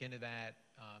 We can look into that.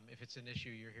 If it's an issue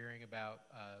you're hearing about,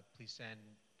 please send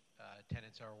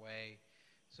tenants our way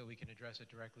so we can address it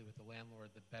directly with the landlord.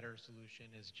 The better solution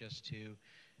is just to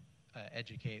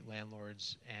educate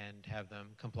landlords and have them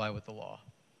comply with the law.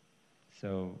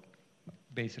 So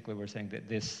basically we're saying that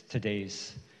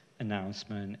today's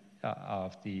announcement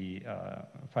of the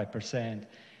 5%,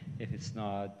 if it's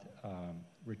not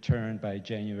returned by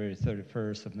January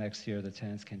 31st of next year, the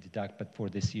tenants can deduct, but for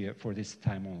this year, for this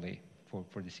time only,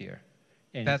 for this year.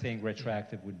 Anything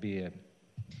retroactive would be a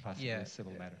possibly a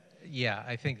civil matter. Yeah,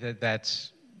 I think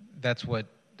that's what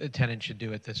a tenant should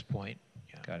do at this point.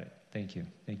 Yeah. Got it. Thank you.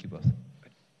 Thank you both.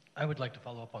 I would like to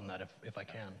follow up on that if I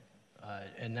can.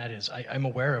 And that is, I'm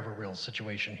aware of a real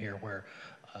situation here where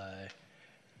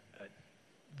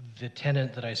the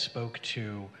tenant that I spoke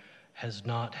to has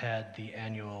not had the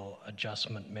annual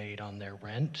adjustment made on their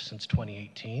rent since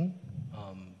 2018.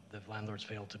 The landlords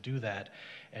failed to do that.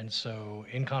 And so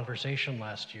in conversation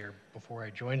last year, before I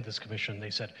joined this commission, they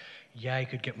said, yeah, I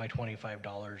could get my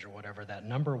 $25 or whatever that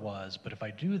number was, but if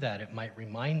I do that, it might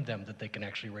remind them that they can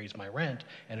actually raise my rent,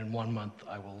 and in 1 month,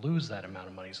 I will lose that amount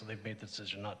of money. So they've made the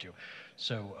decision not to.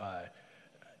 So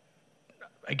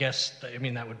I guess,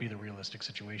 that would be the realistic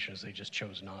situation, is they just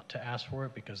chose not to ask for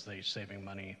it because they're saving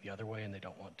money the other way and they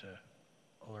don't want to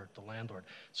alert the landlord.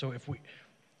 So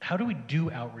how do we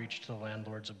do outreach to the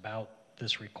landlords about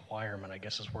this requirement, I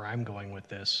guess is where I'm going with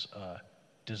this.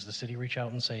 Does the city reach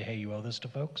out and say, hey, you owe this to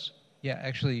folks? Yeah,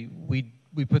 actually, we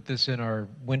put this in our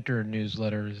winter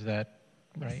newsletter. Is that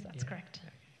right? Yes, that's correct.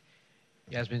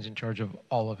 Yasmin's in charge of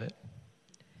all of it.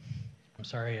 I'm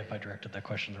sorry if I directed that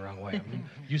question the wrong way. I'm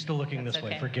used to looking this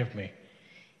way. Forgive me.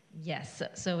 Yes,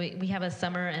 so we have a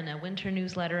summer and a winter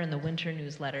newsletter, and the winter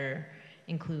newsletter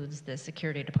includes the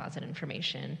security deposit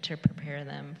information to prepare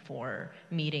them for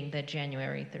meeting the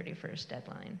January 31st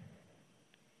deadline.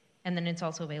 And then it's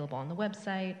also available on the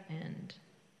website,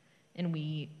 and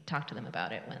we talk to them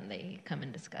about it when they come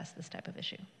and discuss this type of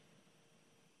issue.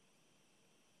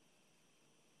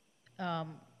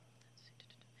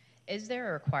 Is there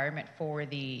a requirement for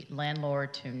the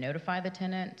landlord to notify the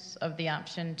tenants of the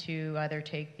option to either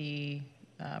take the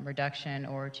reduction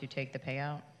or to take the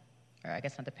payout? Or I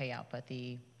guess not the payout, but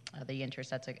the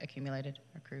interest that's accumulated,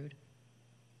 accrued?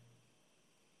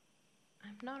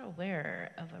 I'm not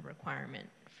aware of a requirement.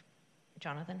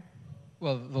 Jonathan?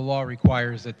 Well, the law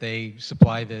requires that they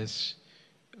supply this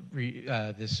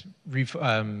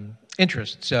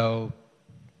interest. So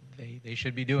They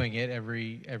should be doing it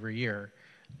every year.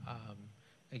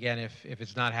 Again, if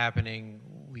it's not happening,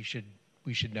 we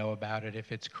should know about it.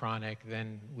 If it's chronic,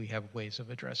 then we have ways of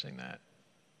addressing that.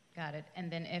 Got it.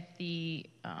 And then if the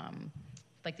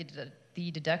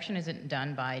the deduction isn't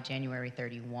done by January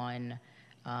 31,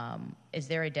 is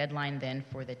there a deadline then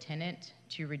for the tenant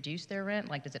to reduce their rent?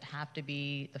 Like, does it have to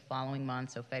be the following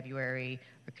month, so February,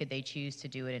 or could they choose to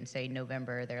do it in, say,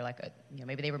 November? They're like,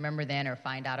 maybe they remember then or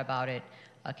find out about it.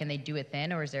 Can they do it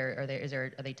then, or are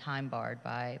they time barred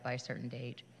by a certain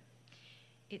date?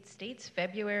 It states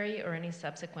February or any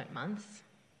subsequent months,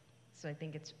 so I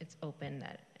think it's open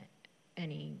at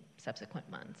any subsequent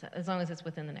months, as long as it's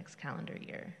within the next calendar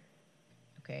year.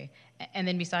 Okay. And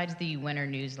then besides the winter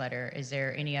newsletter, is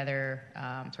there any other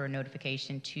sort of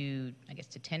notification to, I guess,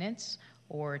 to tenants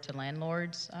or to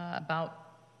landlords about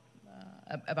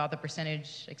the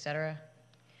percentage, et cetera?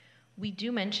 We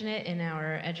do mention it in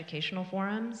our educational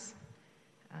forums.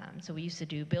 So we used to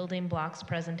do building blocks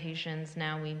presentations.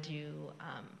 Now we do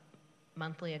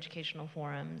monthly educational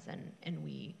forums, and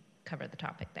we cover the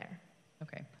topic there.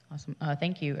 Okay, awesome.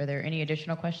 Thank you. Are there any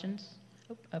additional questions?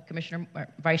 Commissioner,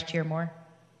 Vice Chair Moore?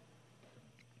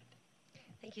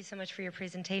 Thank you so much for your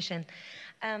presentation.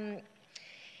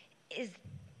 Is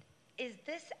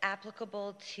this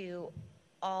applicable to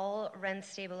all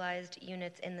rent-stabilized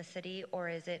units in the city, or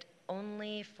is it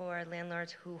only for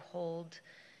landlords who hold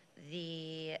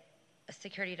the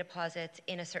security deposits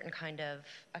in a certain kind of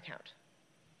account?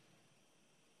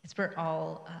 It's for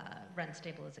all rent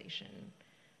stabilization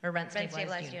or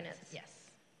rent-stabilized units.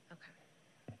 Yes.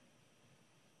 Okay.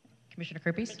 Commissioner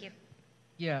Kirby? Thank you.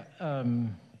 Yeah.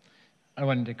 I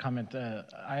wanted to comment.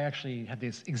 I actually had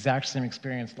this exact same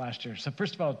experience last year. So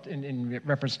first of all, in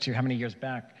reference to how many years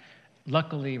back,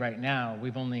 luckily right now,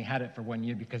 we've only had it for 1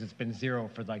 year because it's been zero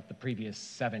for like the previous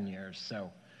 7 years. So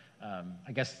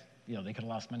I guess, they could have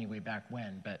lost money way back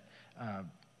when, but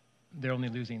they're only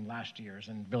losing last year's.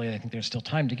 And really, I think there's still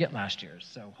time to get last year's.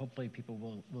 So hopefully people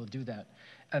will do that.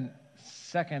 And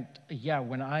second,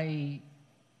 when I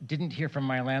didn't hear from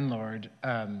my landlord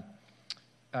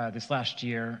this last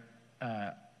year,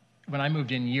 when I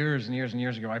moved in years and years and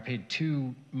years ago, I paid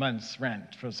 2 months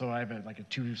rent so I have like a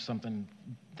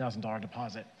 $2,000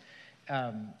 deposit.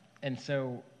 And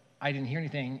so I didn't hear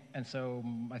anything. And so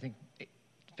I think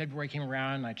February came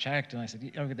around and I checked and I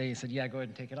said, they said, yeah, go ahead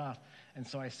and take it off. And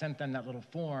so I sent them that little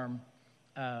form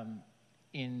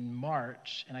in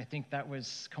March. And I think that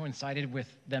coincided with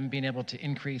them being able to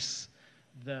increase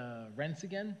the rents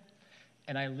again.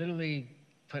 And I literally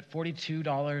put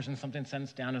 $42 and something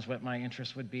cents down as what my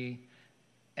interest would be.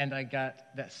 And I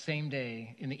got that same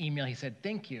day in the email, he said,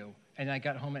 thank you. And I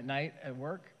got home at night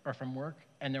from work,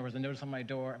 and there was a notice on my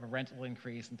door of a rental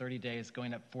increase in 30 days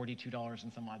going up $42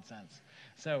 and some odd cents.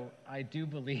 So I do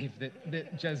believe that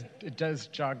it does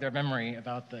jog their memory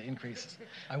about the increases.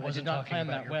 I wasn't did not talking plan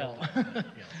about that well.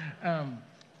 Yes.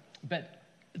 But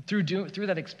through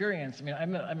that experience, I mean,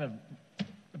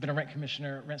 I've been a rent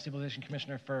stabilization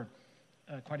commissioner for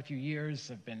quite a few years.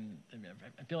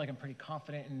 I feel like I'm pretty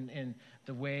confident in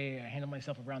the way I handle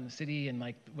myself around the city and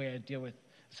like the way I deal with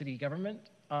city government.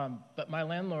 But my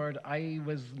landlord, I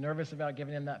was nervous about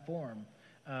giving him that form.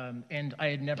 And I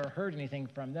had never heard anything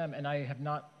from them. And I have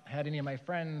not had any of my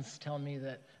friends tell me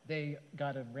that they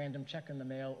got a random check in the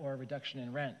mail or a reduction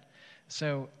in rent.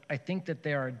 So I think that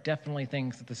there are definitely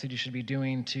things that the city should be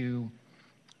doing to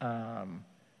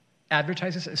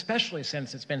advertise this, especially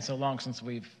since it's been so long since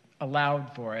we've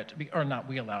allowed for it, or not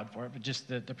we allowed for it, but just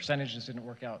the percentages didn't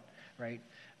work out right.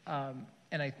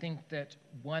 And I think that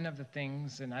one of the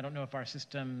things, and I don't know if our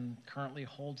system currently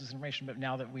holds this information, but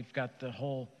now that we've got the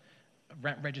whole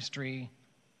rent registry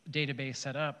database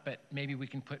set up, but maybe we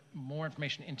can put more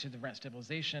information into the rent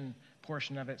stabilization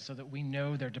portion of it so that we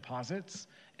know their deposits,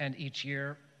 and each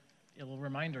year a little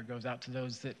reminder goes out to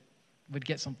those that would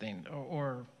get something,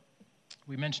 or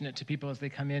we mention it to people as they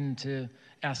come in to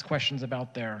ask questions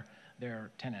about their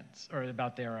tenants or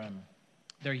about their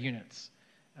units.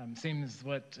 Same as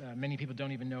what many people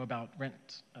don't even know about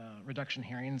rent reduction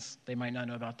hearings. They might not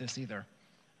know about this either.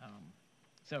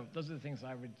 So those are the things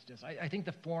I would suggest. I think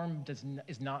the form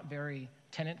is not very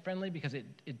tenant friendly because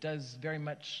it does very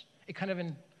much, it kind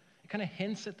of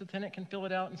hints that the tenant can fill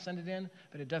it out and send it in,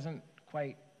 but it doesn't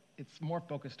quite, it's more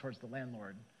focused towards the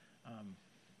landlord.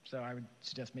 So I would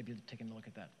suggest maybe taking a look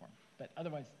at that form. But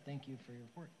otherwise, thank you for your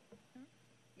report.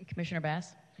 Commissioner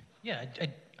Bass? Yeah,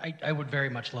 I would very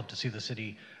much love to see the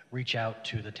city reach out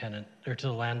to the tenant or to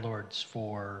the landlords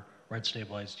for rent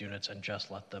stabilized units and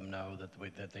just let them know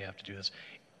that they have to do this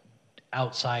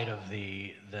outside of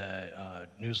the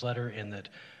newsletter, in that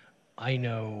I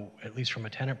know, at least from a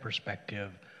tenant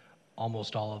perspective,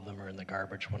 almost all of them are in the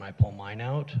garbage when I pull mine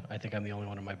out. I think I'm the only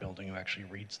one in my building who actually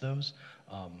reads those.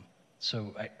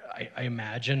 So I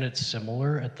imagine it's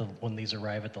similar when these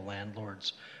arrive at the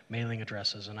landlord's mailing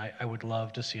addresses, and I would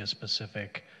love to see a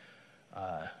specific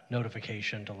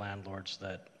notification to landlords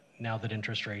that now that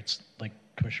interest rates, like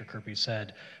Commissioner Kirby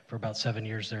said, for about 7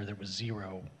 years there was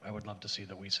zero. I would love to see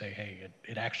that we say, hey,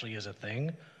 it actually is a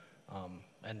thing.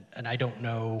 And I don't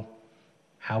know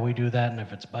how we do that, and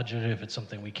if it's budgeted, if it's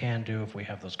something we can do, if we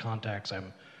have those contacts.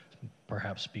 I'm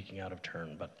perhaps speaking out of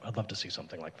turn, but I'd love to see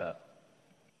something like that.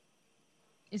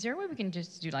 Is there a way we can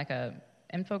just do like a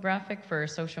infographic for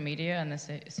social media, and the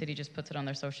city just puts it on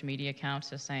their social media accounts,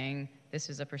 just saying this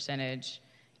is a percentage,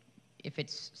 if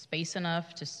it's space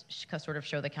enough to sort of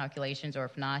show the calculations, or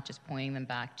if not, just pointing them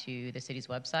back to the city's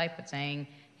website, but saying,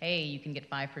 hey, you can get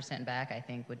 5% back, I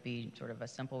think would be sort of a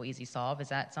simple, easy solve. Is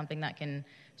that something that can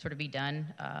sort of be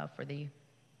done for the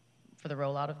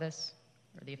rollout of this?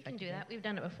 Or the We can do that. We've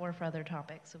done it before for other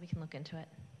topics, so we can look into it.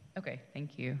 Okay,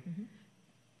 thank you.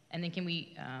 And then can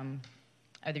we,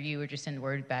 either you or just send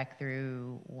word back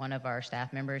through one of our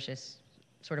staff members, just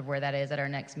sort of where that is at our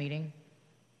next meeting?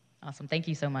 Awesome, thank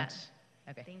you so much.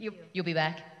 Okay, Thank you. You'll be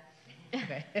back?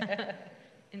 Okay.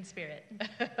 In spirit.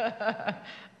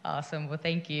 Awesome, well,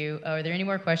 thank you. Are there any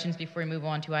more questions before we move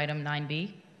on to item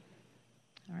 9B?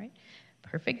 All right,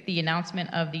 perfect. The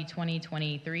announcement of the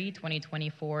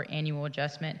 2023-2024 annual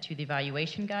adjustment to the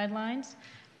valuation guidelines.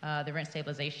 The Rent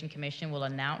Stabilization Commission will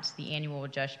announce the annual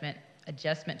adjustment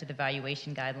to the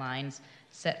valuation guidelines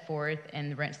set forth in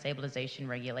the Rent Stabilization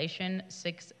Regulation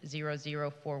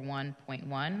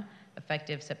 60041.1,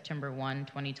 effective September 1,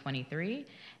 2023.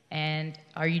 And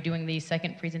are you doing the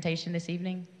second presentation this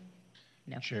evening?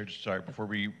 No. Chair, just sorry, before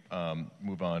we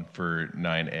move on for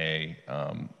 9A,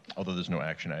 although there's no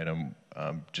action item,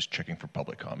 just checking for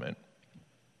public comment.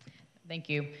 Thank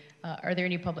you. Are there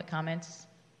any public comments,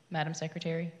 Madam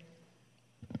Secretary?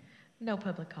 No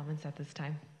public comments at this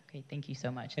time. Okay, thank you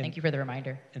so much. Thank you for the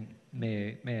reminder. And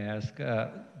may I ask,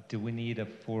 do we need a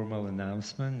formal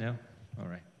announcement? No? All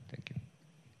right, thank you.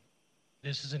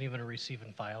 This isn't even a receive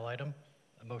and file item,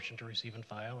 a motion to receive and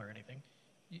file or anything?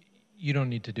 You don't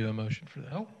need to do a motion for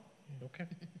that. Oh, okay.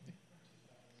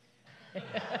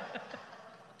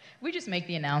 We just make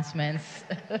the announcements.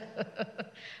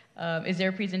 Is there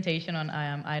a presentation on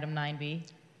item 9B?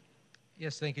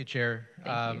 Yes, thank you, Chair.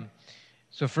 Thank you.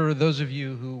 So for those of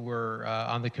you who were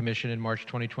on the commission in March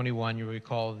 2021, you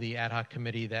recall the ad hoc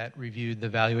committee that reviewed the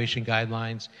valuation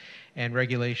guidelines and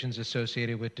regulations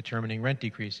associated with determining rent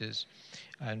decreases.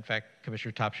 In fact,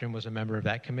 Commissioner Topsham was a member of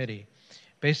that committee.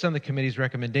 Based on the committee's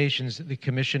recommendations, the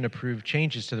commission approved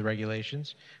changes to the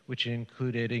regulations, which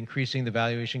included increasing the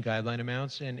valuation guideline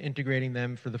amounts and integrating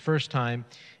them for the first time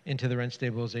into the rent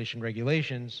stabilization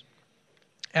regulations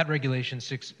at Regulation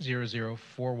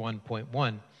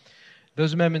 60041.1.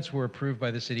 Those amendments were approved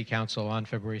by the City Council on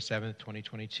February 7th,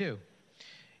 2022.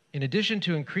 In addition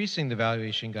to increasing the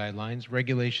valuation guidelines,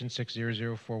 Regulation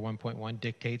 60041.1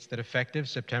 dictates that effective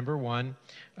September 1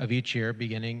 of each year,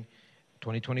 beginning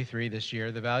 2023 this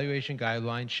year, the valuation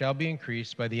guidelines shall be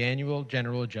increased by the annual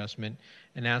general adjustment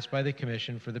announced by the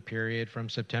Commission for the period from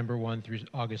September 1 through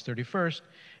August 31st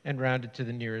and rounded to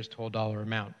the nearest whole dollar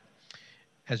amount.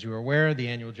 As you are aware, the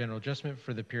annual general adjustment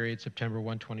for the period September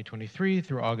 1, 2023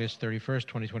 through August 31st,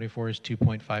 2024 is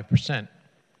 2.5%.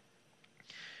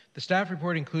 The staff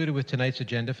report included with tonight's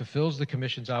agenda fulfills the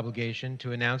Commission's obligation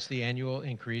to announce the annual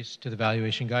increase to the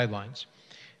valuation guidelines.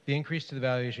 The increase to the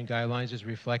valuation guidelines is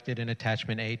reflected in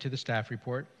Attachment A to the staff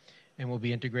report and will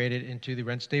be integrated into the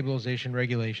rent stabilization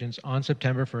regulations on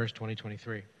September 1st,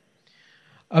 2023.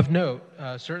 Of note,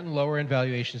 certain lower end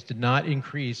valuations did not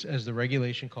increase as the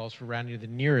regulation calls for rounding to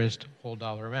the nearest whole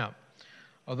dollar amount.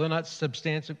 Although not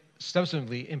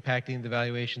substantively impacting the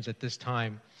valuations at this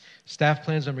time, staff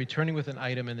plans on returning with an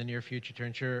item in the near future to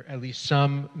ensure at least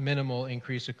some minimal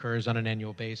increase occurs on an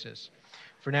annual basis.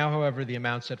 For now, however, the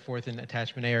amounts set forth in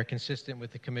Attachment A are consistent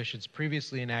with the Commission's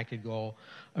previously enacted goal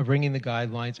of bringing the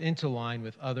guidelines into line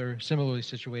with other similarly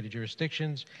situated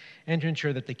jurisdictions and to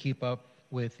ensure that they keep up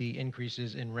with the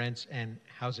increases in rents and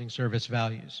housing service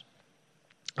values.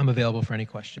 I'm available for any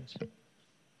questions.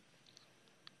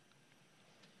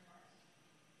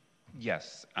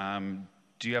 Yes.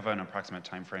 Do you have an approximate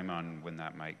time frame on when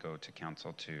that might go to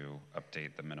council to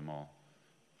update the minimal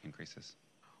increases?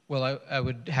 Well, I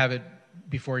would have it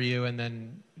before you, and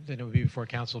then it would be before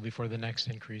council before the next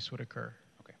increase would occur.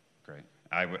 Okay, great.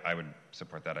 I would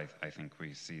support that. I think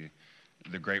we see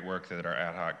the great work that our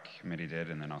ad hoc committee did,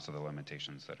 and then also the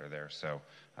limitations that are there. So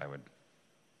I would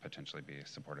potentially be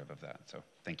supportive of that. So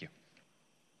thank you.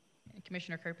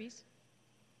 Commissioner Kerpes?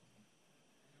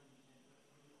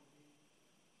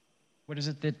 What is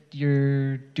it that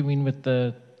you're doing with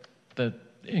the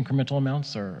incremental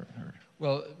amounts, or?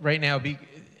 Well, right now,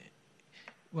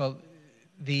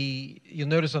 you'll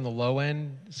notice on the low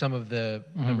end, some of the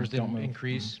numbers didn't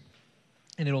increase,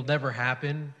 and it'll never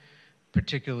happen,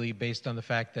 particularly based on the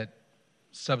fact that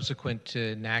subsequent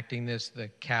to enacting this, the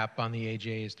cap on the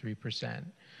AGA is 3%.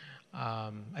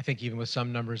 I think even with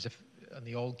some numbers, if on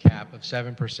the old cap of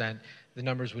 7%, the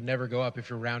numbers would never go up if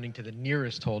you're rounding to the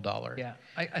nearest whole dollar. Yeah,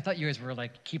 I thought you guys were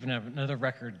like keeping another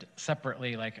record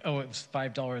separately, like, oh, it was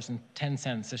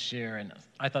 $5.10 this year, and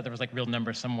I thought there was like real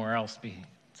numbers somewhere else behind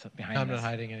I'm this. not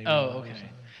hiding any. Oh, okay.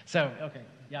 So, okay,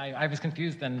 yeah, I was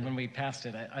confused then when we passed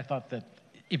it. I thought that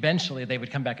eventually they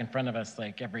would come back in front of us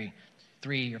like every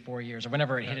 3 or 4 years, or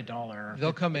whenever it hit $1.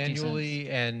 They'll come annually,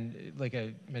 and like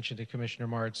I mentioned to Commissioner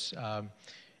Martz,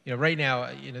 right now,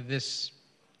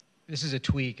 this is a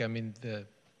tweak. I mean,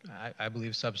 I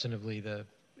believe substantively the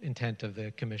intent of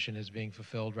the commission is being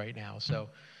fulfilled right now. So,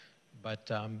 but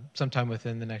sometime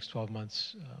within the next 12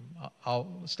 months,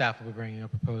 staff will be bringing a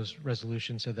proposed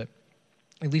resolution so that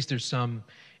at least there's some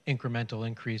incremental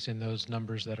increase in those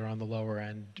numbers that are on the lower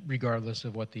end, regardless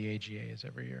of what the AGA is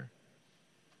every year.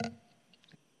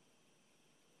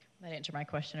 That answered my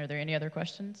question. Are there any other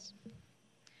questions?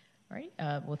 All right.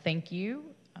 Well, thank you.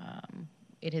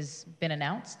 It has been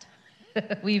announced.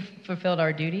 We've fulfilled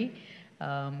our duty.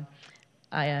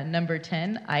 Number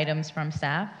 10, items from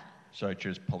staff. Sorry,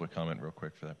 Chair, public comment real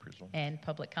quick for that, please. And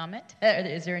public comment.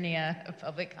 Is there any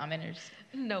public commenters?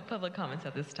 No public comments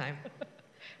at this time.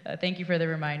 Thank you for the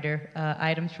reminder.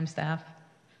 Items from staff.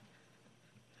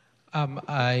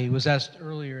 I was asked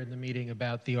earlier in the meeting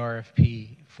about the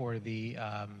RFP for the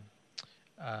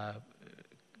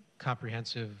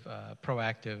comprehensive,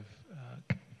 proactive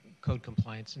code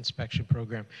compliance inspection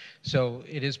program. So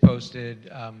it is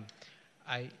posted.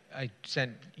 I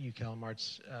sent you,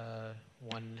 Martz,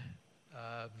 one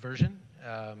version.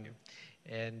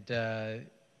 And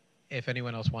if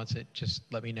anyone else wants it, just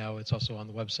let me know. It's also on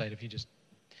the website. If you just,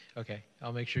 okay,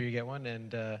 I'll make sure you get one,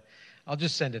 and I'll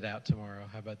just send it out tomorrow.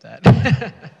 How about that?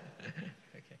 Okay,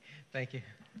 thank you.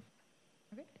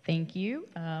 Okay, thank you.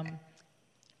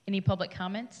 Any public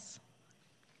comments?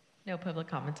 No public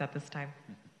comments at this time.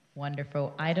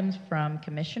 Wonderful. Items from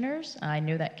commissioners. I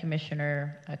know that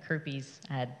Commissioner Kerpes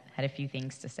had a few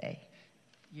things to say.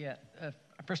 Yeah.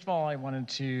 First of all, I wanted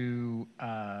to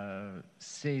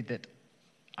say that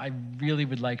I really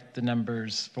would like the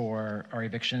numbers for our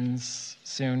evictions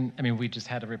soon. I mean, we just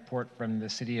had a report from the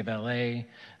city of LA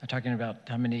talking about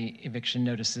how many eviction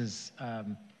notices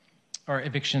or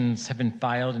evictions have been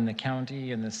filed in the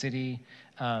county and the city.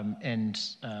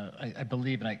 I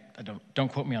believe, and I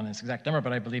don't quote me on this exact number,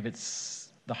 but I believe it's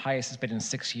the highest it's been in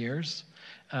 6 years.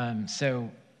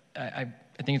 So I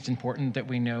think it's important that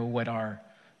we know what our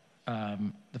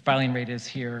the filing rate is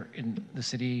here in the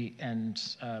city, and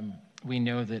we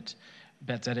know that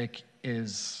Betzedek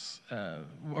is,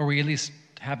 or we at least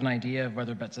have an idea of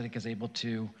whether Betzedek is able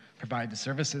to provide the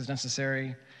services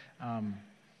necessary.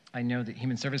 I know that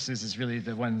Human Services is really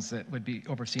the ones that would be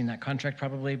overseeing that contract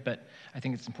probably, but I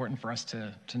think it's important for us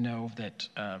to know that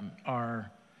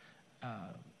our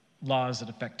laws that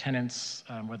affect tenants,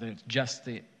 whether it's just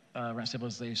the rent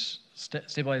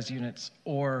stabilized units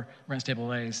or rent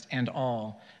stabilized and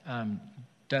all,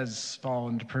 does fall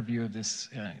into purview of this,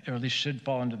 or at least should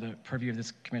fall into the purview of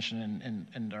this commission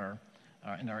and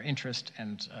our interest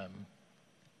and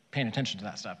paying attention to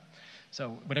that stuff.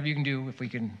 So whatever you can do, if we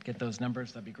can get those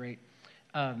numbers, that'd be great.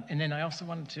 And then I also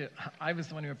wanted to, I was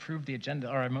the one who approved the agenda,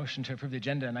 or a motion to approve the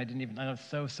agenda, and I was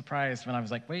so surprised when I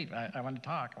was like, wait, I want to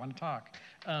talk.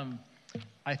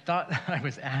 I thought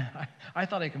I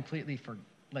thought I completely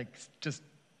just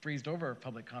breezed over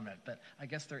public comment, but I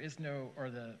guess there is no, or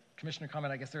the commissioner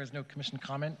comment, I guess there is no commission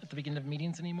comment at the beginning of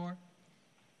meetings anymore.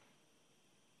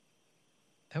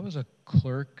 That was a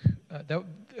clerk.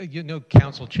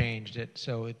 Council changed it,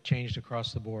 so it changed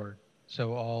across the board.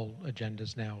 So all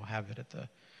agendas now have it at the.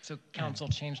 So council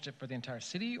changed it for the entire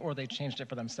city, or they changed it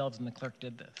for themselves, and the clerk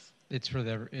did this? It's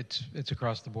for it's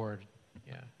across the board.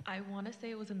 Yeah. I want to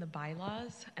say it was in the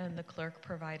bylaws, and the clerk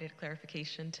provided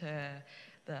clarification to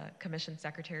the commission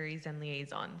secretaries and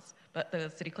liaisons. But the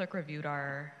city clerk reviewed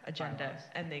our agenda, bylaws,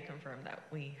 and they confirmed that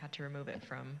we had to remove it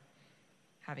from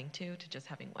having two to just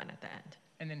having one at the end.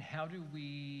 And then how do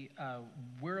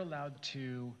we're allowed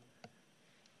to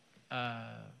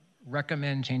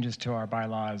recommend changes to our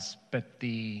bylaws, but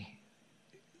the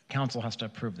council has to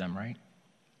approve them, right?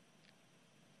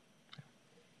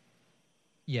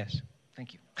 Yes.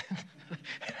 Thank you.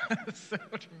 So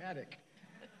dramatic.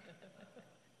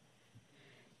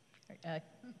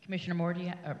 Commissioner Moore,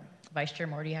 Vice Chair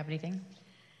Moore, do you have anything?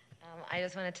 I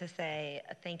just wanted to say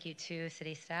thank you to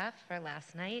city staff for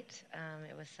last night.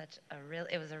 It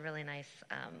was a really nice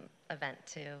event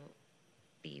to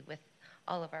be with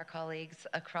all of our colleagues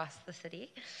across the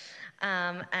city.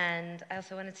 And I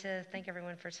also wanted to thank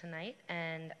everyone for tonight,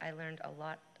 and I learned a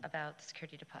lot about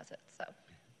security deposits, so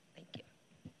thank you.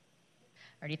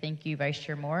 Alrighty, thank you, Vice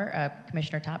Chair Moore.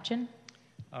 Commissioner Topchin?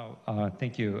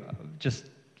 Thank you. Just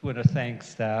want to thank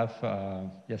staff.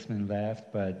 Yasmin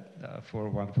left, but for a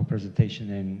wonderful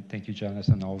presentation, and thank you,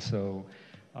 Jonathan, also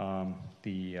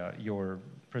your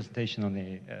presentation on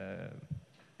the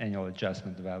annual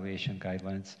adjustment evaluation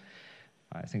guidelines.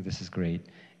 I think this is great.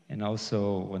 And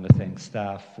also want to thank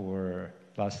staff for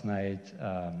last night,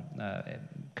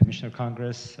 Commissioner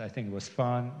Congress. I think it was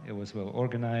fun. It was well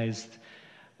organized.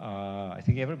 I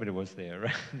think everybody was there,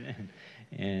 right?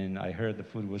 And I heard the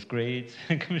food was great.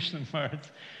 Commissioner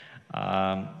Mart,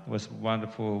 was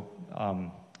wonderful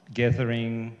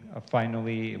gathering.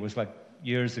 Finally, it was like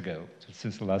years ago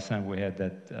since the last time we had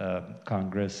that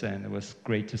Congress, and it was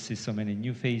great to see so many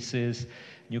new faces,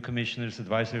 new commissioners,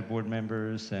 advisory board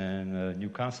members, and new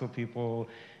council people.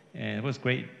 And it was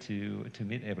great to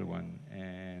meet everyone,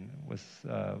 and it was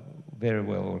very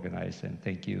well organized. And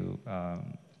thank you,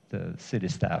 the city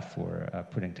staff, for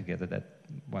putting together that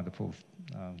wonderful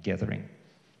gathering.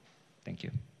 Thank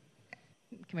you.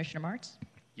 Commissioner Martz?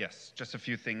 Yes, just a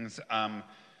few things.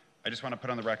 I just want to put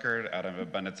on the record, out of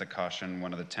abundance of caution,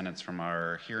 one of the tenants from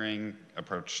our hearing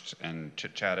approached and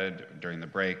chit-chatted during the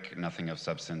break. Nothing of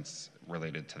substance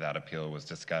related to that appeal was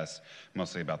discussed,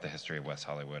 mostly about the history of West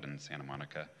Hollywood and Santa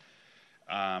Monica.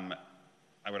 I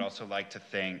would also like to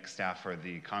thank staff for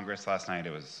the Congress last night.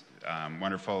 It was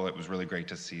wonderful. It was really great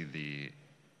to see the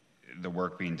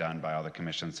work being done by all the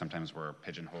commissions. Sometimes we're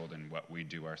pigeonholed in what we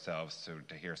do ourselves, so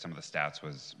to hear some of the stats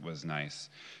was nice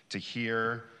to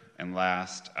hear. And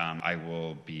last, I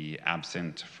will be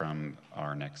absent from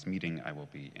our next meeting. I will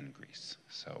be in Greece,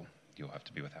 so you'll have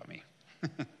to be without me.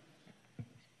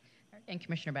 And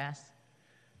Commissioner Bass?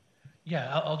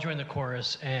 Yeah, I'll join the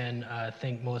chorus and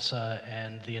thank Melissa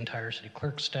and the entire city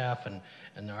clerk staff and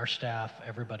our staff,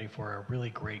 everybody, for a really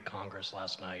great Congress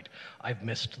last night. I've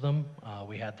missed them.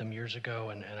 We had them years ago,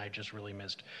 and I just really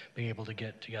missed being able to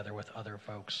get together with other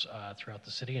folks throughout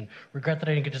the city, and regret that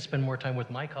I didn't get to spend more time with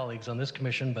my colleagues on this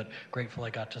commission, but grateful I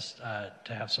got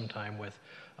to have some time with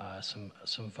some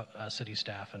city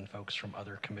staff and folks from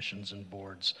other commissions and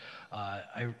boards.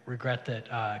 I regret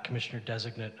that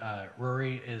Commissioner-designate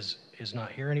Rory is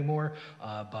not here anymore,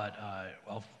 but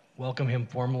I'll welcome him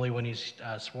formally when he's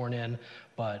sworn in.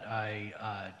 But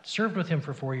I served with him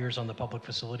for 4 years on the Public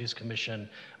Facilities Commission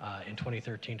in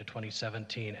 2013 to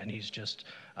 2017, and he's just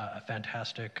a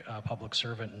fantastic public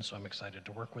servant, and so I'm excited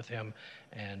to work with him.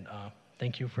 And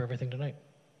thank you for everything tonight.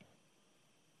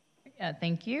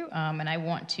 Thank you. And I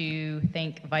want to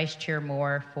thank Vice Chair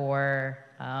Moore for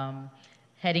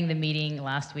heading the meeting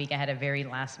last week. I had a very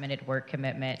last-minute work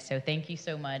commitment, so thank you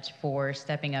so much for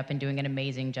stepping up and doing an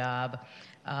amazing job.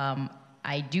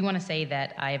 I do want to say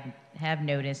that I have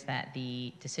noticed that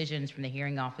the decisions from the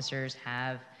hearing officers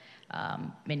have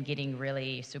been getting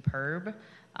really superb.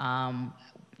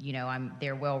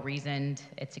 They're well-reasoned,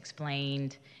 it's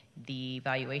explained, the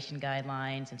evaluation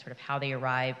guidelines and sort of how they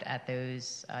arrived at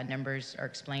those numbers are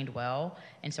explained well.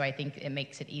 And so I think it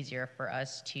makes it easier for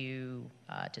us to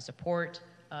support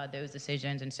those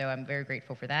decisions. And so I'm very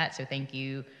grateful for that. So thank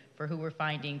you for who we're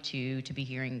finding to be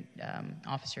hearing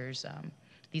officers.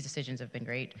 These decisions have been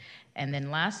great. And then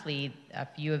lastly, a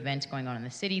few events going on in the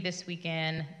city this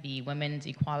weekend. The Women's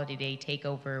Equality Day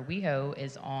Takeover WeHo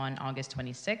is on August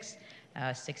 26th,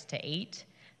 6 to 8.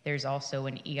 There's also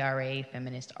an ERA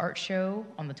Feminist Art Show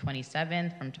on the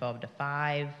 27th from 12 to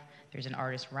 5. There's an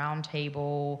artist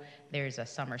roundtable. There's a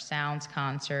Summer Sounds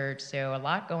concert. So a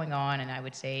lot going on, and I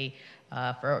would say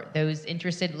for those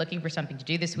interested, looking for something to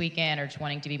do this weekend or just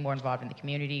wanting to be more involved in the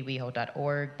community,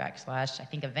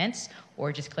 weho.org/events,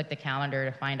 or just click the calendar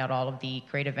to find out all of the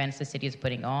great events the city is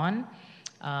putting on.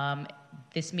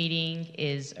 This meeting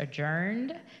is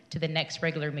adjourned to the next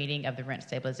regular meeting of the Rent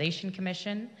Stabilization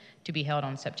Commission to be held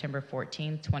on September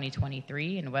 14th,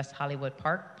 2023 in West Hollywood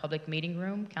Park Public Meeting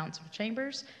Room, Council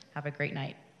Chambers. Have a great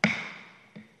night.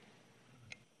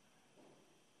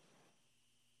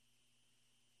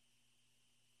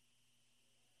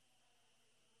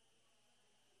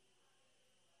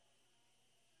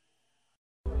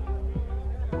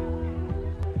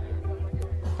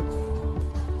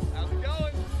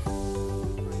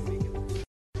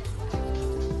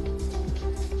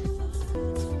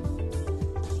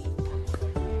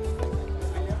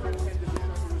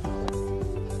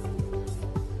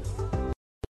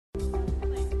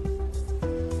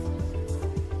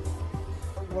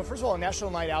 first of all, National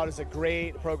Night Out is a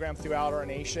great program throughout our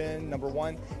nation, number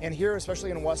one. And here, especially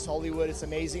in West Hollywood, it's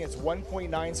amazing. It's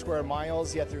 1.9 square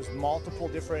miles, yet there's multiple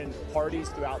different parties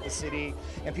throughout the city.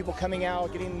 And people coming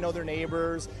out, getting to know their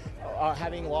neighbors,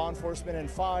 having law enforcement and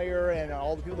fire and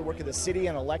all the people that work in the city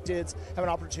and electeds have an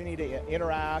opportunity to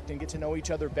interact and get to know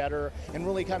each other better and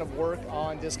really kind of work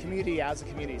on this community as a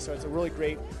community. So it's a really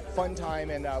great, fun time,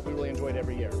 and we really enjoy it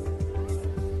every year.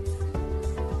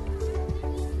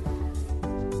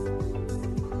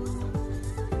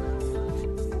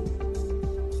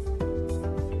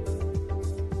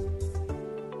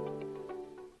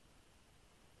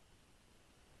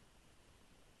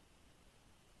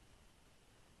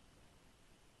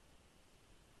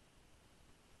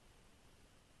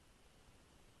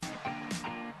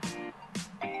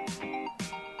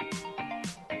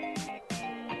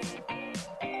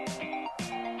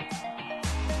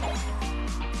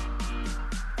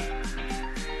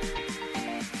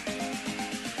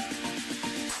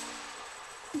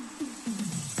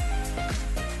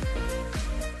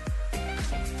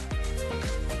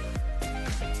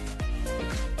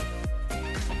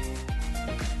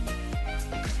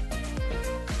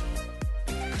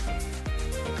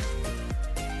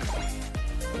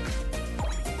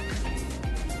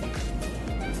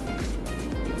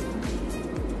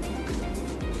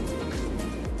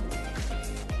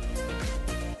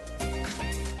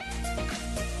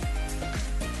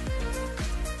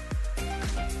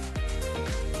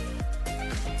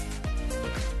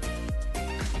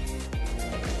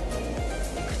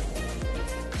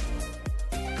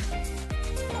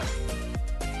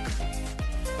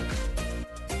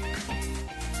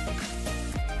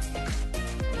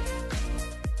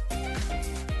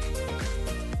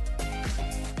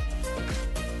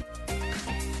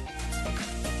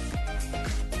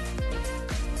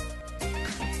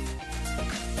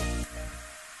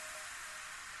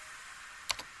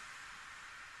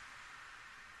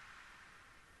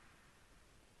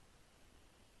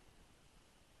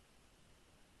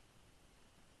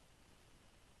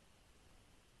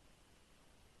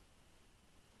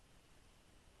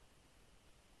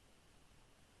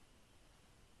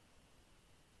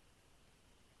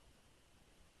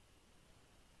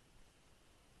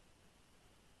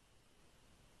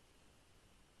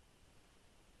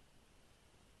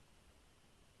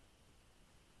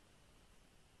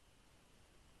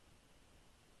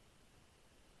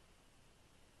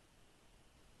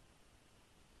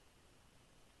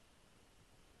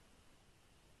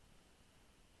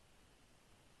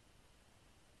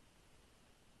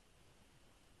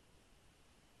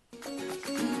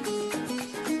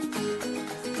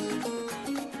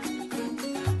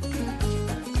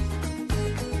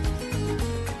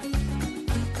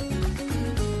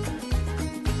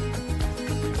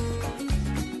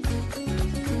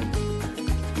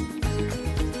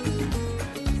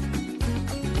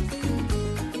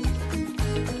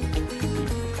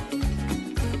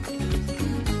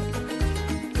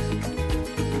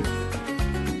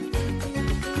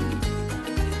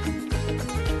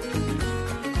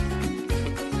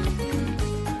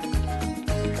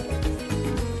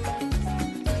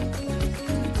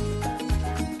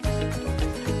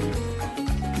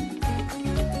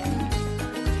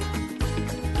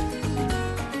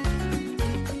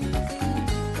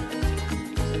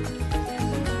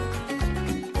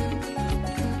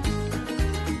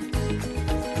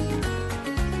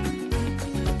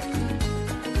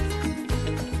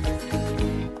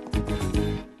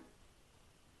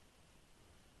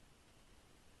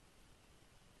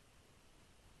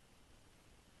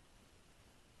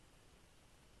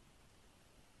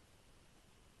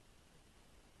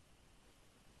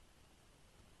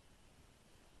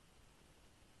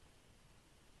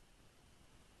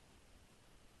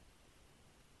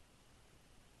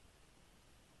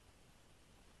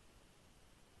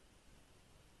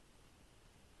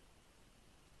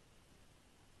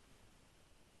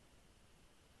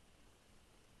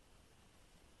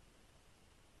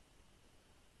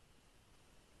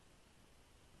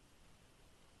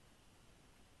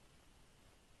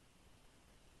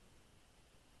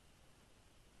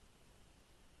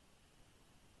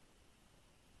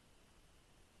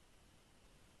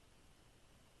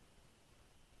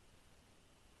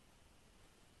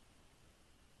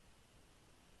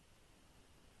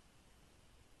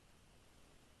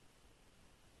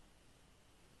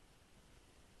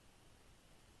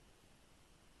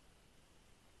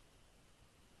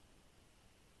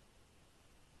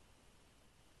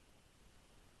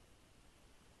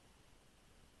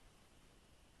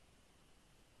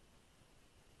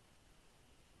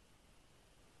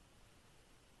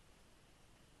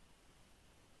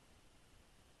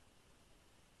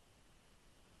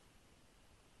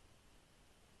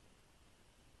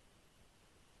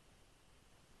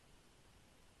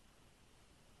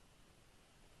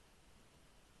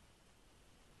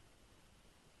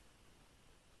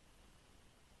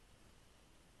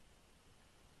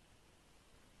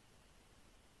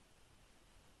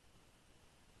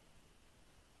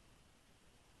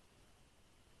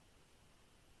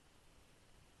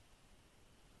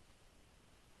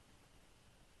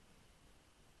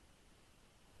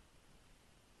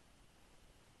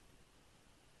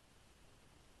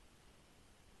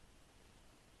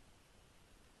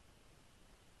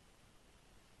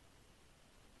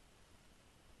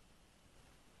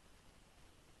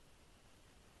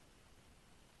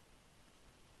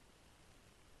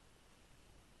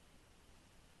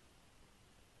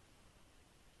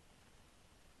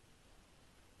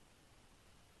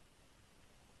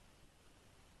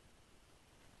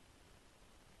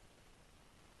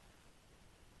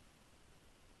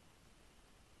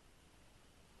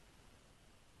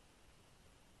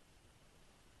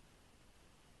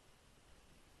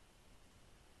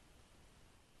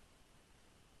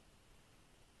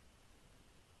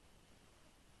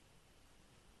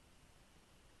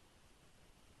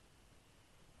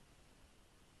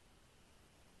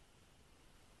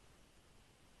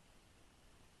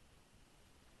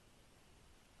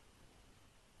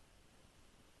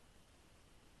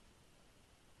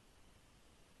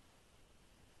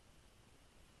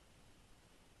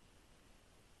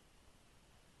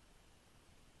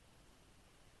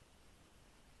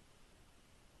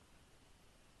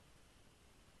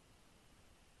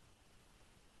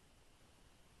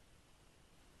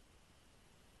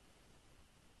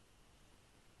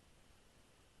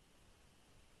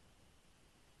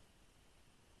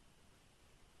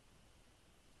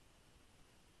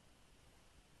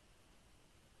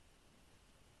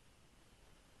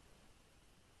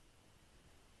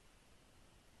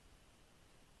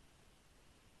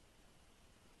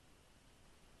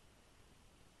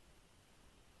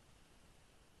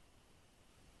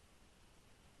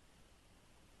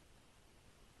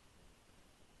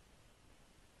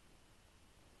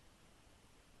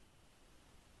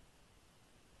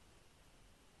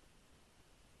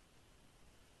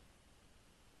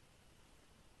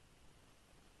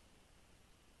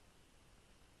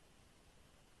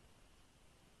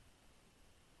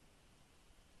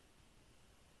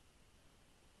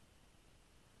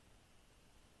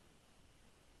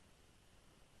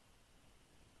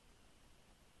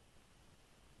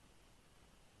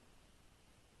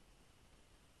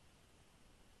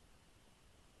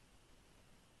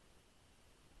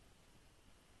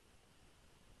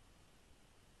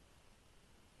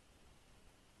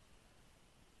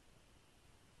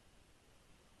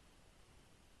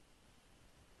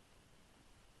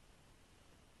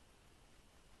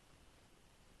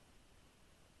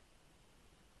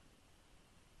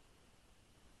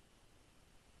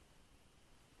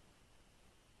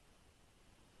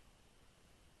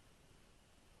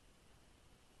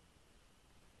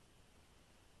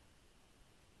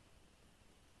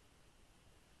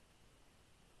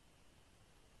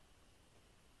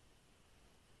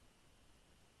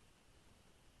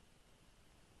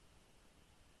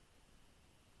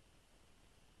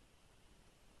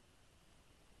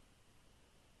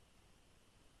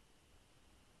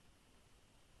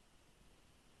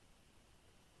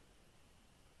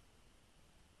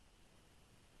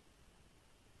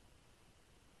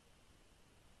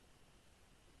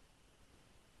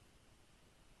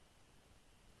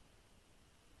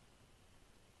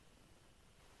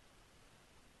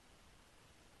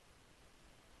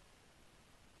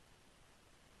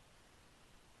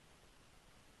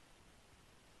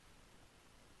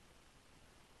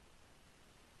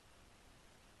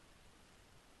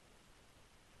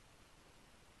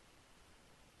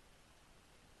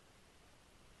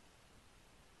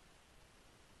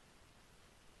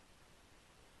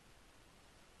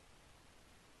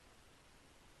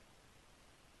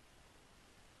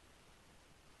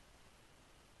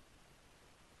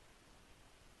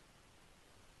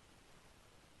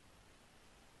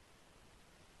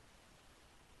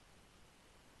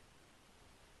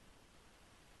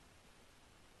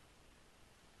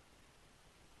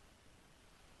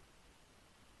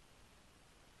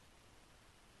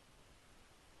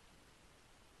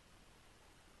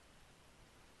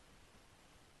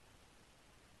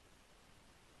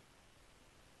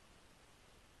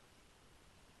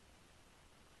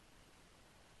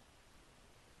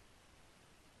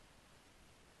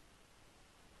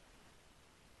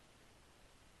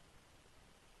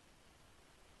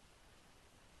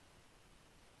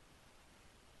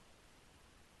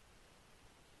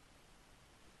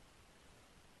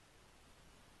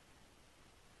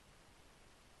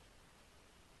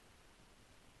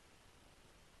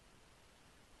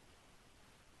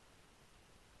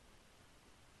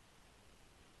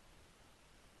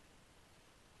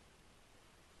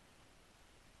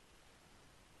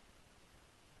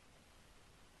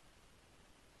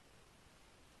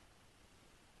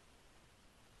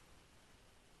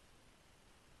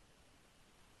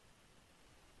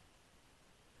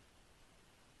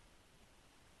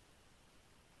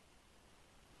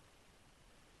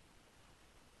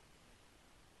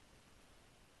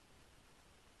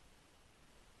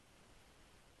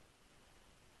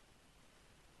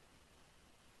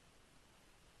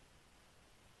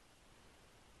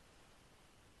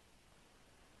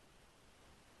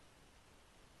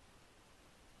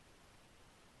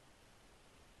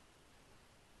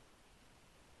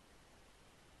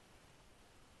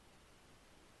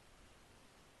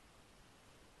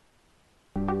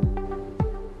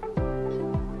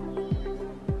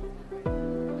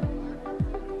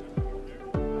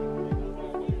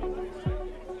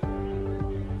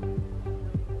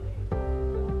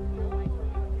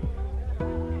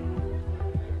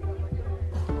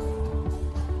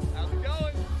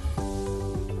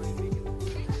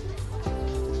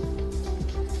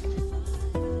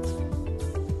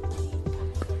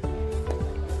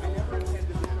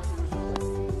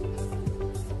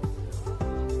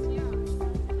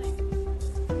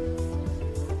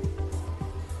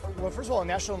 Well, first of all,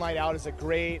 National Night Out is a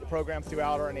great program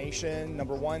throughout our nation,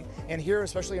 number one. And here,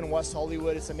 especially in West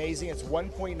Hollywood, it's amazing. It's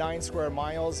 1.9 square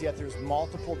miles, yet there's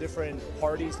multiple different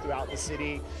parties throughout the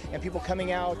city. And people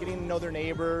coming out, getting to know their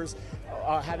neighbors,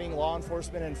 having law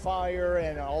enforcement and fire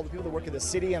and all the people that work in the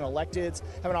city and electeds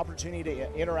have an opportunity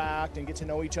to interact and get to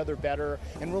know each other better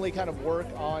and really kind of work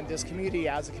on this community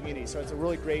as a community. So it's a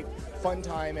really great, fun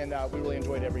time, and we really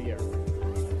enjoy it every year.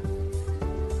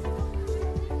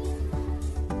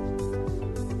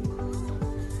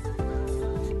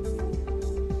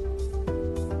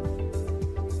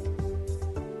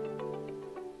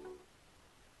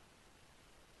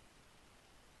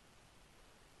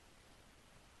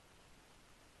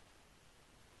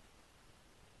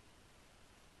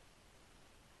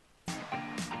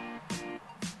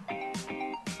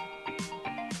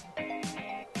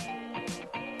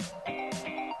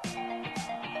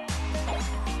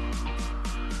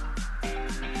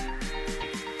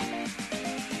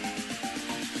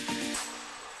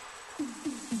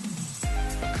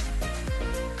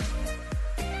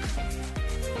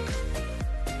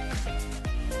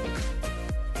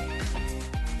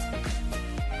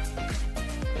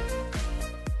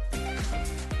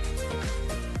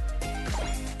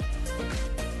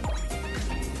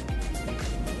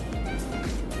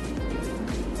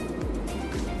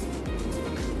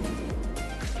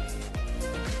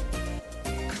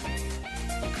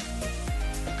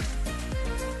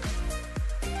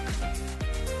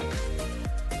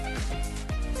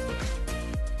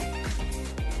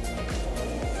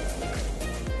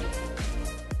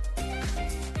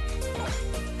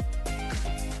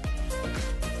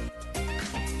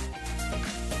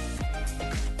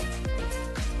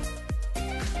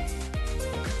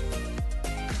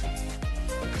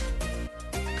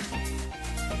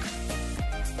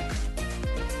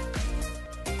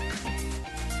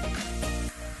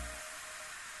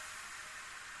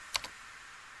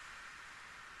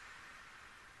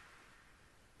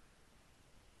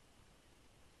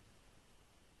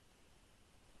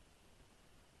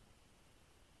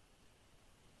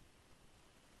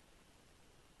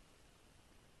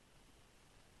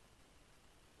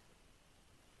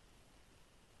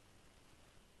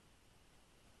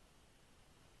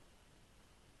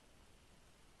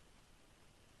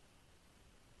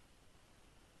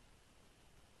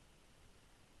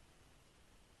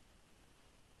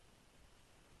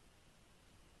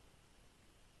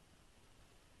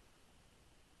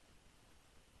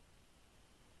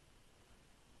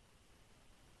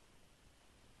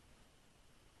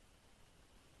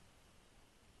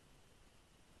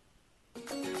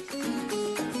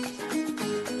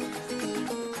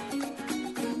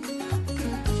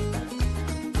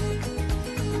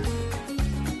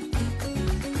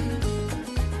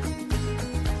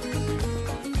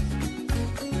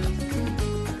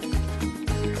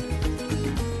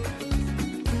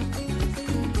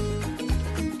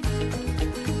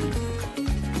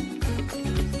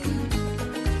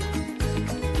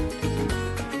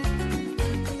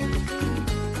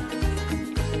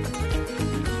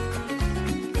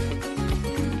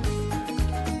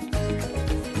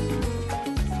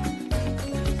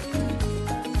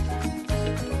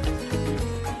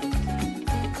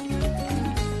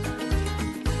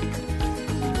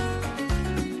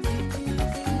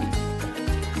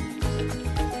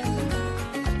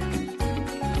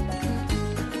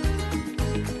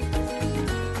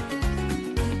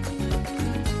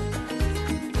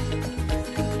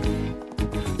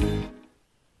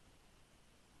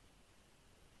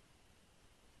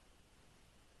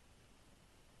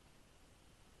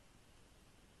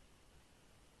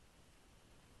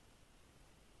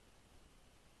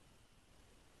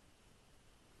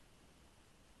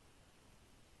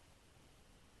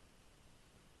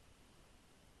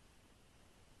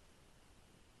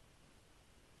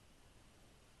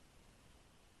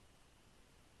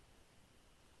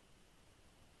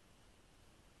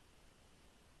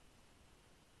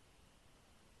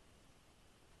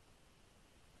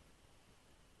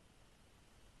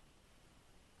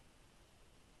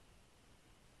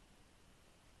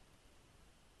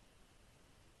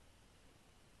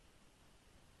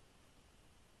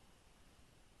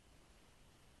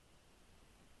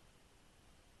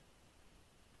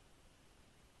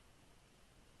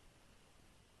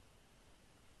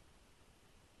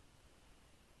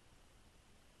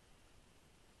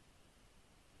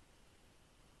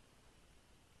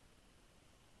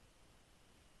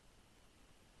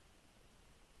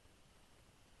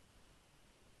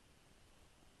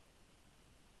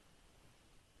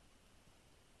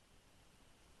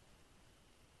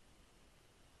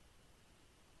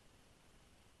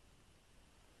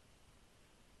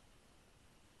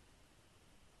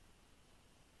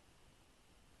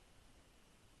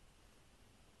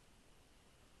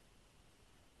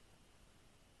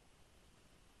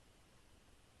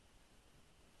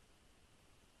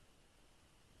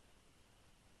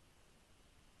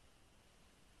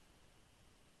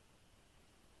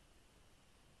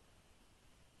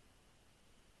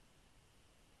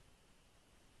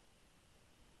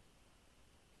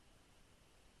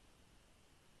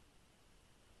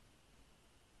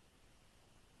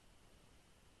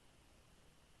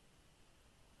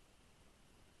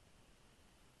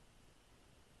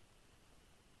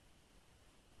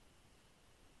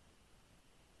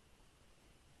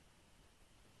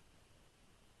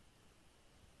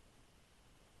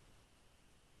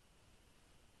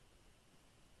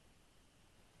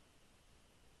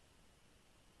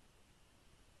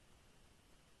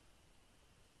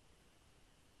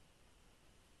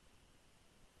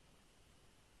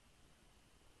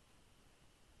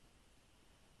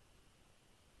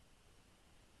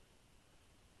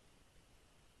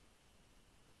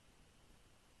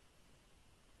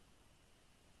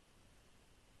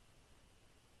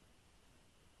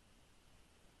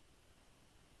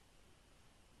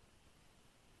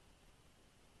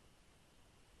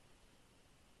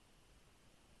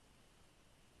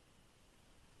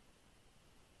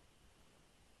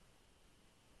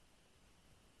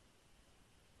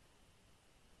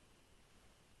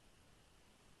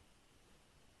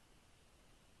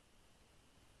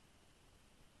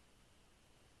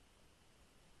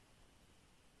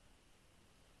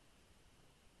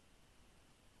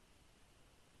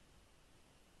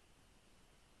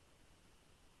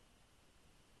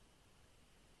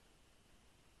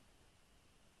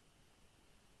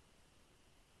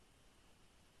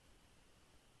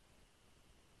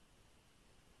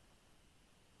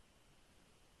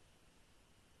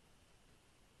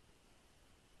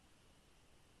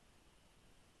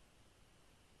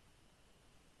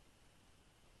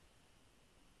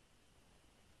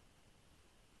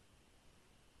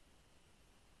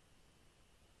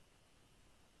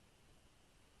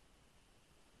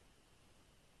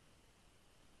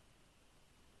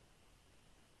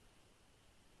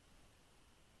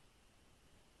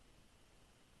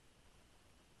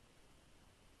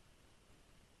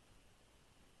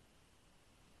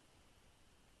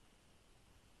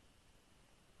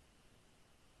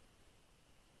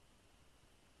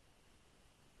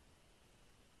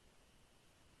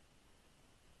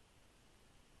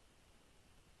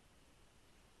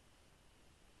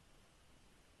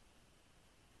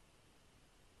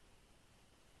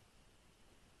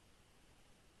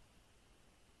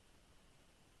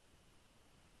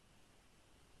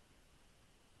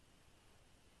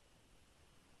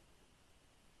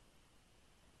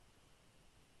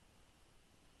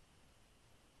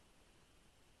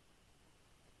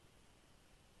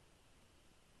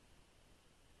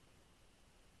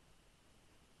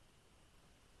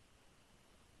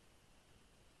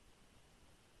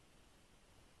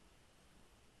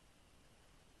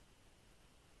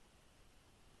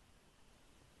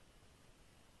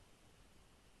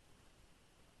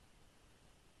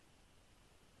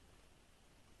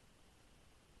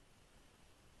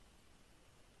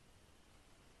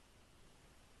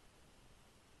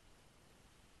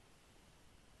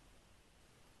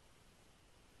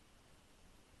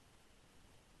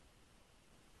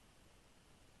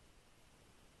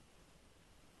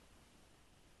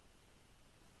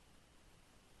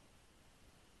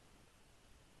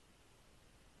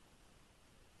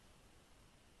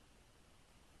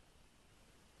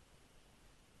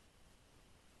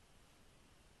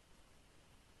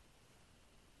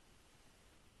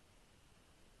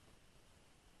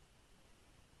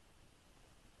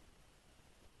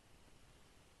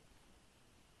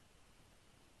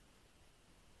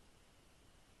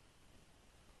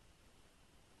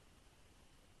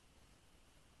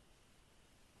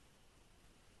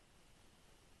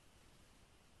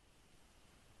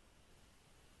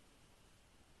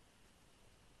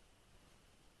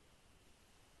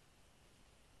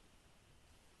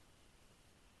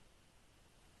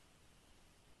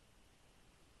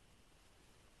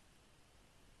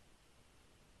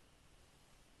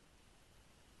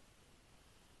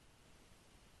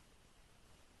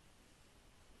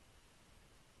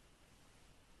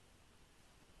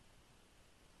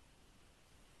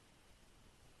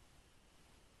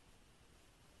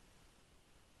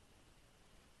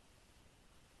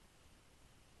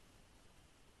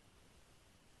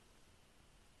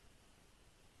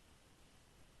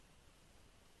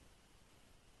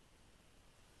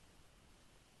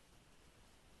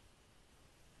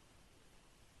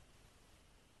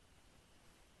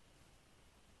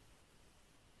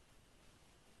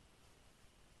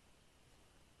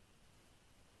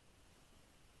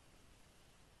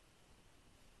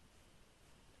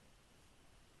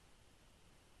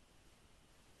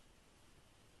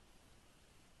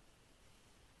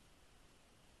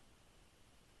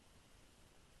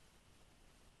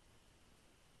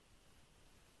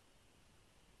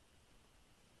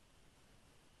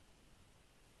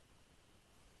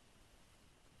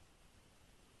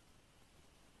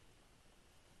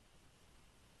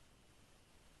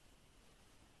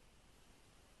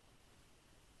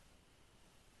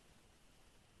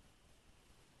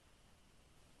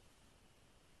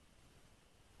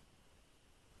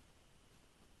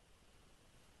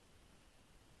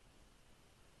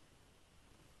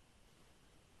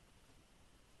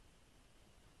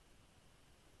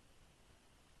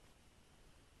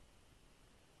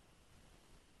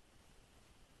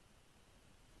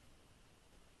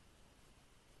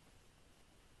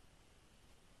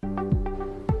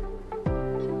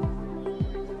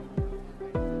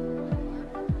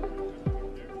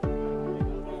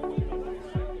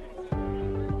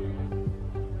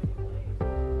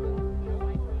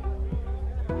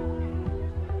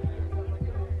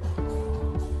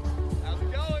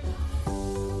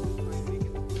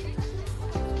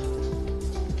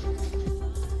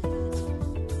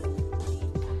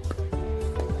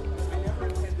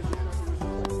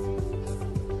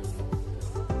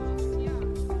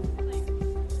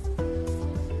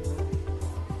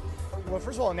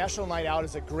 First of all, National Night Out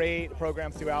is a great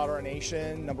program throughout our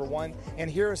nation, number one. And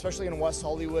here, especially in West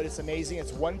Hollywood, it's amazing.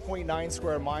 It's 1.9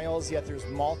 square miles, yet there's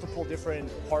multiple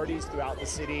different parties throughout the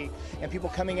city. And people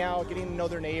coming out, getting to know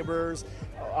their neighbors,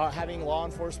 having law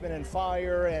enforcement and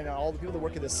fire and all the people that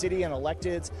work at the city and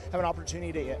electeds have an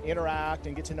opportunity to interact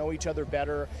and get to know each other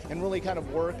better and really kind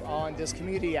of work on this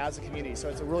community as a community. So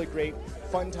it's a really great,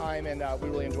 fun time, and we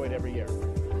really enjoy it every year.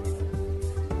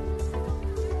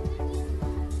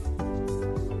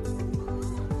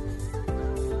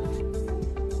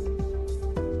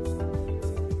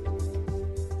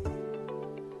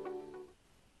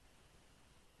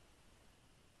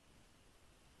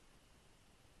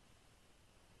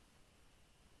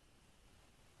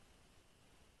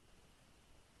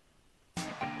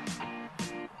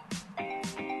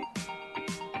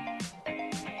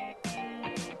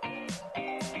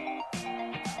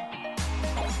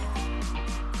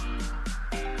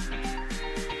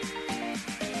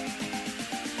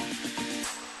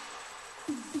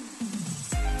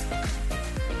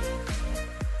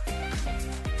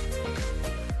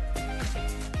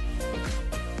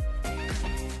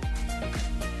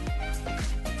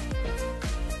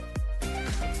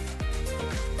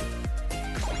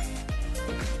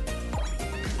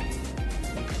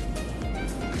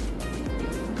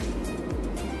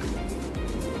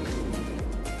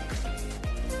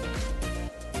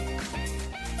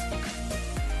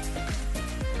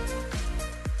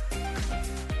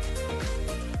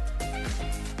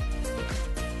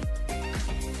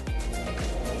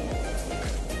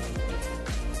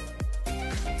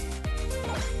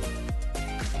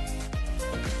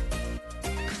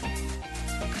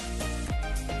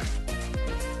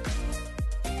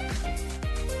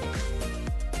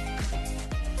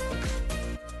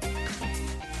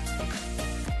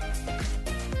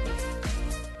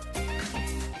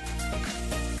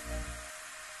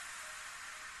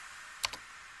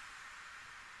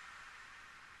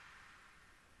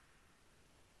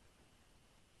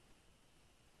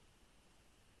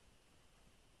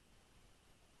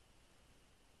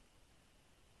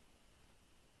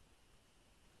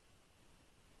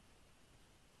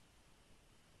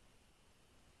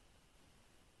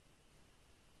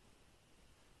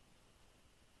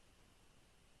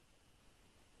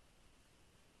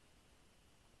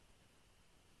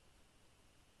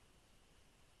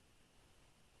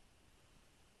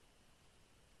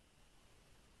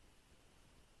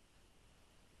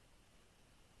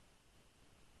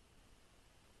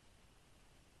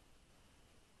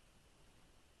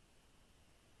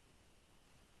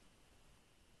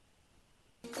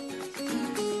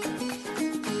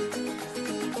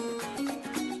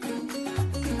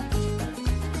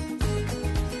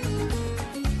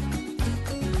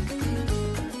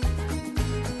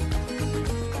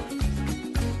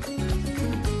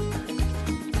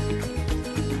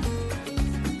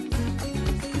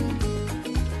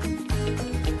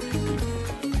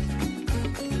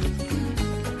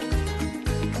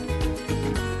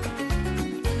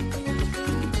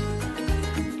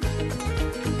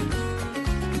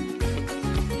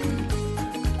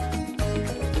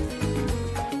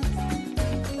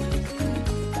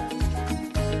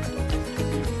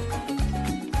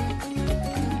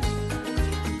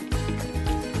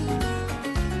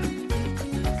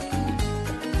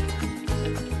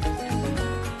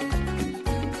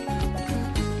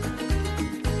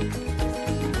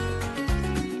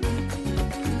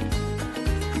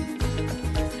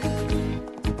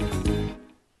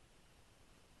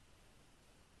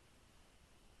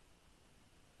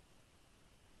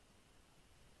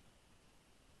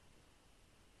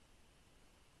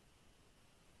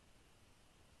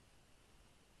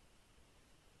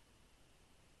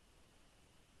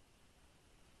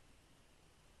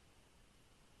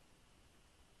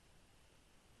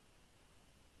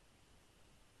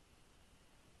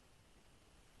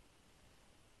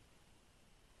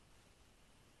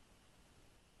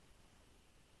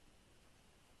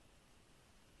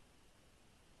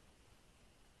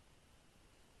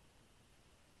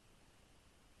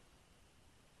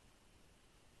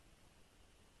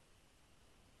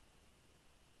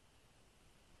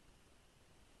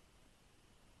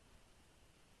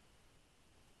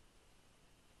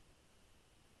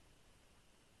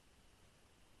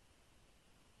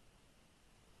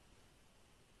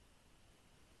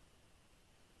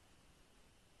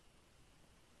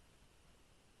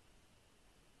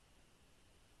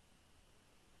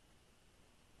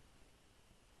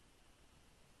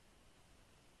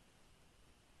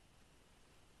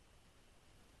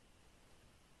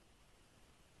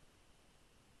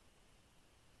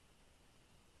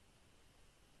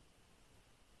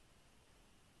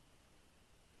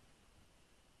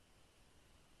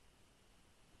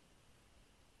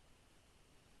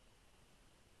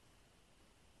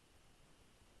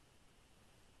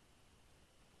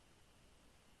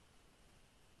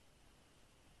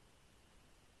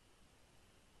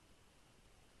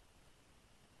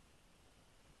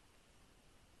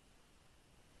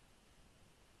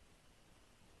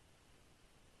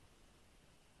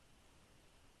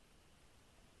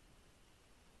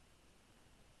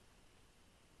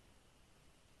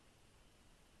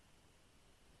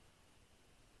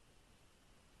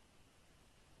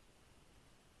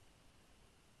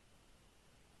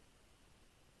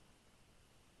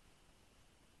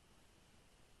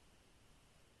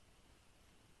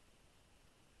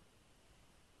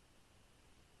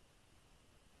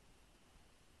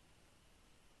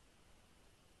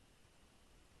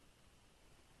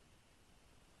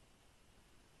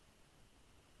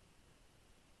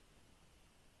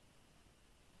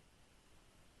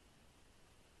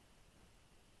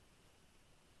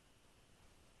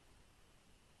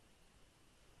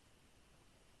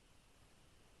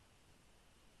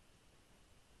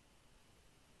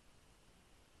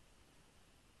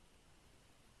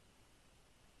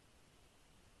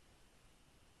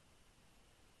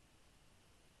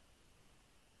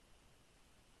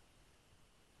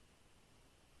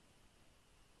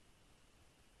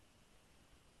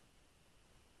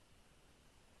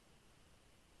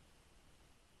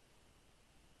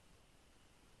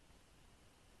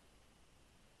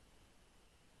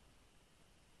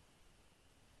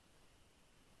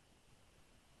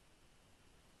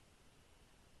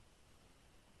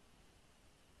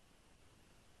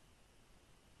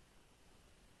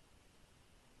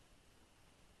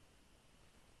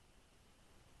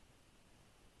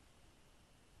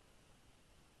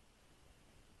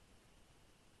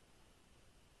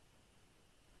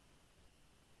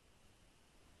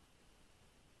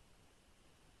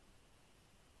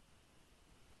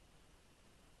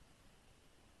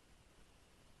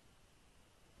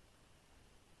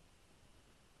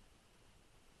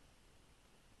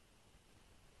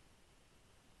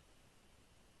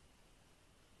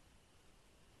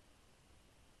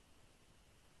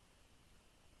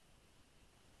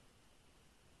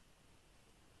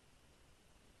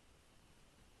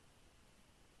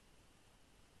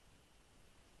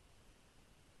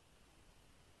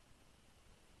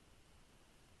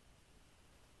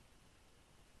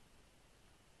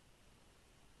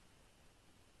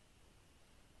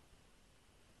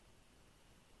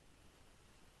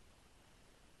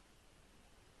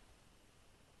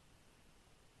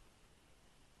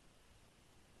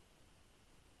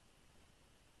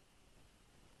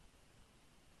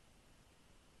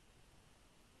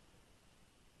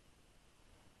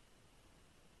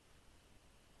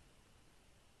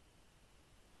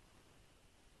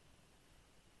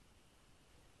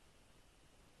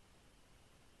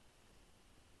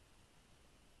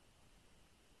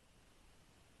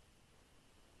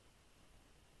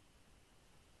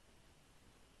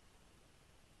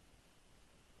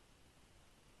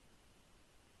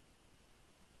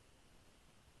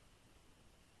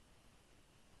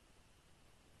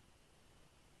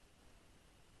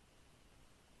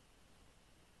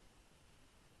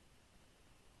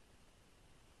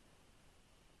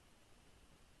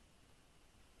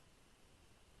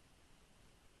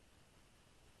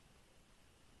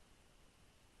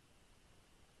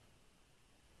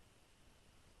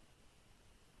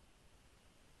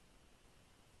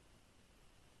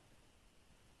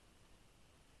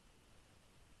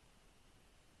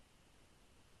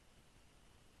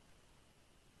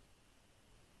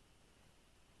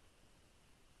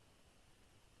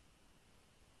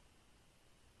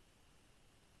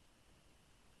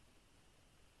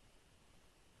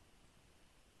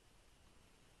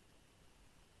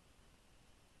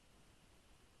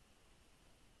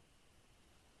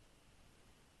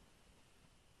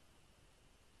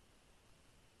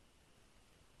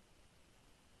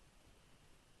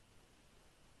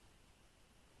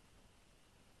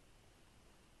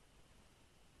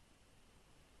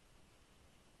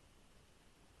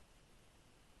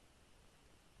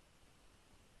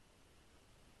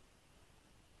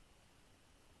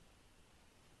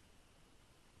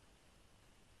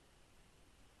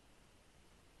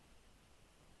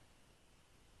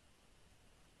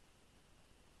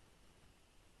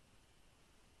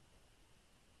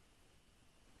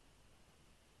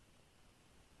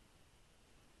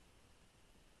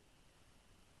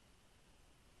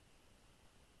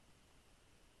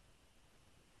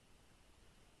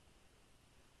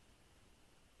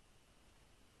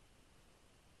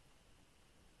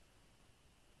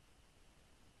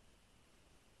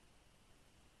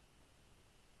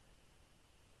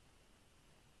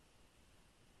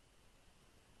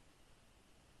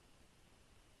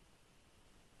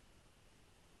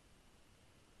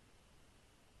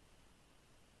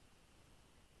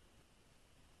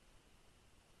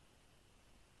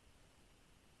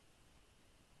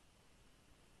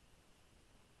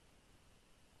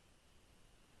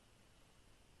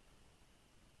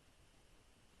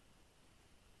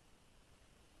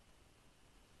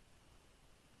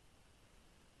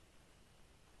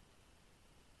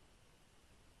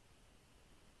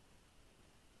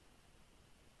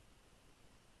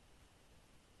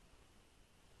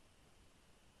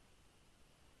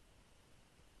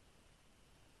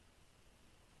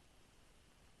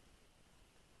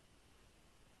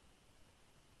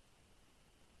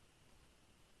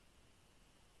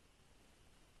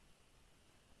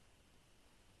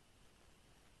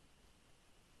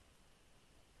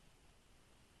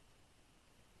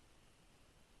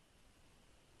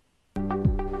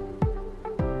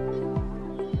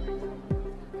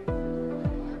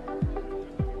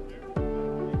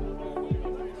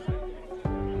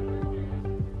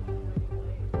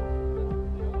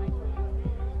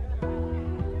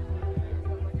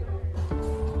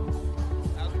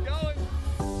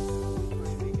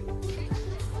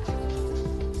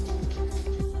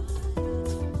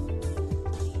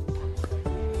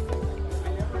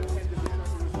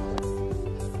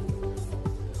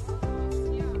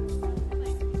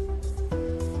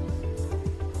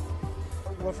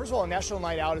 First of all, National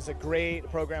Night Out is a great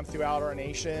program throughout our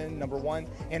nation, number one.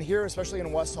 And here, especially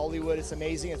in West Hollywood, it's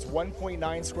amazing. It's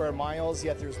 1.9 square miles,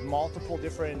 yet there's multiple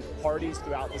different parties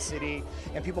throughout the city.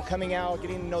 And people coming out,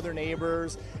 getting to know their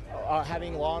neighbors,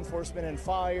 having law enforcement and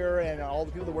fire and all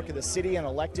the people that work in the city and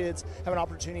electeds have an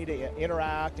opportunity to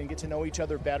interact and get to know each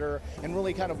other better and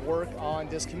really kind of work on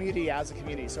this community as a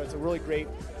community. So it's a really great,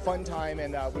 fun time,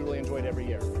 and we really enjoy it every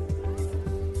year.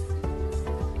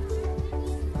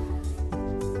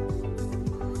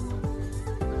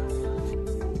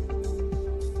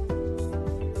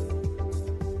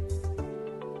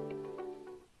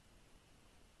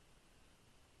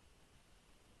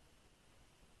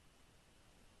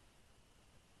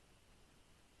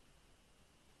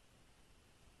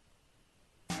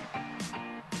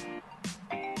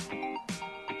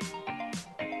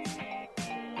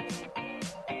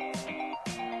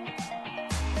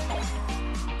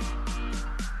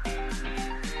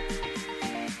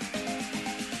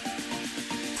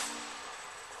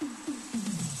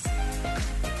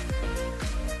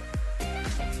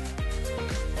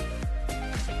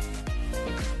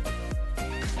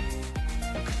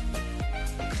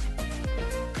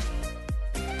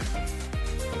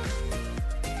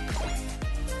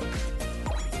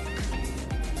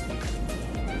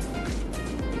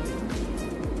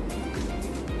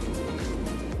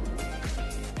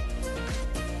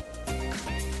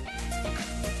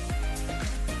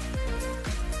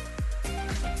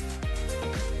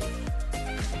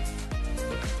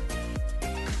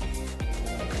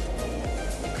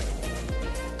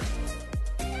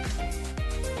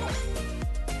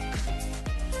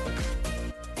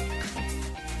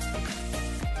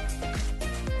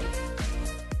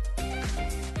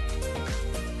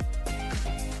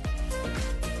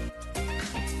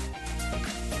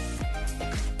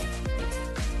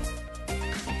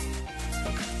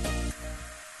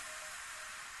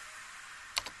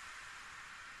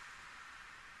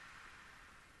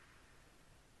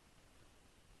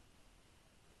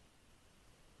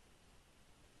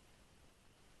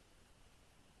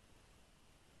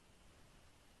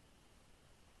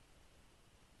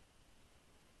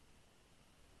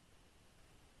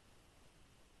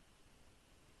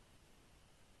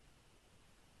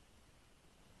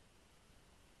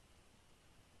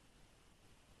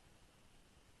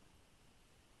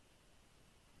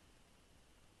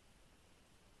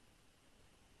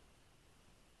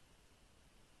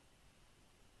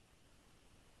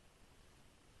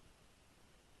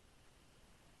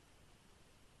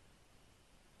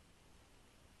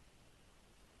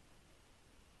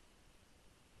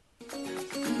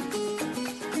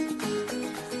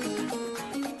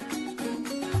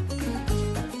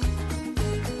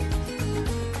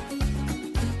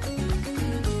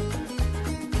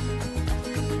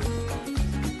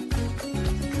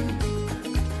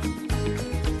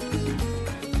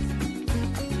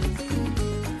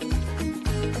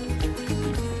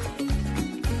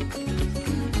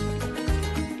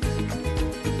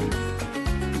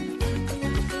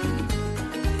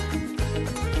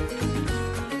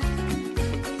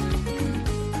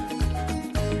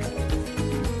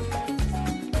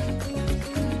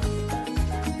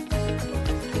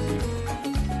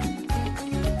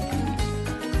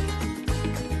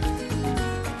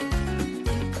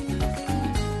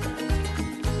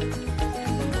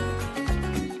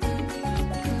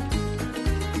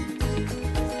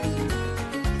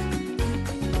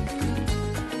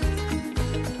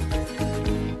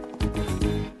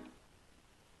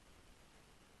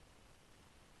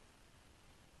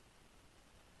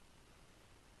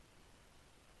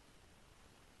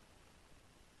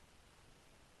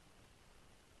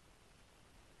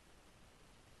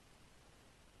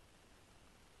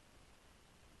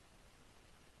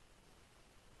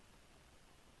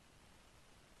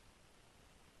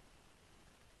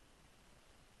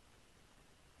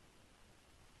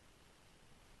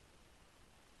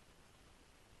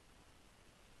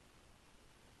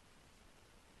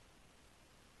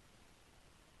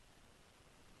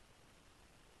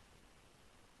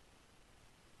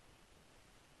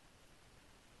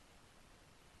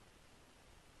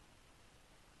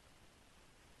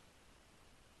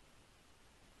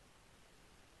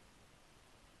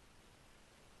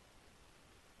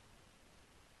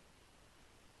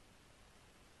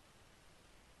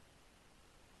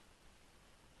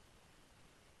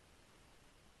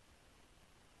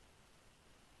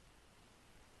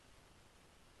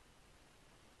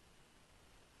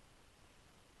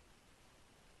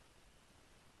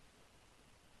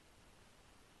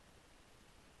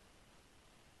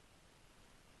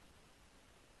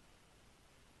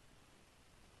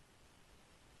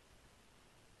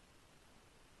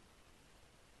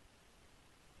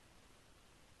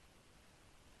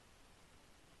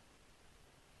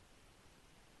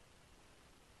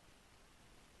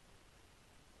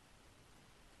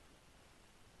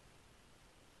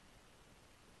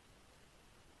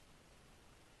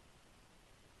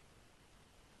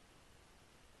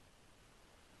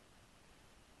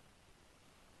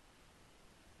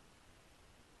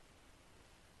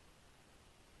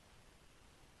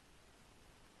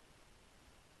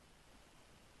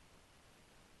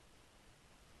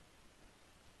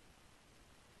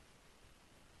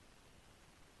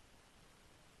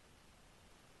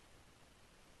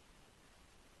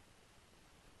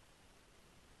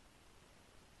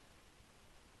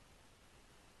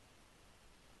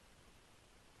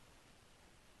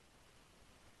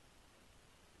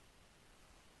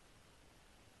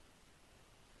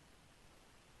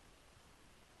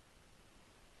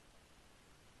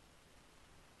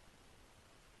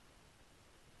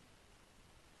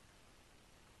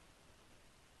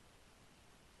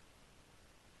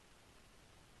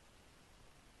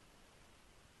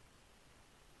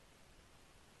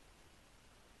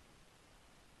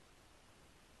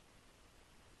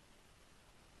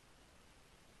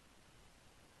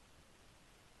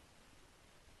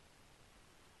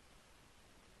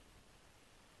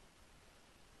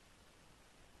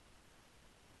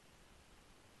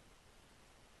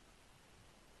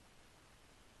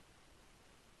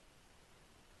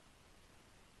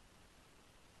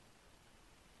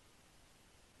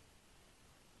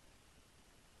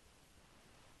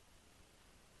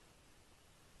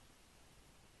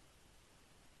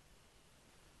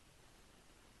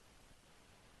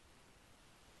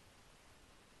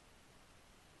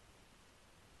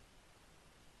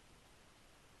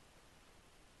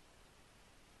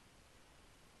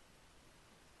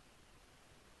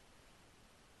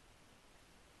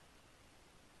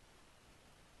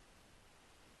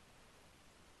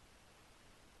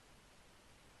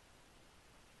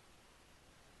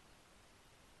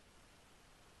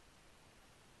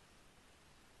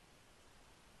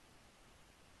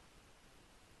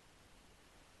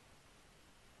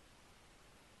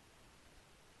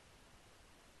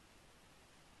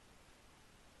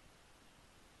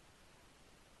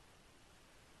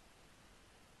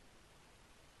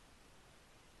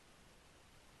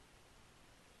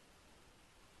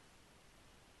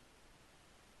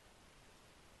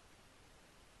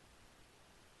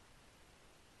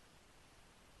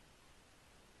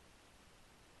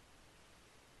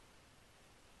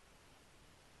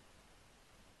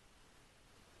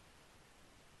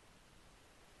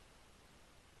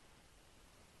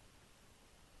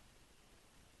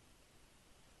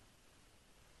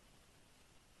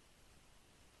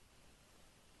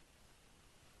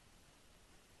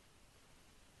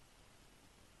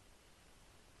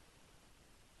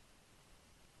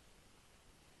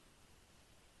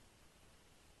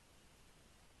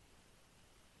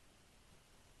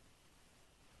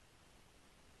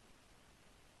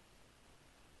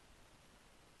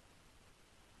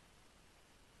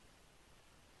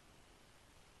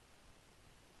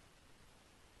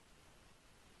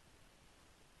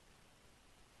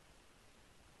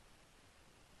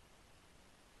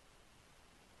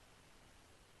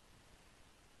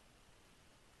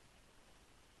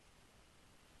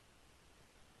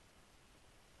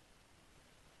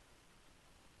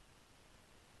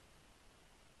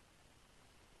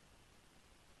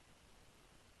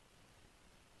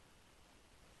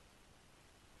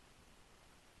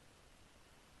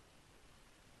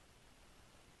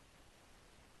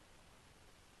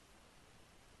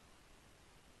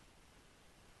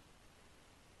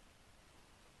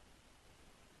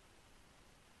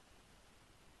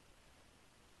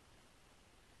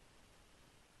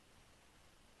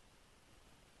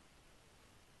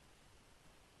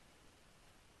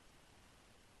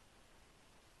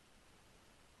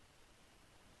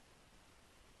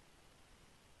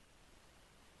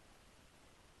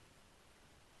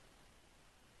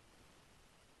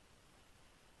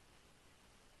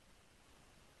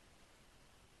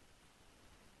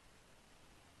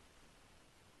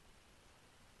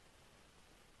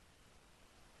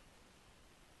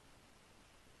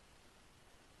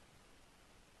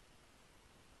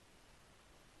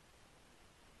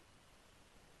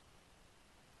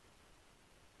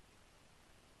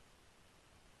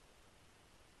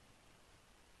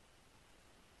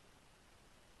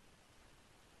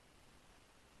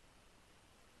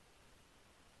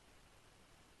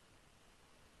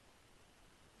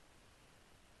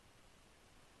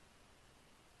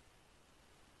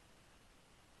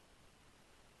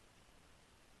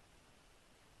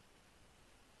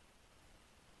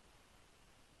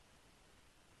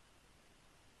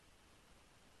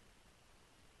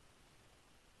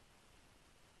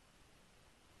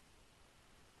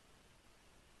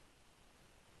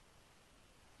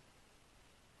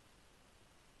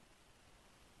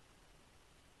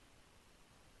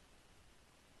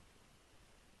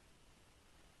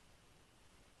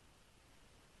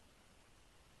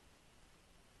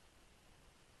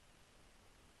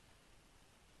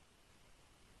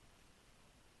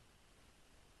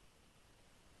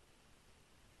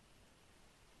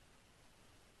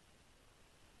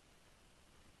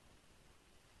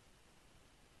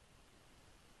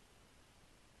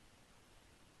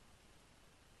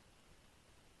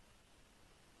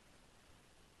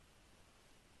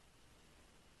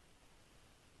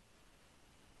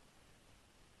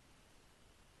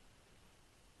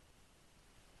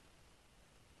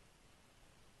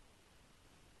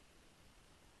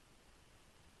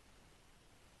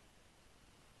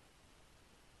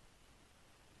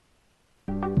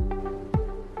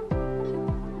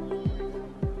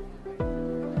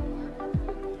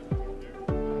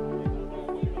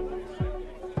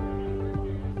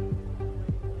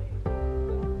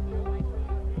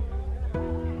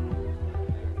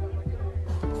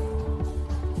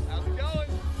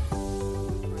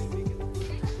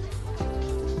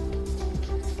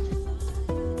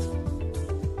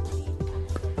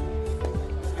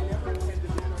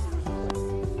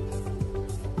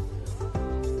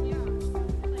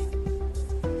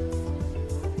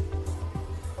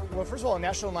 First of all,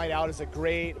 National Night Out is a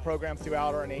great program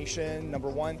throughout our nation, number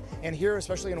one. And here,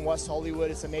 especially in West Hollywood,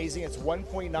 it's amazing. It's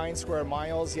 1.9 square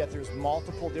miles, yet there's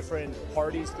multiple different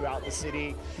parties throughout the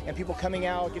city. And people coming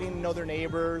out, getting to know their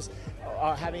neighbors,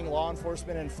 having law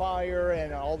enforcement and fire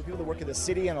and all the people that work at the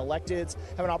city and electeds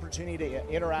have an opportunity to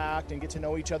interact and get to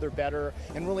know each other better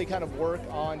and really kind of work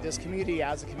on this community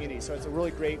as a community. So it's a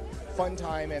really great, fun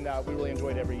time, and we really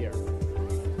enjoy it every year.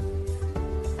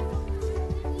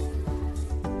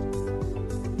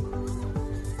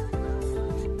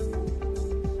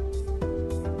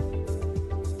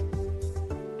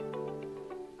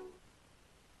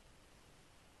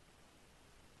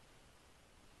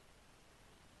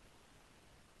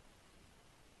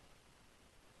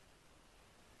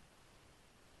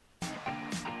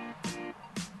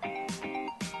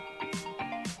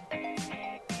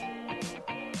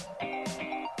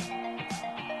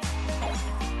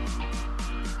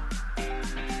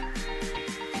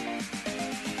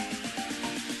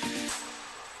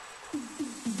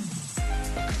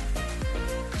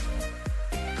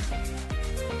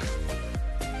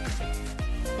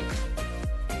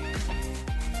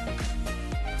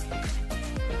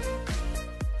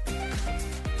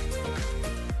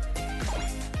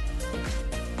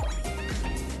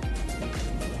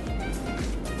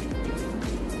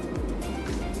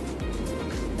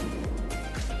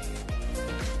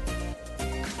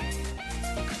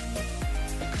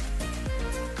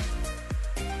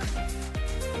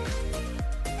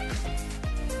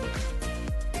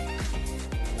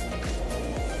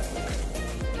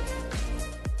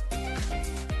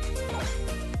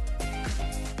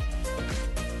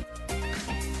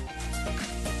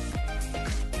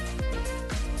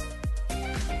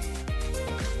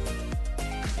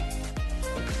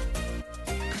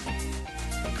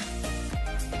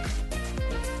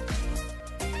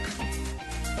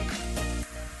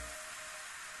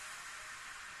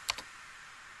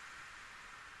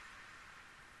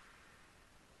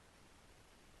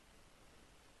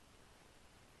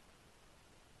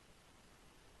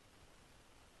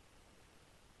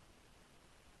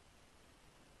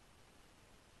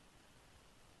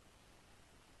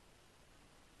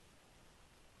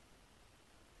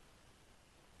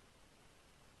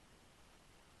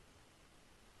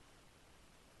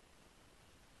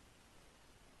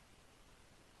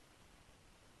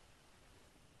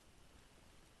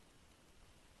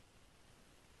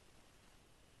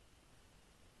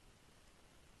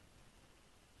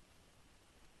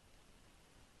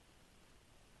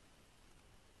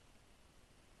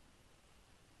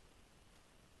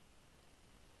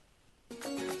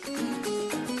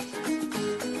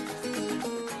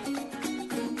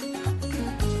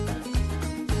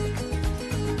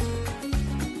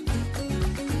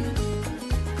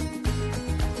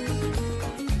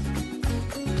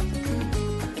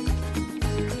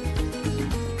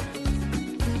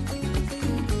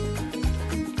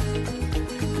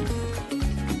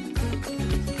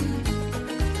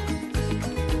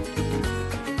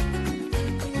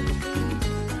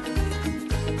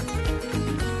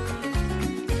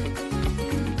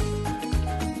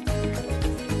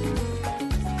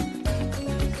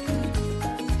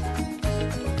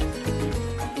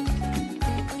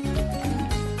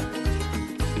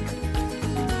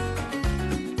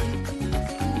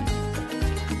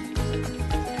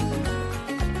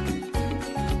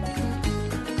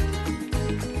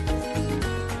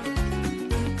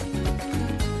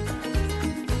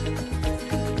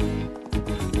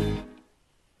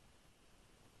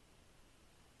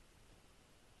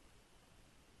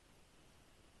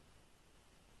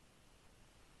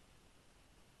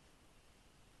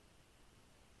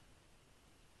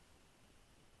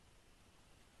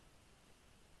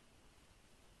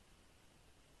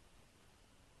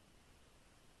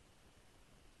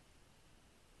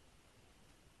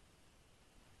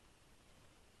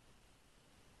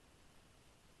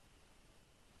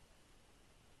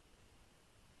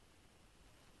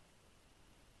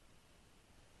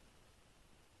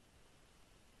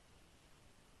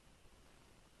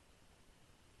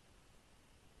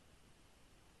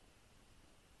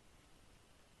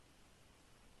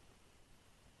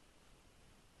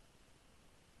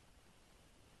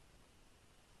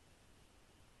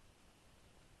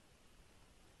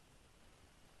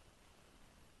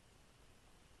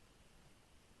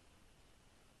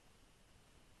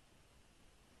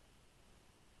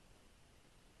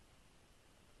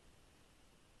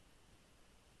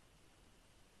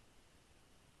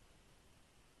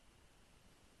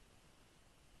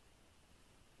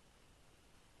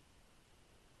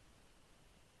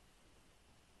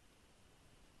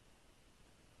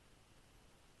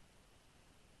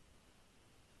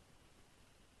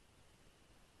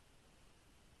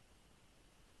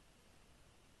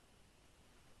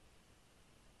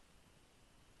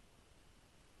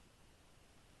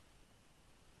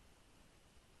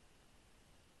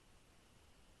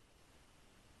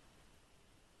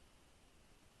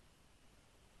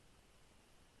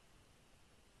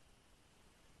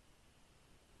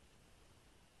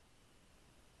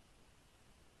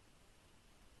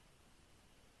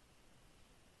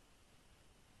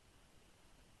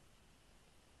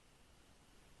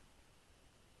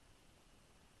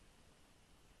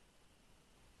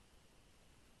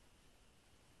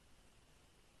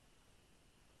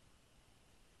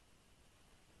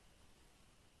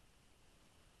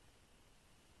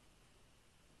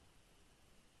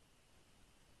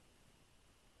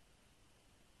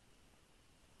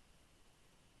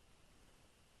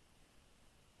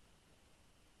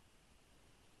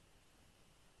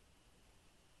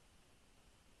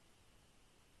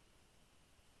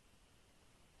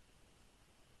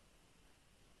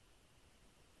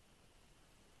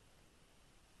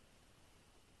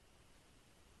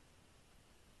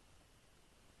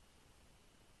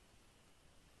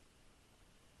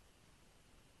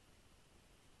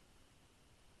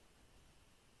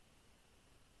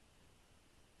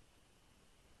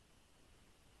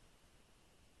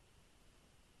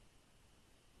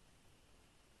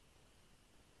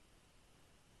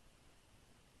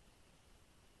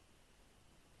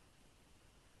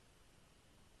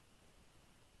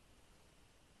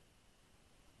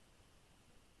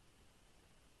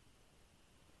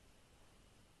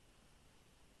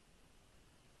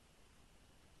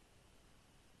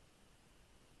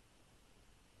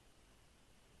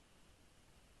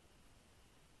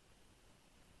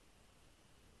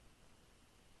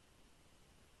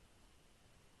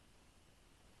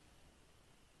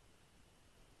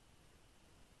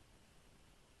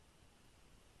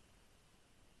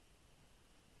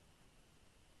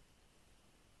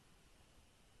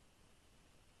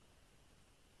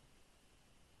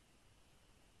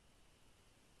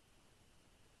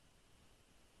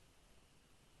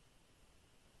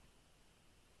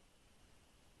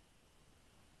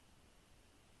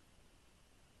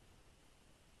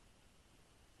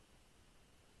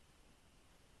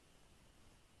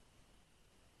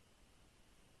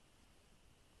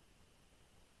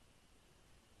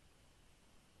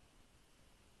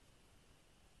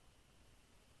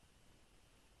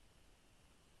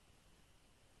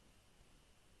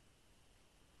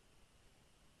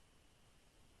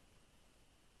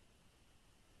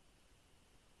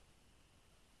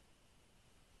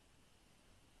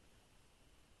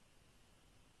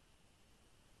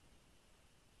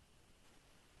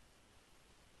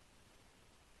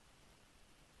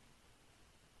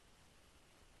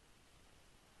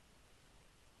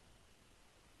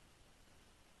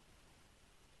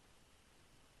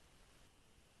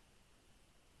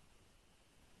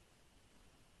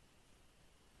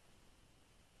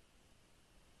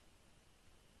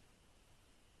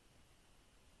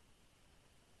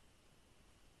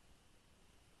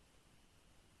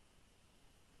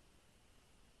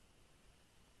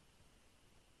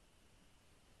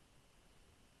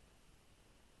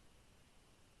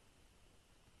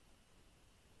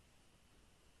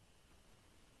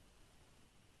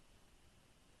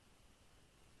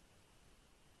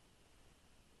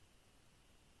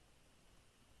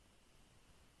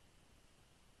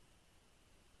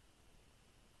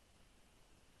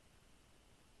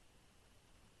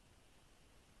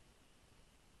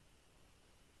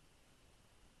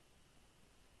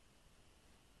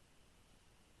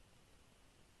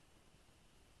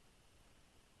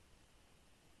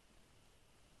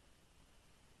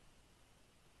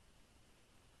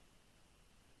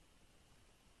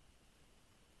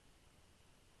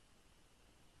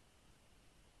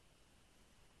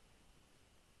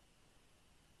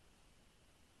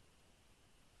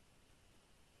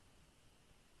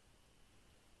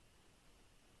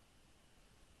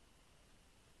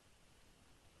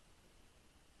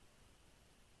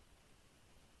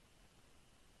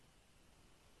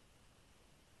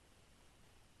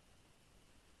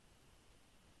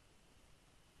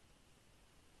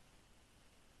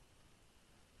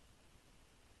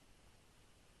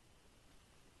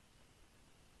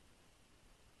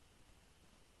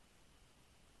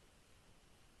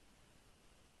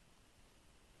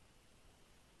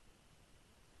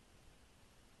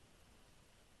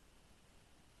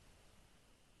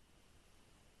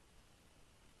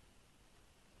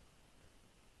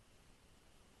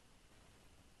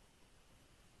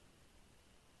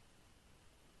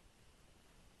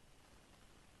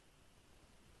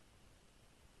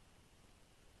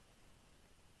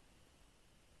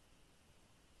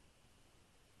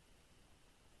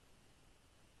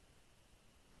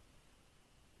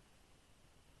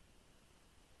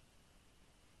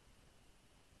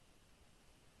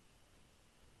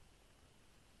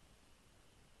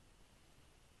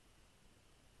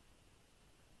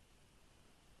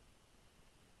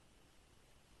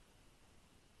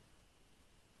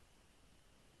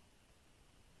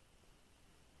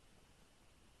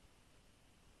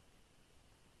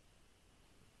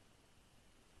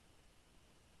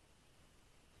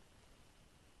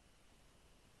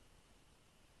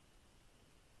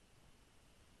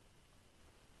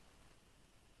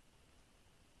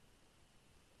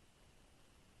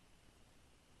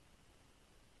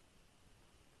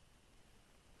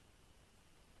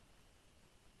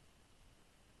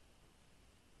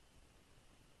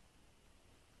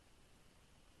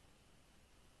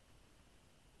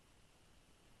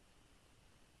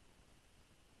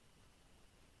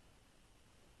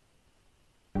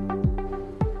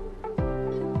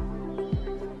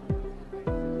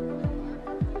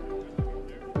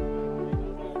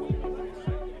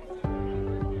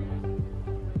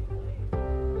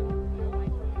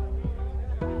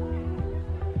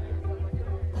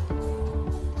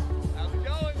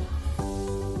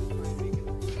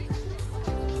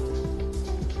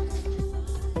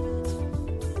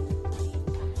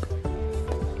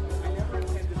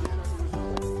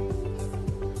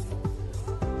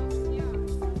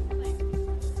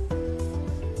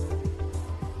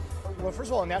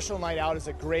 of all, National Night Out is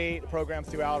a great program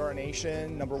throughout our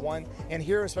nation, number one. And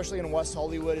here, especially in West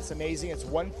Hollywood, it's amazing. It's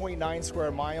 1.9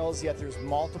 square miles, yet there's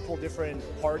multiple different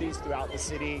parties throughout the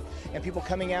city. And people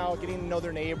coming out, getting to know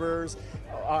their neighbors,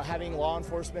 having law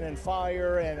enforcement and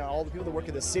fire and all the people that work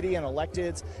in the city and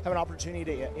electeds have an opportunity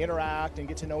to interact and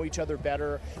get to know each other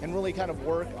better and really kind of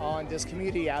work on this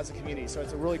community as a community. So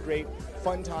it's a really great,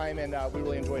 fun time, and we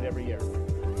really enjoy it every year.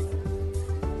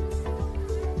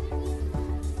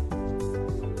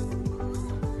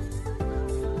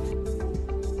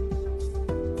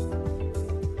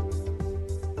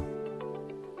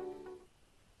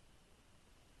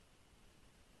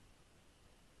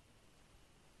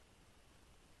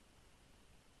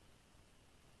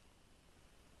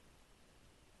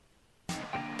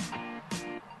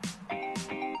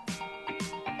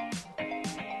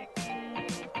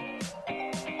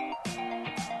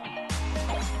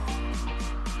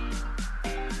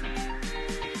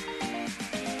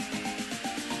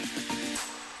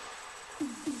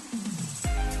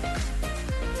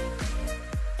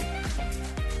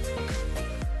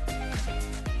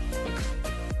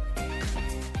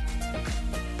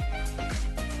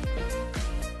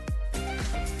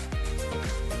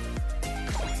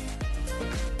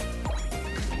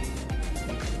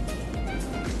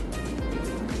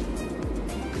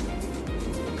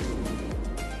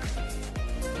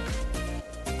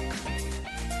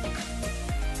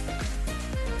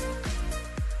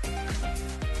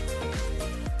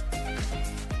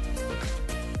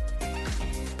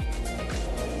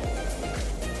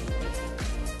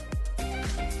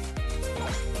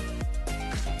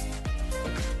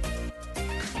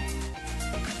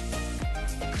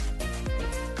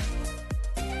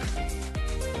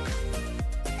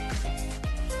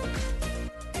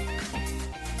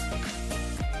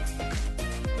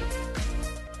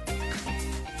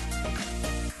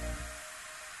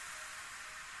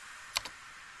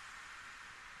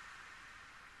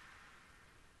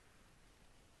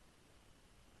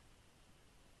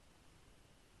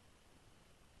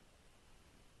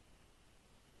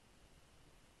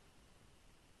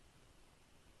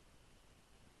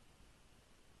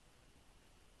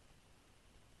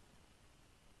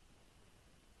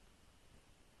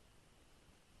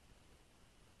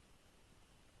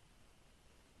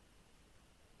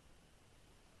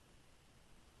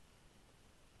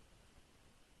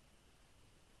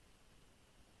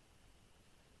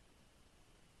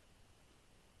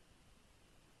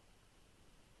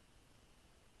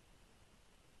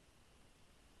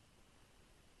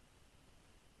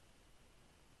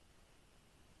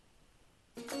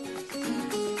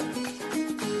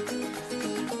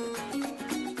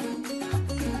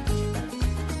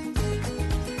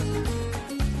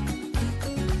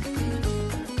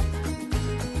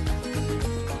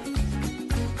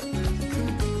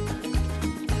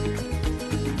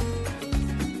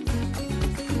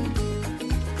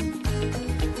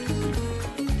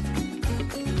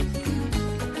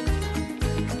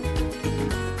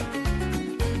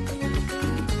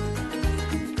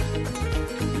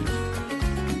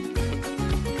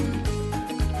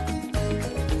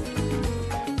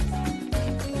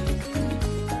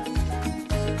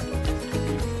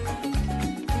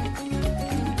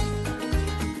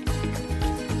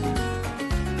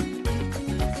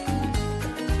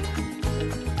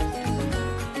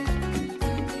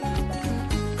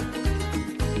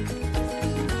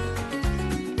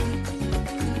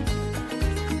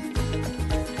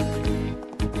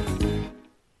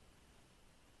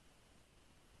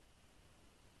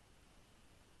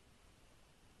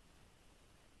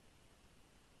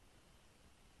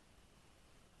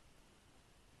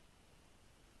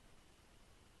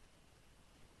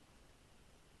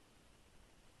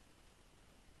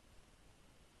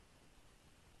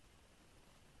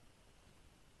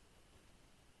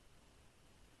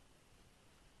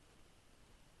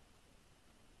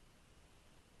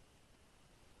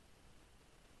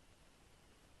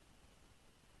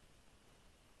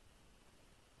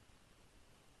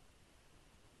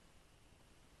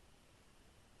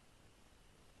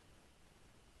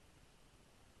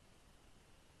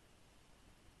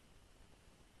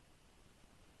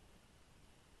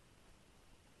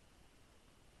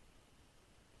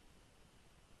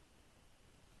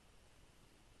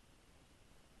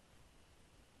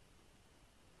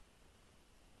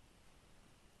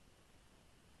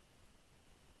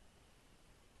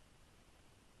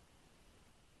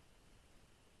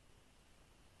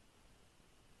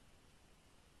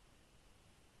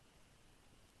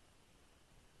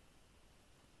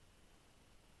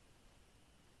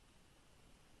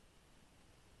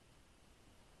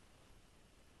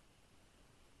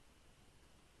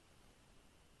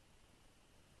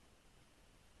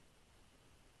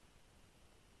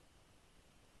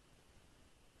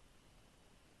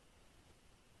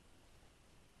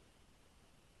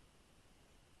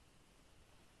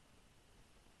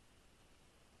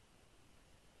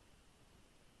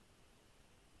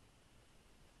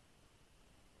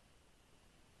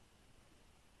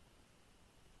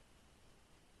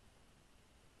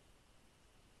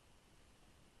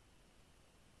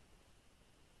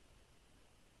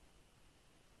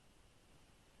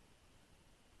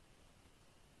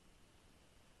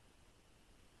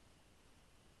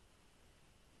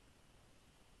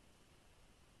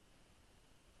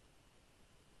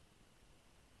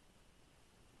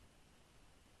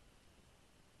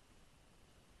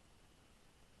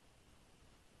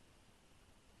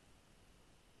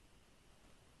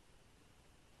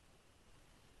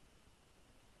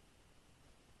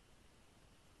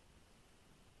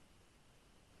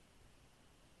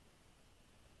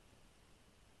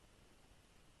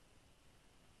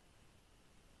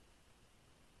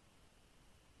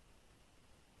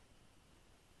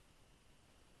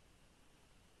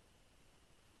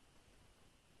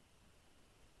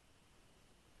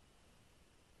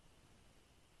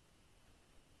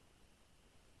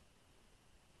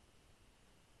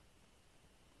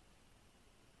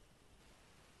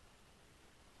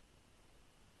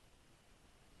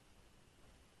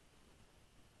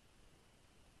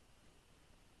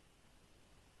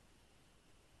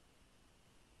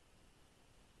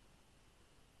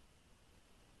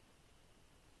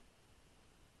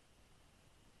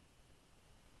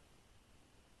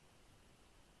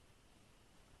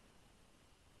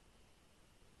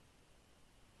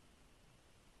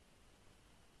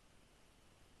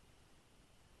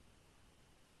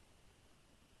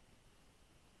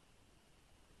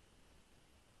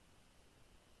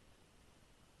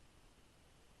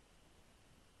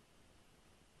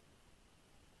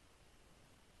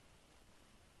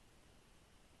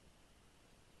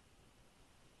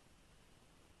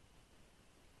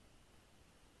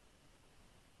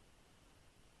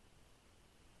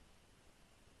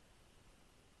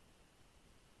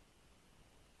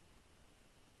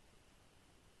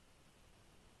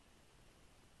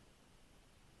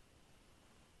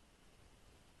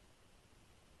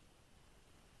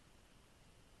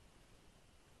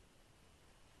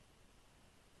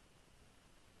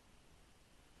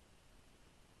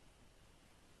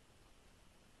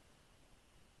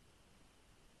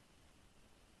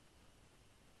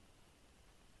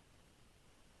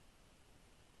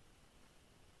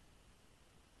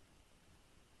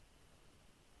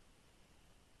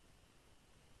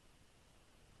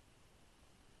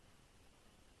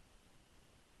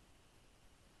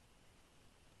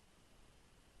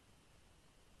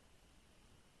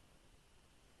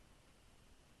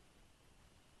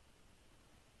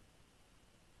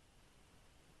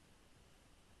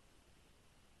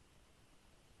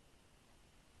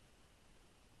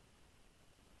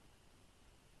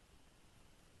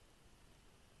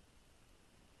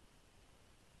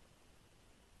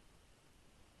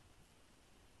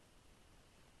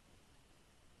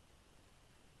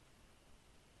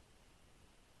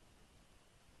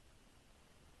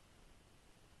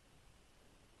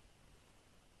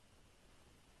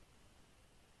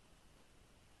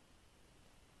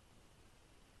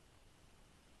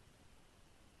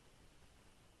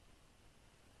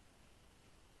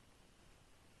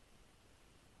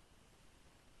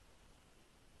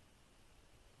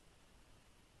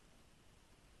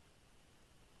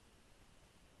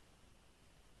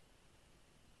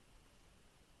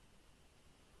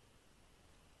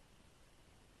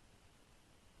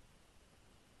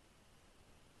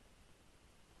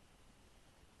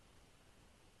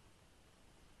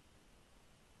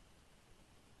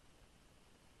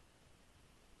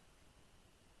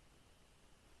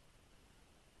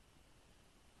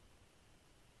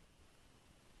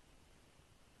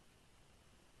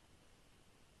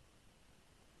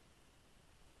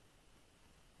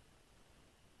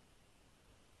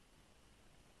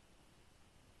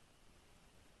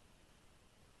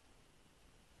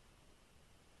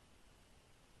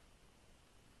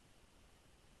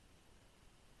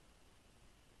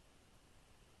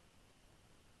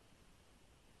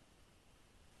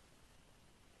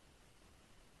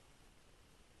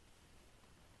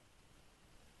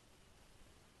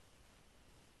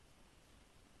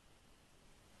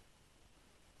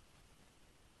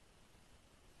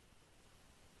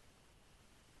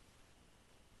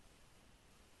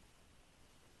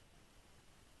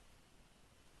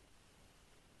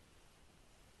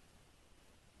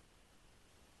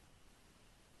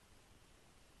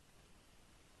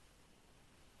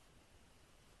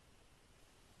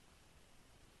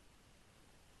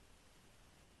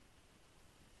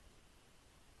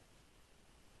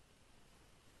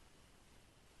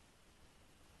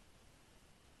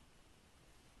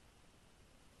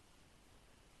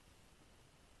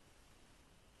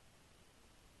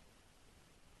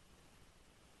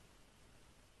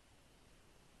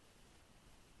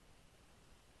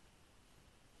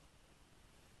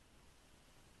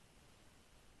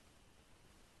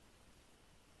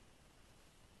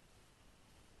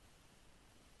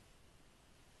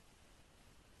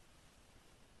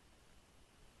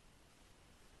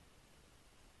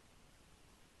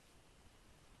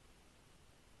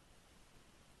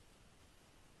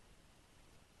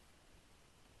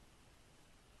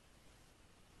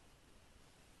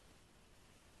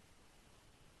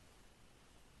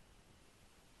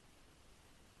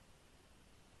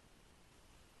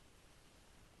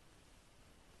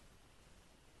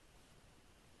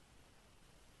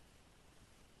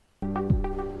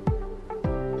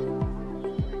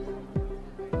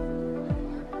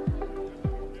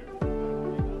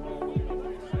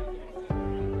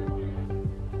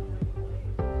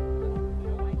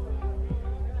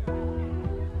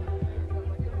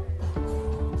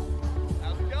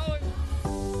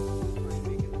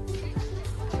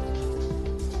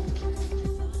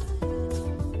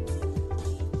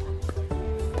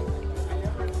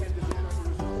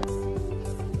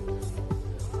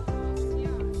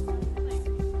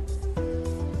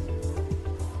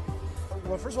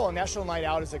 Well, first of all, National Night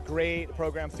Out is a great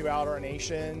program throughout our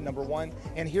nation, number one.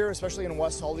 And here, especially in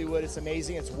West Hollywood, it's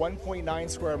amazing. It's 1.9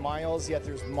 square miles, yet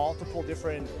there's multiple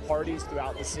different parties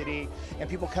throughout the city. And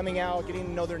people coming out, getting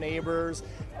to know their neighbors,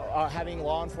 having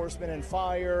law enforcement and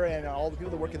fire and all the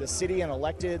people that work in the city and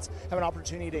electeds have an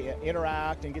opportunity to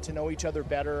interact and get to know each other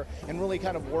better and really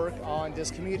kind of work on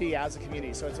this community as a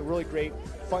community. So it's a really great,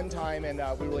 fun time, and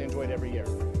we really enjoy it every year.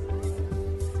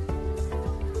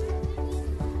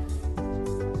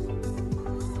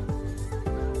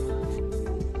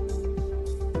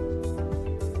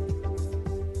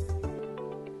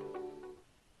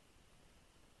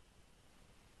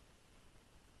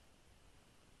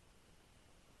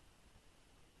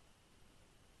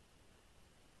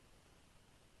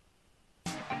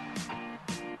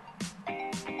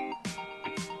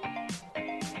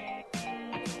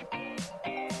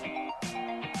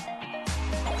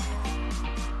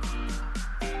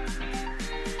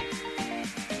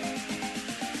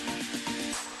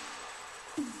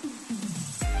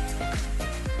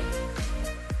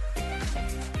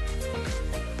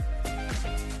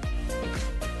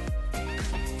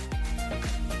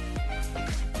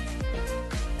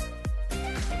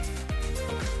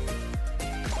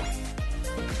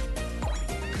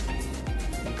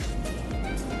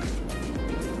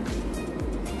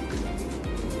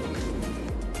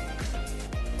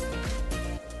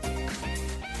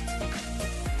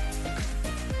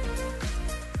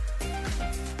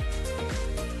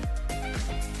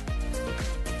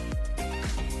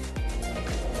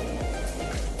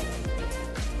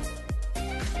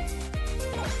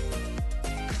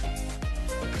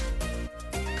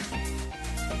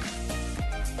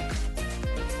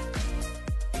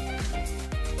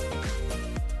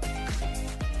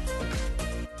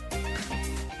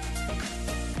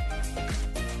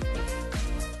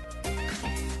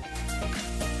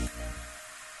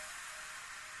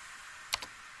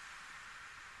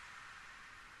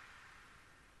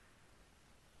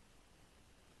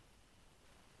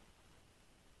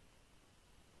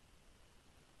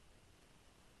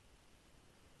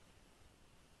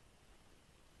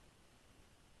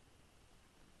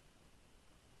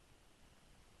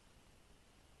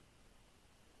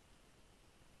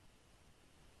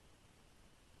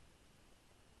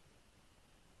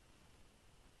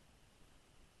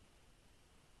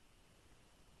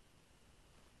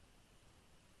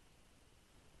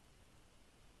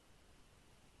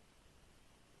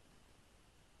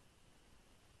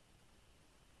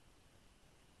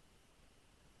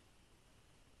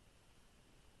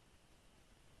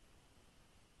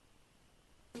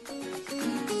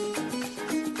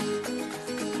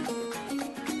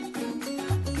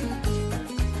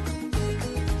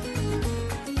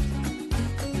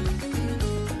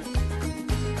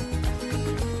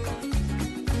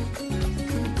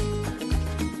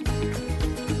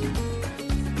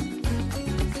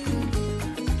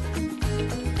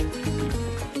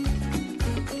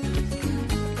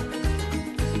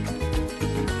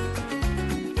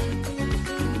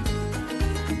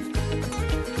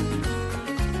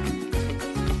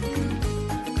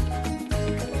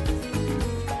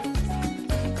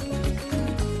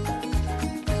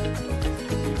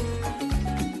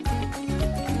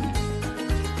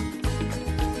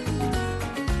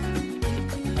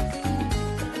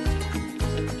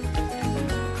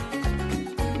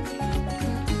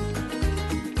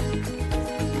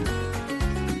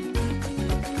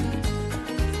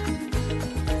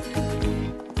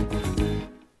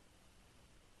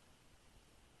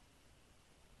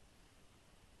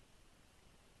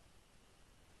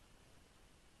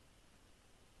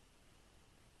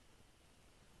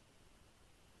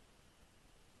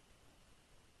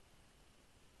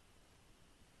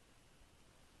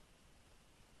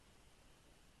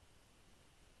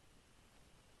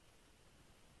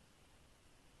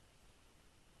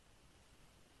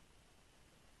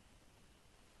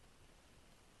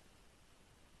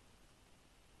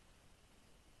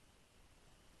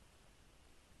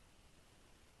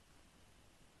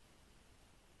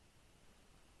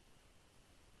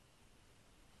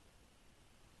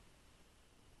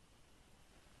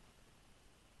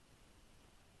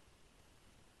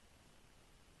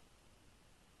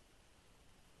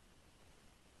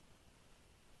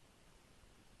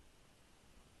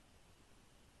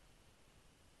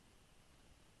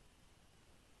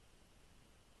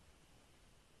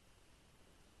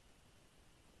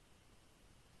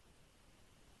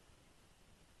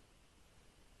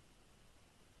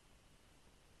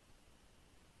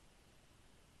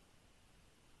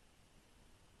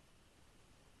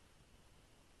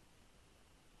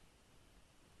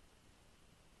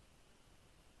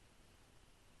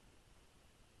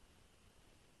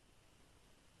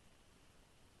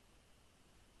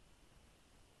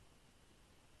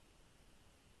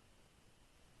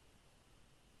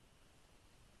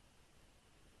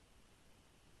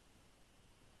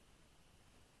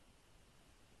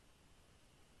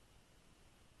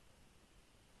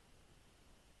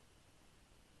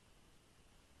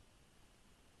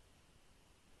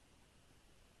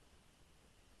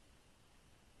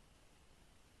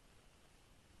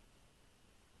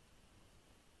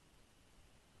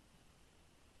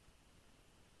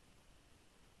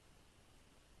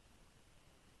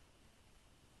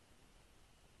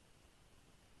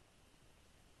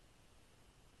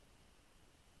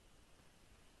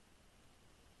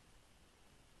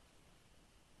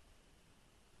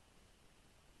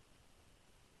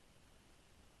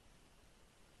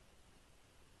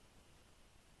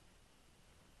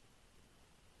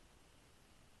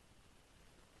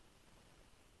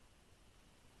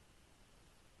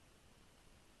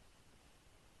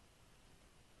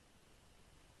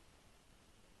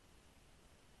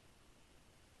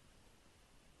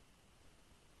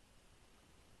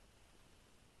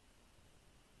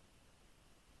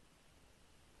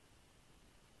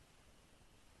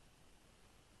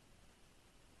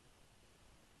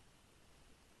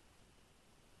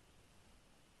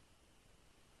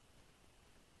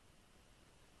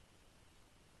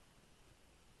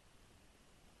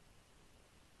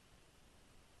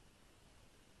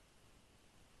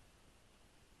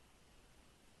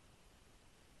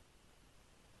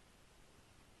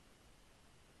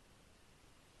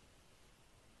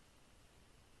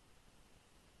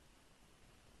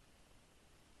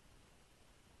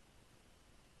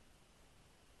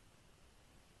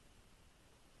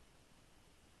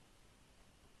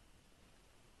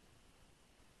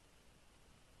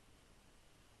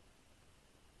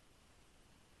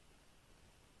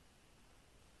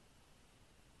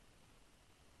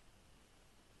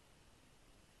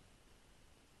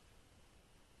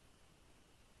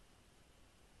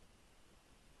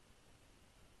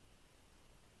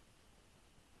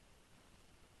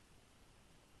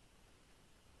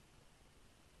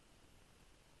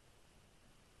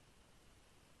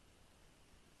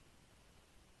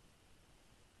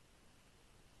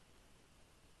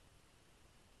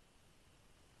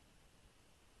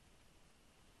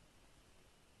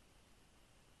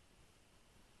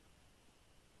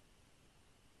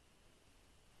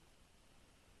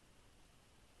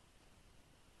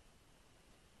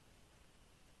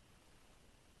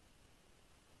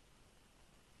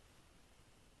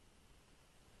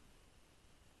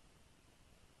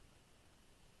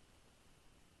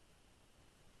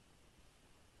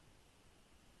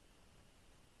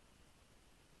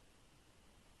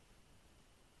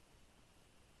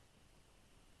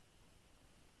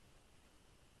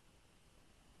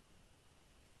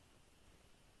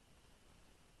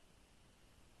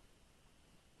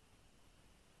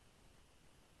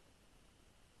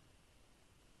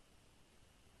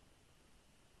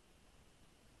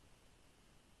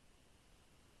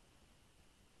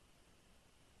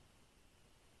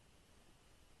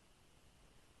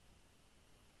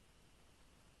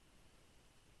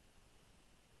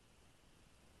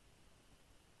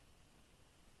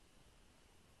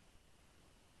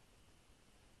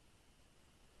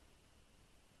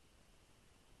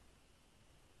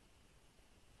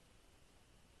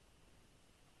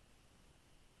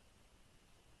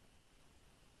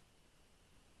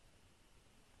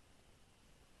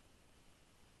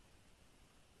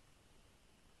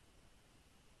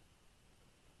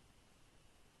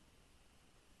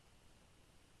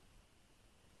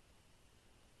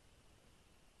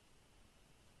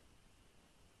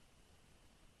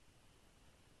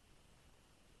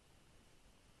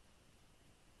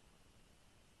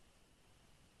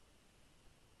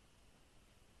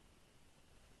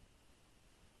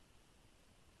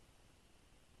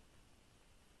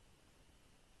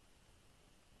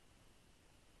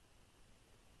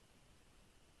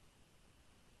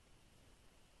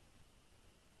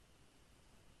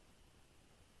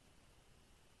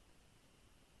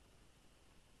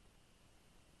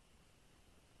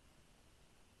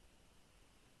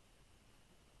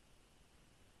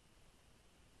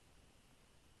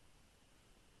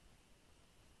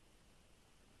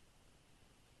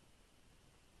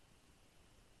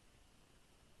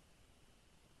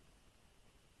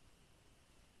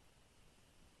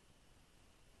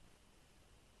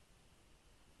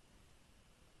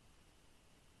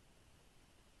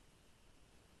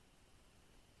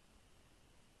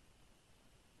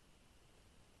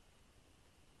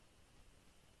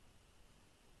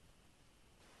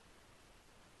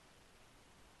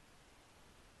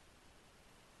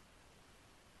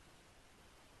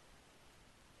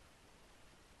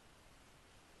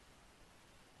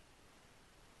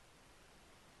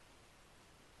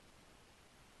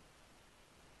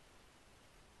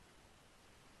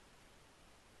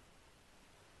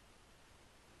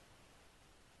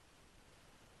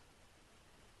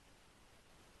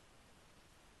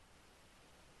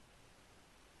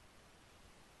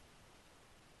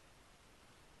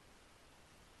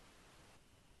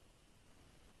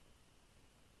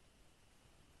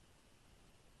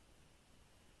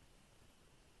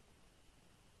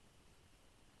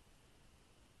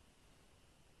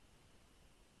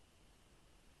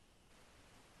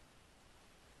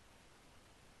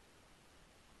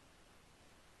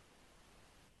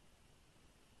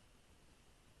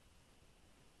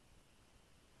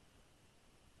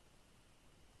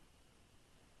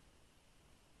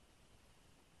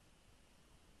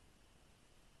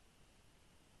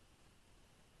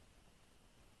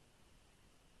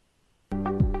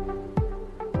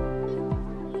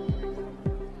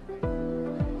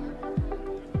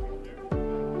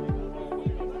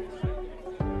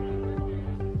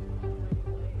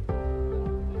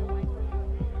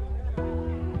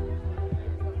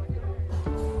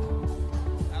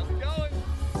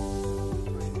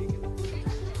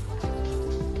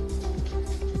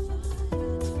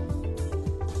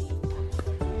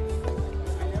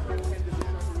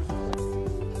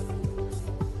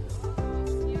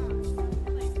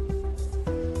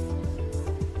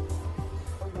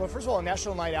 first of all,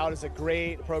 National Night Out is a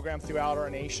great program throughout our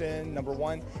nation, number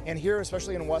one. And here,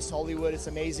 especially in West Hollywood, it's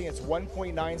amazing. It's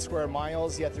 1.9 square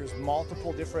miles, yet there's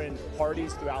multiple different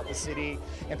parties throughout the city.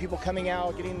 And people coming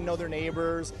out, getting to know their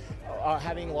neighbors,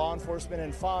 having law enforcement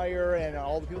and fire and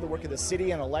all the people that work in the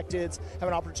city and electeds have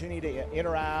an opportunity to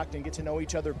interact and get to know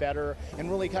each other better and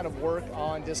really kind of work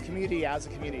on this community as a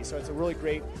community. So it's a really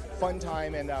great, fun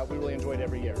time, and we really enjoy it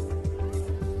every year.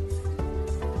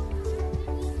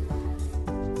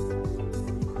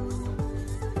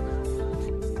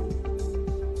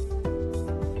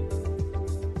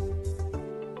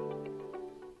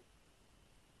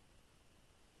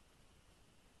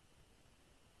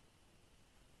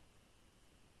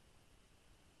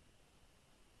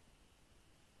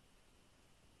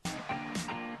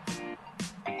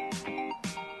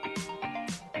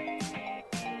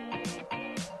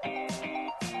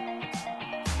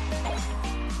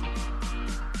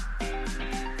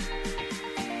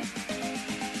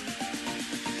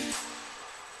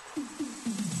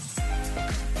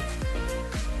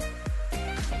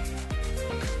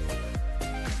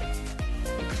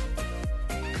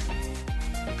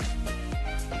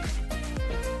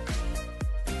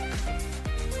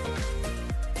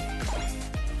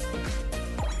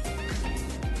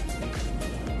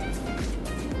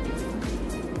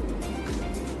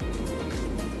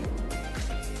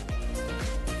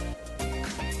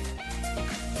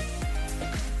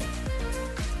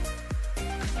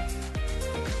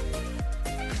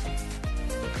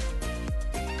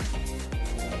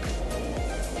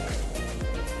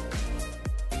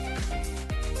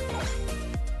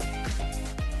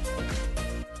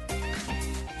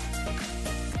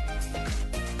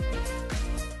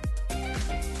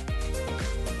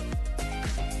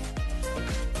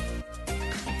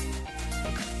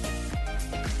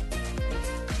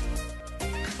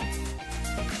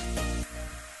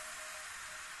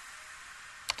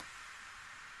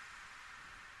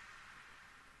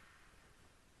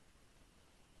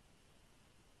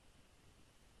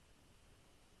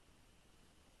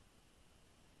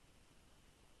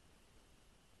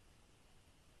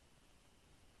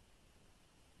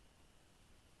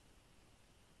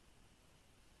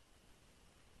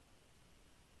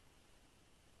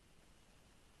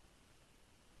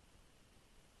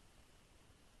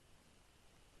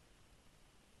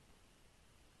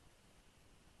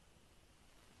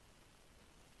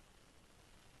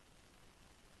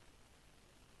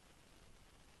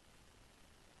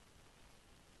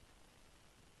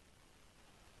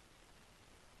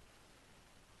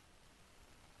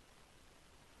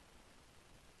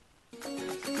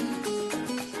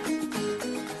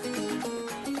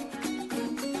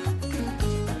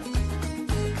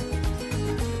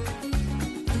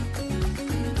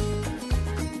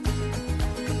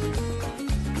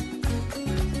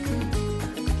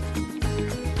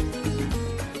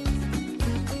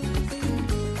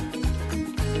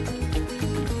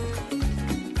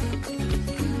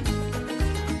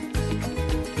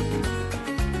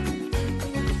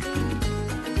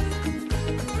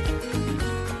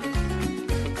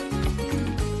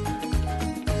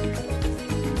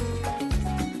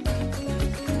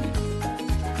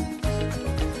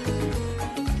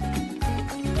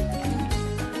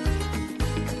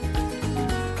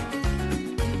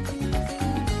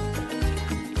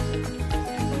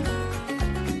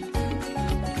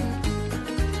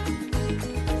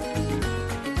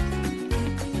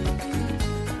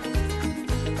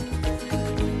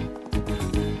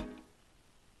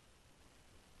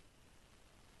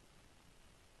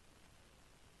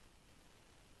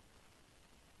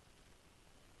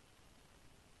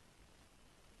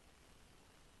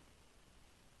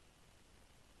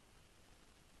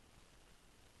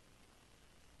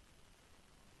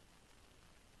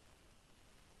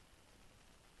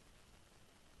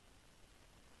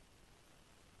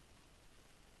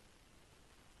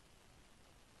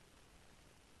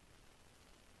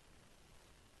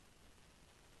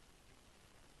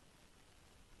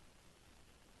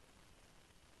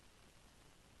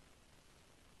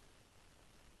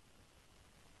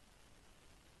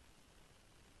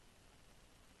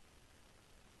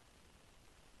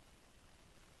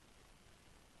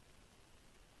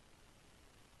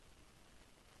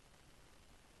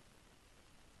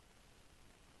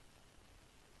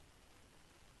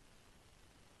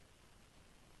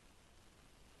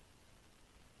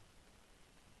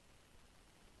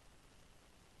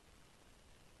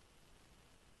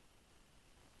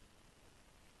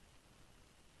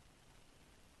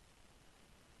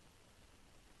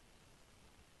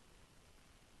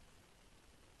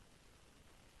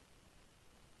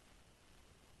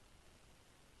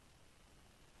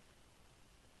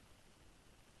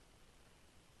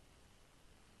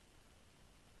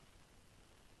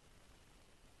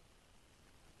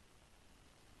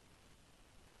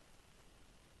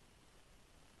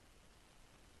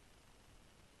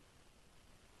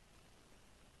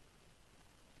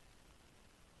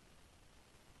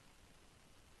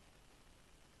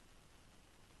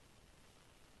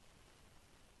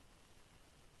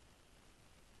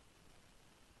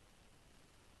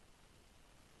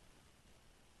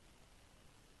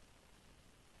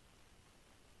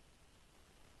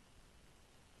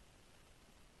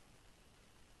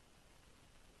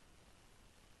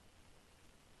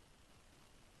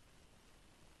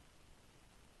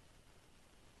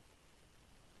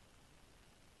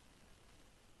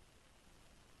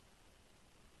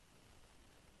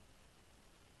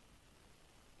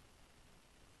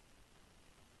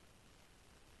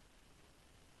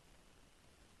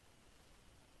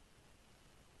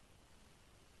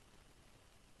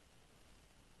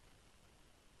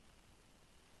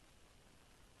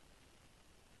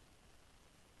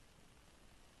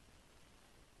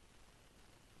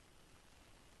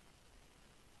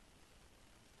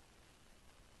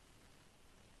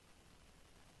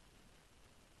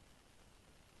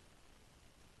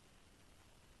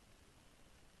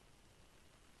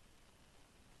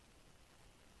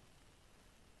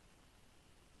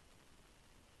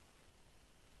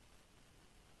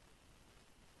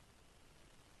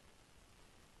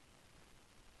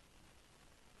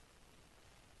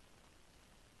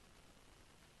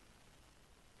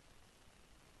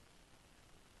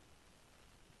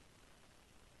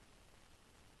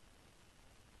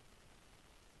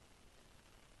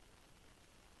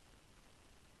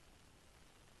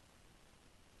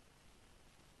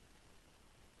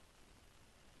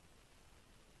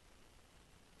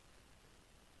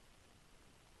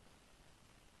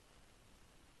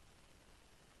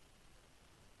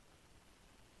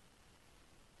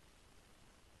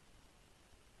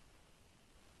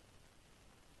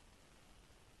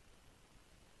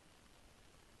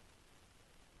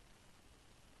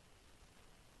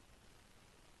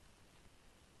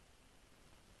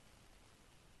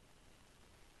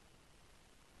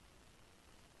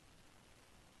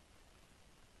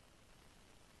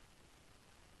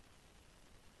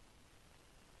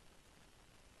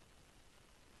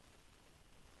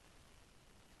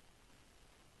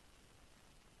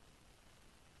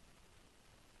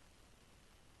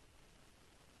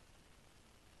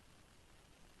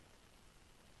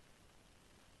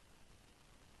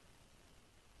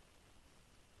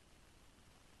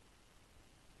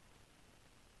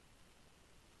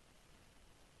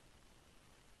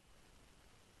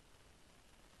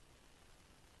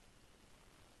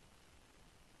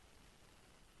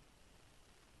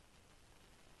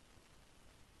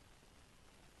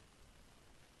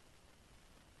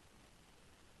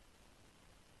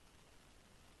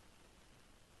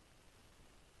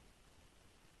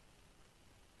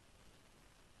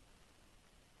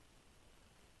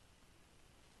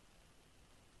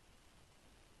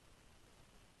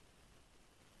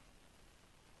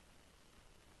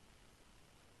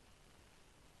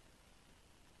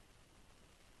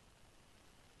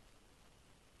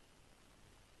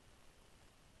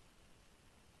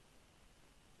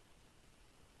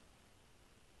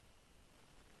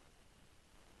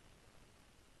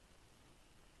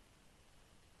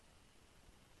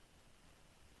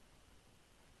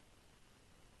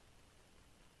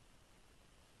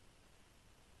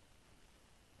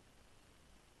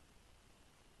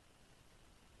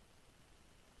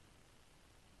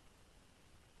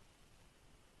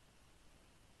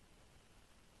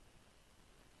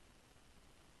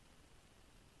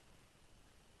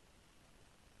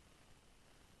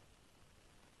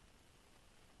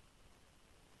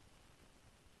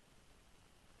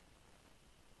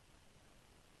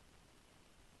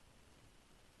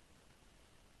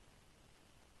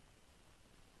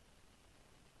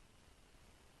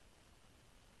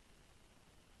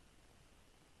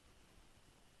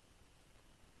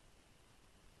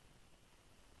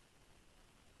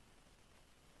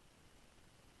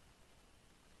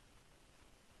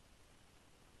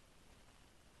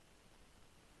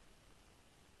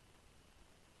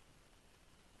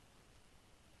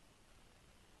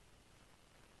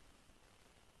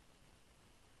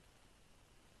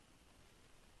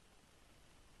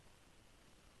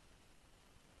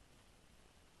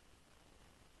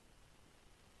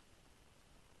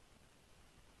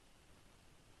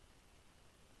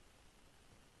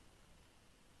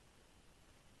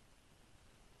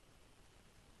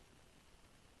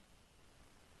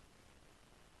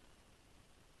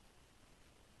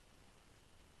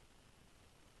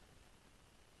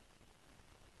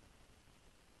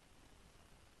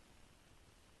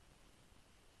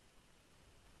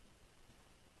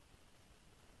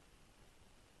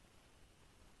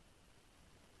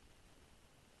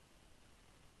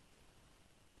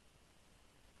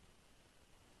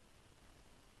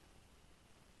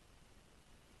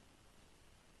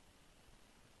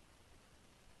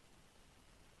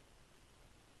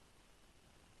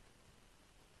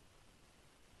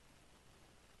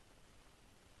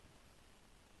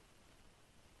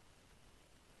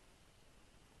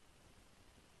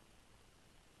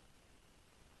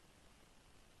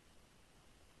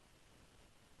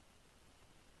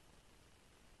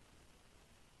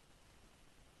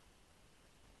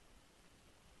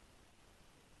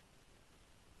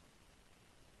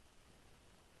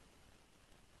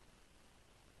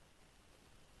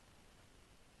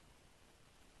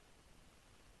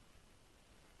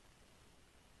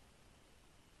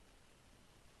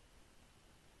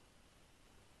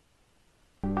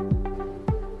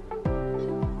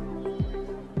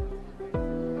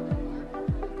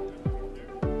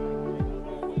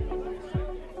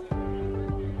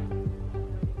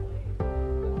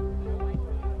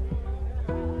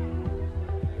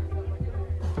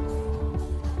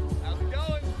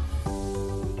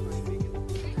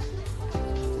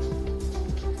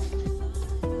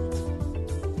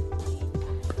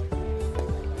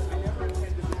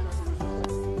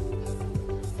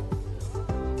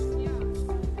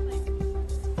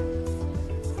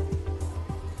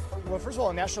 first of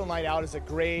all, National Night Out is a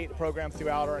great program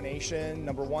throughout our nation,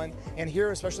 number one. And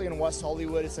here, especially in West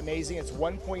Hollywood, it's amazing. It's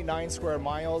 1.9 square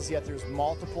miles, yet there's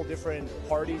multiple different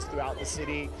parties throughout the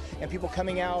city. And people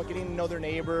coming out, getting to know their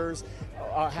neighbors,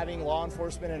 having law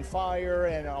enforcement and fire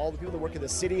and all the people that work in the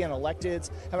city and electeds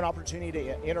have an opportunity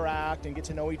to interact and get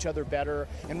to know each other better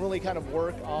and really kind of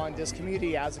work on this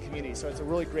community as a community. So it's a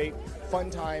really great, fun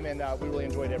time, and we really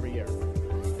enjoy it every year.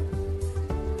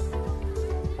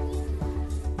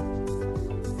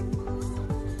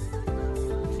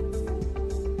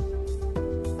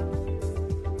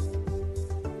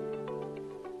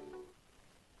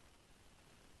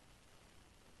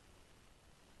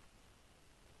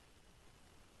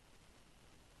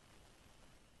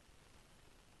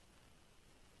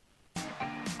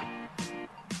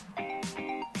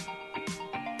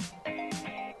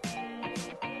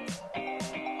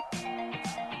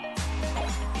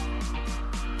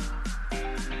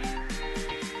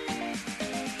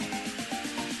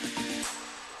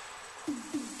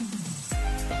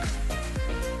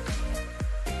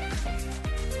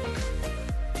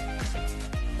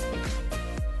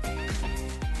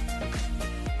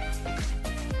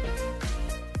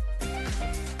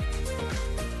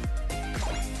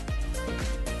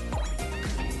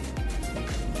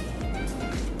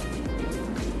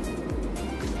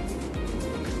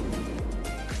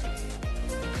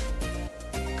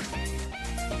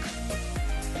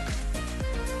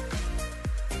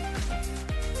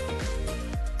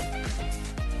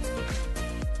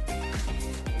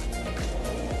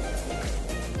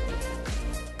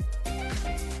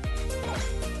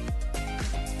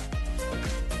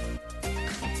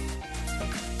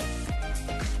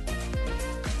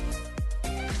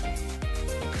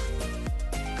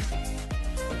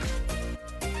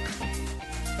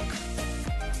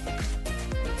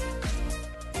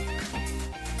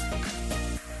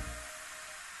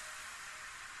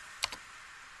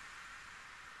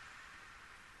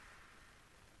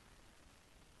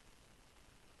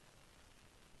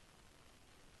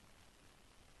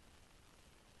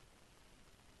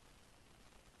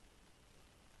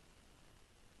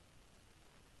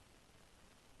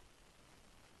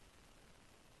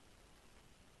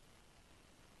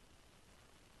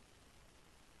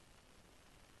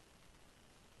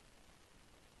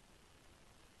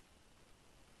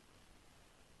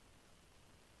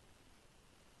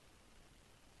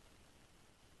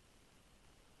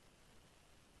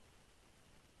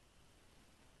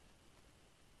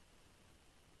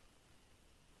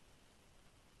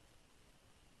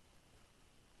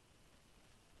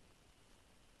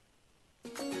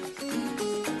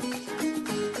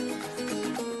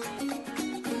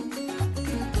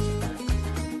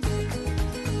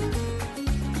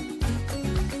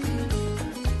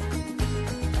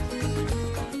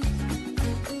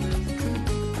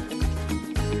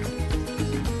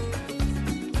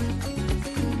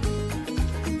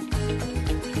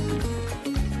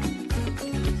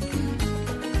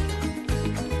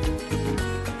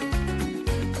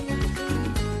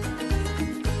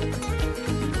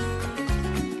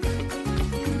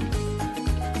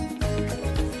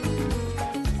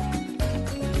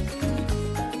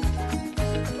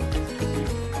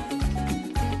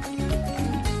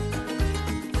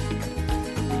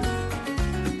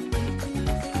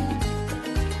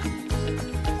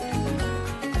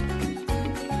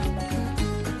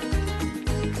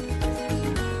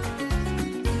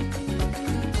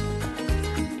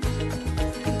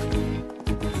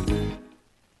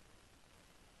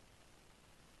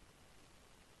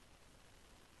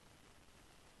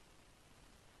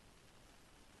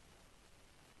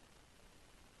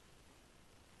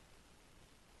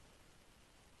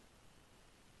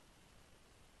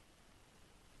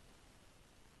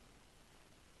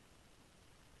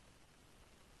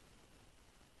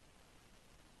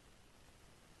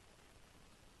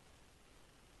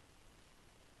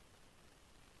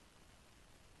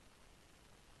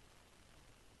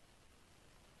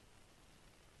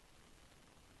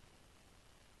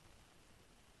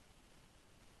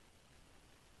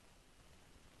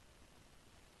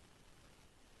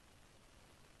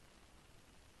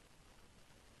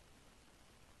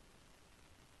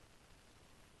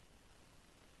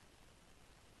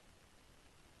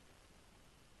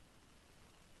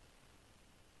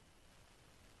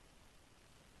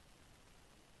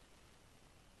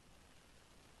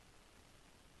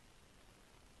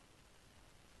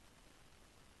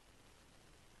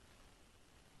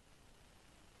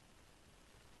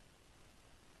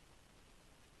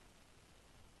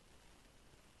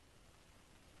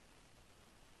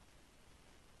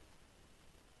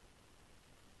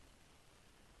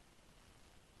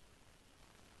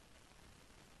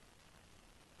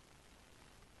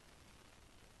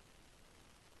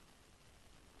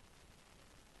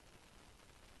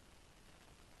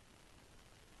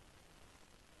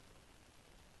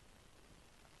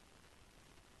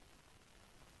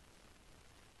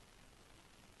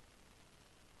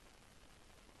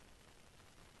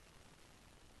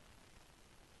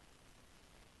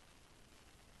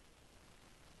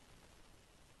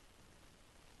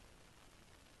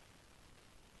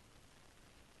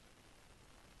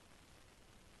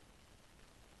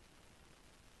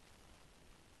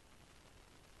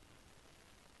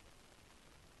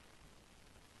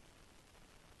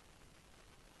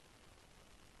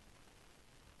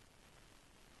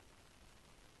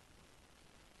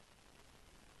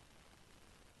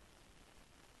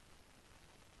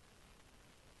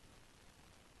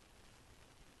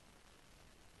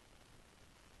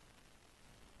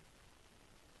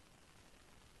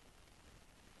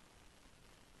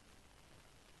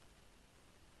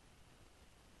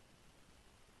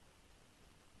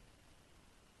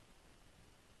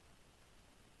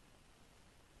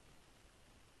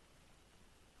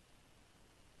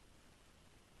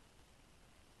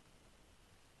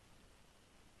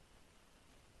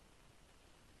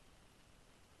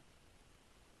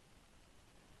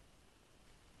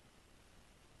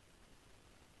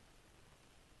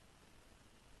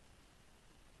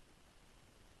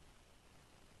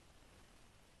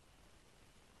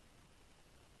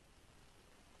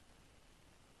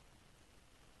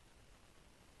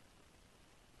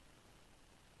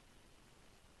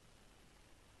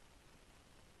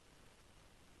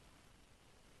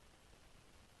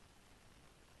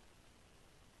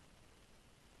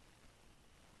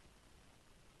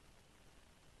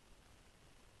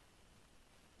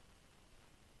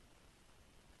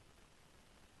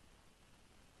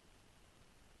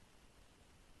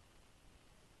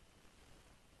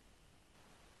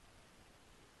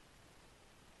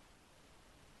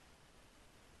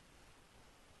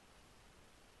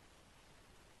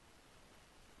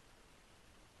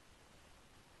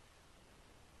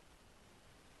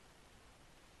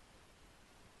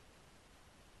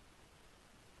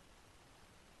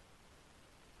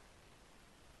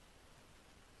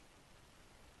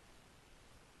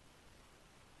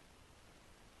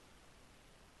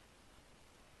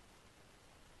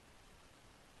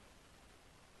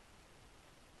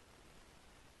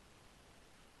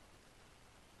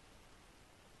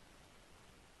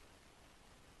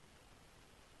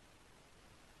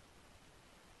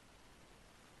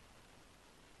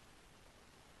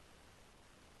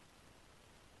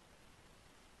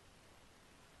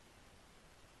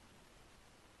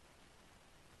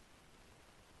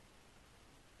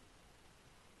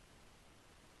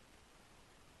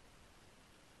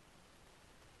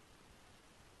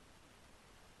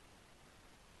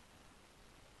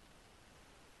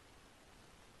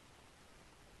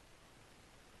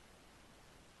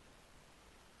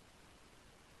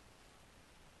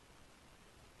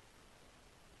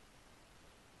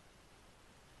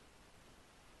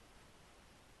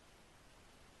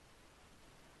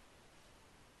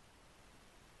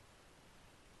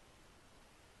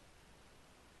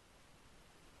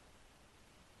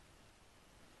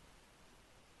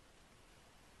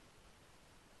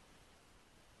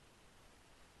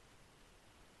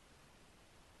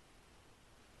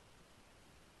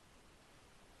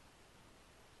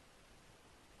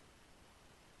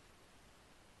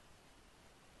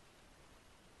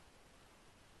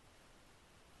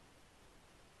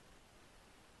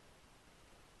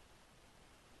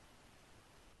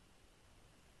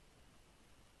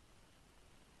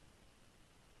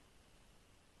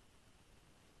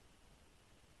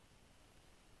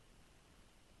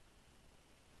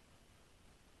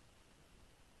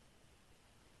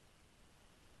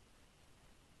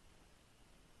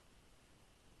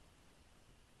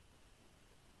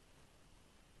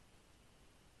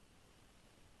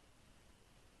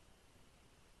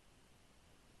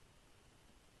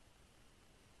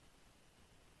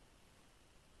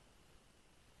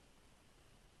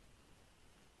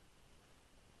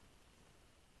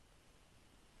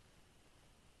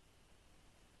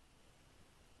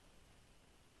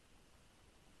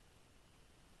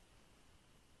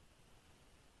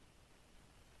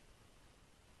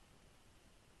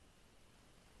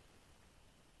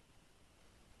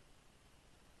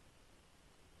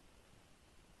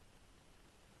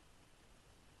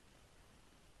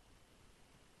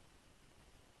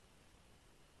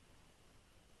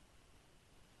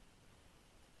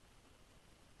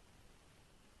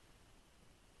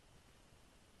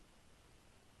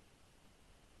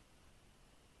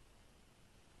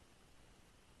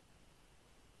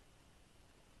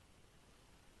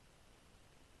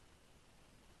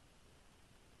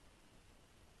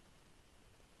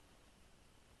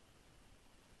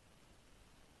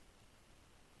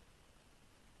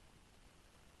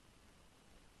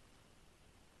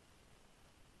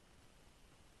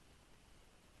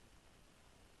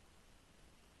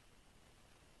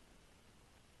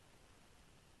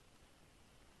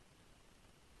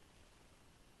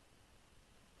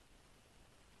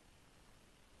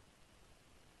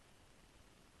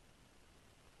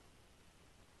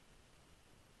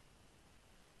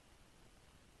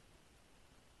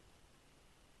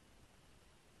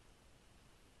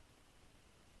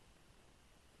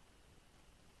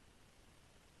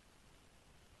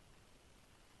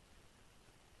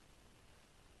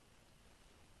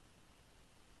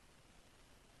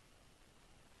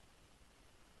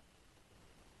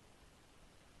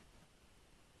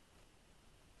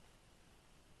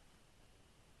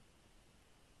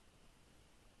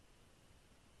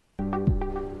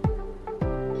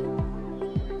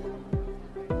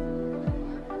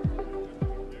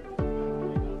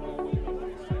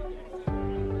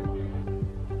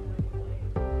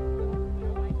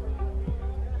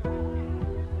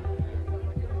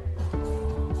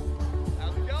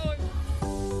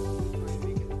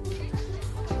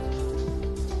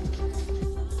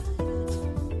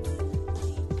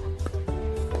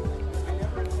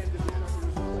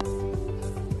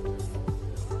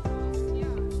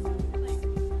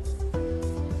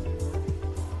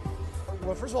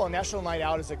 first of all, National Night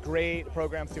Out is a great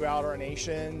program throughout our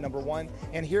nation, number one.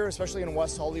 And here, especially in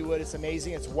West Hollywood, it's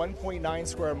amazing. It's 1.9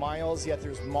 square miles, yet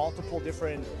there's multiple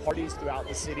different parties throughout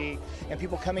the city. And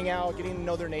people coming out, getting to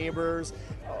know their neighbors,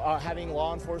 having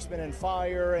law enforcement and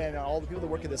fire and all the people that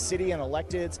work in the city and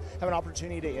electeds have an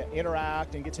opportunity to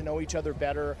interact and get to know each other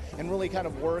better and really kind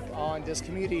of work on this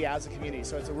community as a community.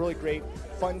 So it's a really great,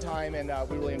 fun time, and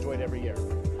we really enjoy it every year.